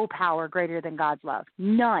no power greater than God's love.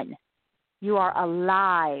 None. You are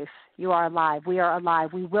alive. You are alive. We are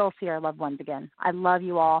alive. We will see our loved ones again. I love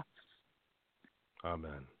you all.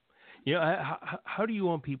 Amen. You know, how do you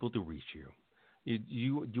want people to reach you? Do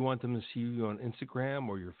you want them to see you on Instagram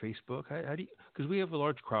or your Facebook? How do you? Because we have a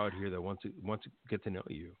large crowd here that wants to get to know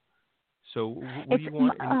you. So what do you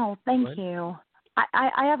want? Thank you.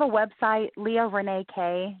 I have a website,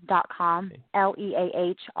 leahrenee.com,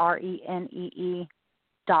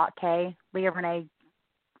 LeahRenee.k. Leah Renee.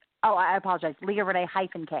 Oh, I apologize.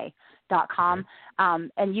 LeahRenee-K.com.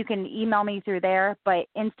 And you can email me through there, but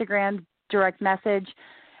Instagram, direct message.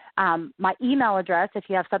 My email address, if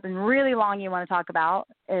you have something really long you want to talk about,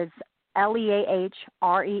 is LeahRenee.k,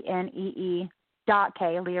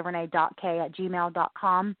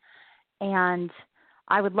 LeahRenee.k@gmail.com. And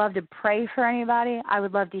I would love to pray for anybody. I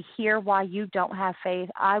would love to hear why you don't have faith.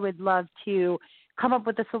 I would love to come up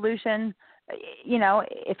with a solution. You know,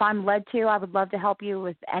 if I'm led to, I would love to help you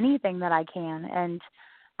with anything that I can. And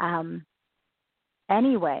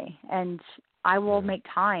anyway, and I will make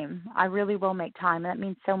time. I really will make time. That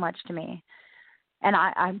means so much to me. And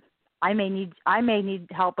I may need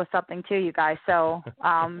help with something too, you guys. So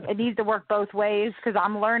it needs to work both ways, because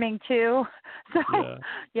I'm learning too. So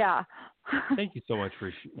yeah. Thank you so much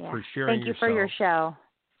for sharing. Thank you for your show.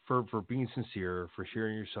 For being sincere, for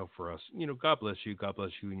sharing yourself for us. You know, God bless you. God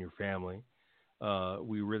bless you and your family.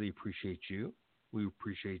 We really appreciate you. We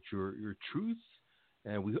appreciate your truth,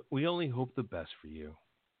 and we only hope the best for you.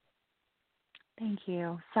 Thank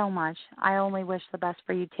you so much. I only wish the best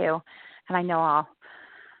for you too, and I know I'll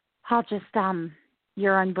just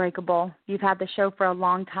you're unbreakable. You've had the show for a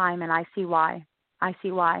long time, and I see why. I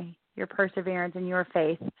see why. Your perseverance and your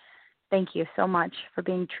faith. Thank you so much for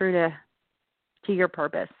being true to your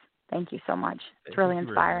purpose. Thank you so much. It's really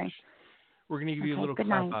inspiring. We're going to give you a little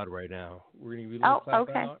clap out right now. We're going to give you a little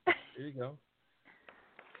clap out. There you go.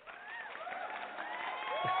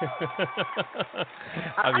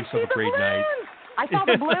 Have yourself a great night. I saw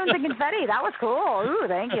the balloons and confetti. That was cool. Ooh,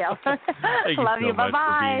 thank you. Thank you Love so you. much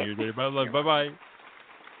Bye-bye. for being here today. Bye-bye.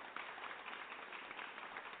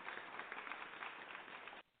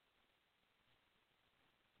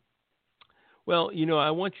 Well,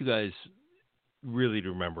 I want you guys really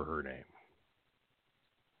to remember her name,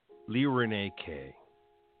 Leah Renee K.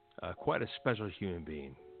 Quite a special human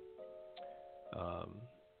being. Um,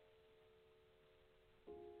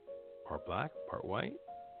 part black, part white.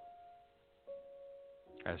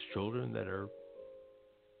 Has children that are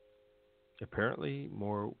apparently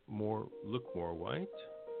look more white.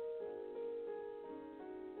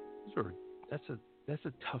 That's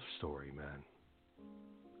a tough story, man.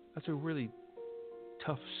 That's a really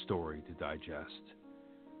tough story to digest.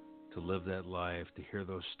 To live that life, to hear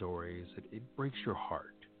those stories, it breaks your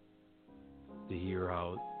heart to hear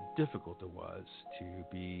how difficult it was to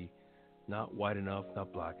be not white enough,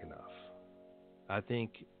 not black enough. I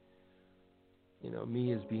think,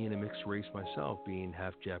 me as being a mixed race myself, being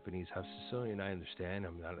half Japanese, half Sicilian, I understand.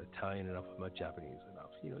 I'm not Italian enough, I'm not Japanese enough.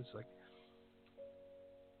 It's like,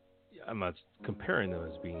 I'm not comparing them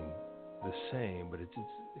as being the same, but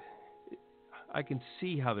I can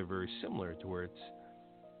see how they're very similar to where it's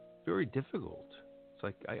very difficult. It's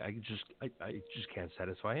like I just can't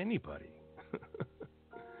satisfy anybody.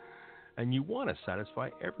 And you want to satisfy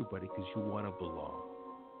everybody because you want to belong.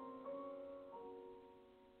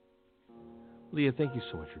 Leah, thank you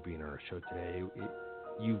so much for being on our show today.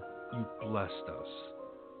 You blessed us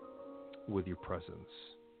with your presence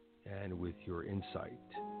and with your insight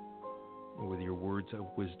and with your words of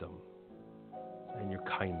wisdom and your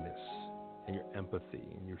kindness and your empathy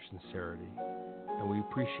and your sincerity. And we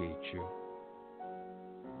appreciate you.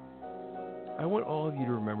 I want all of you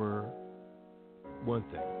to remember one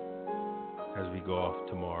thing as we go off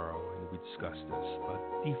tomorrow and we discuss this about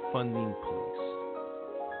defunding police.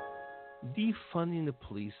 Defunding the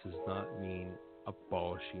police does not mean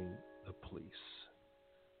abolishing the police.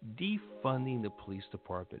 Defunding the police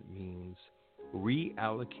department means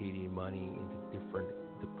reallocating money into different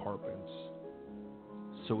departments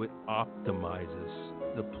so it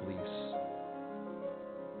optimizes the police.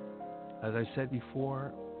 As I said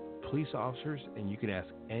before, police officers, and you can ask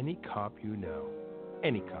any cop you know,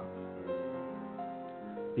 any cop,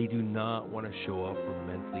 they do not want to show up for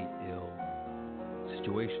mentally ill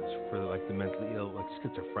situations, for like the mentally ill, like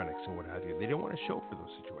schizophrenics and what have you. They don't want to show up for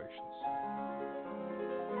those situations.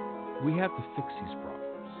 We have to fix these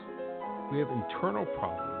problems. We have internal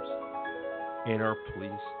problems in our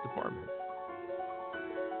police department.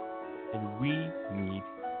 And we need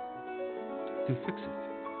to fix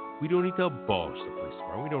it. We don't need to abolish the police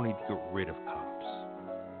department. We don't need to get rid of cops.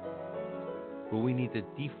 But we need to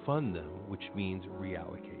defund them, which means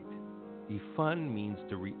reallocate. Defund means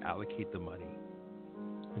to reallocate the money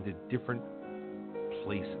into different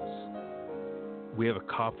places. We have a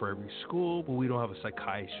cop for every school, but we don't have a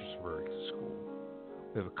psychiatrist for every school.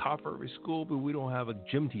 We have a cop for every school, but we don't have a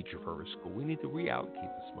gym teacher for every school. We need to reallocate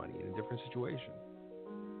this money in a different situation.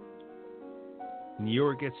 New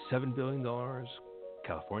York gets $7 billion.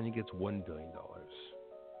 California gets $1 billion.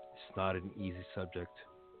 It's not an easy subject.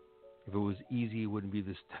 If it was easy, it wouldn't be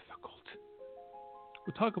this difficult.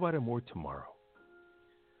 We'll talk about it more tomorrow.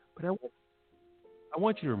 But I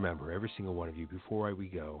want you to remember, every single one of you, before we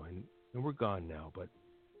go, and we're gone now, but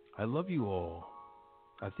I love you all.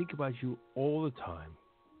 I think about you all the time.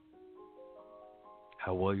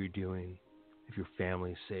 How well you're doing, if your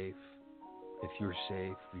family's safe, if you're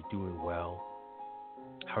safe, if you're doing well.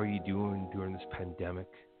 How are you doing during this pandemic?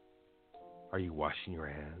 Are you washing your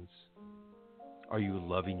hands? Are you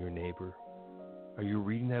loving your neighbor? Are you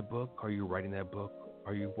reading that book? Are you writing that book?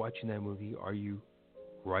 Are you watching that movie? Are you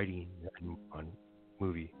writing that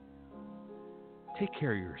movie? Take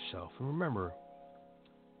care of yourself. And remember,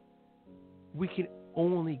 we can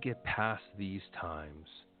only get past these times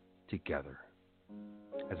together.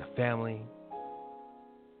 As a family,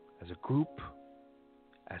 as a group,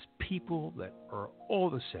 as people that are all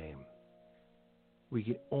the same. We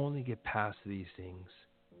can only get past these things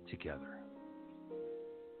together.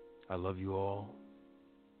 I love you all.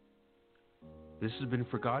 This has been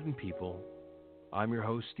Forgotten People. I'm your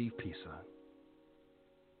host, Steve Pisa.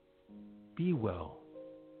 Be well.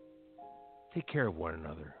 Take care of one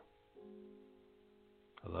another.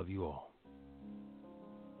 I love you all.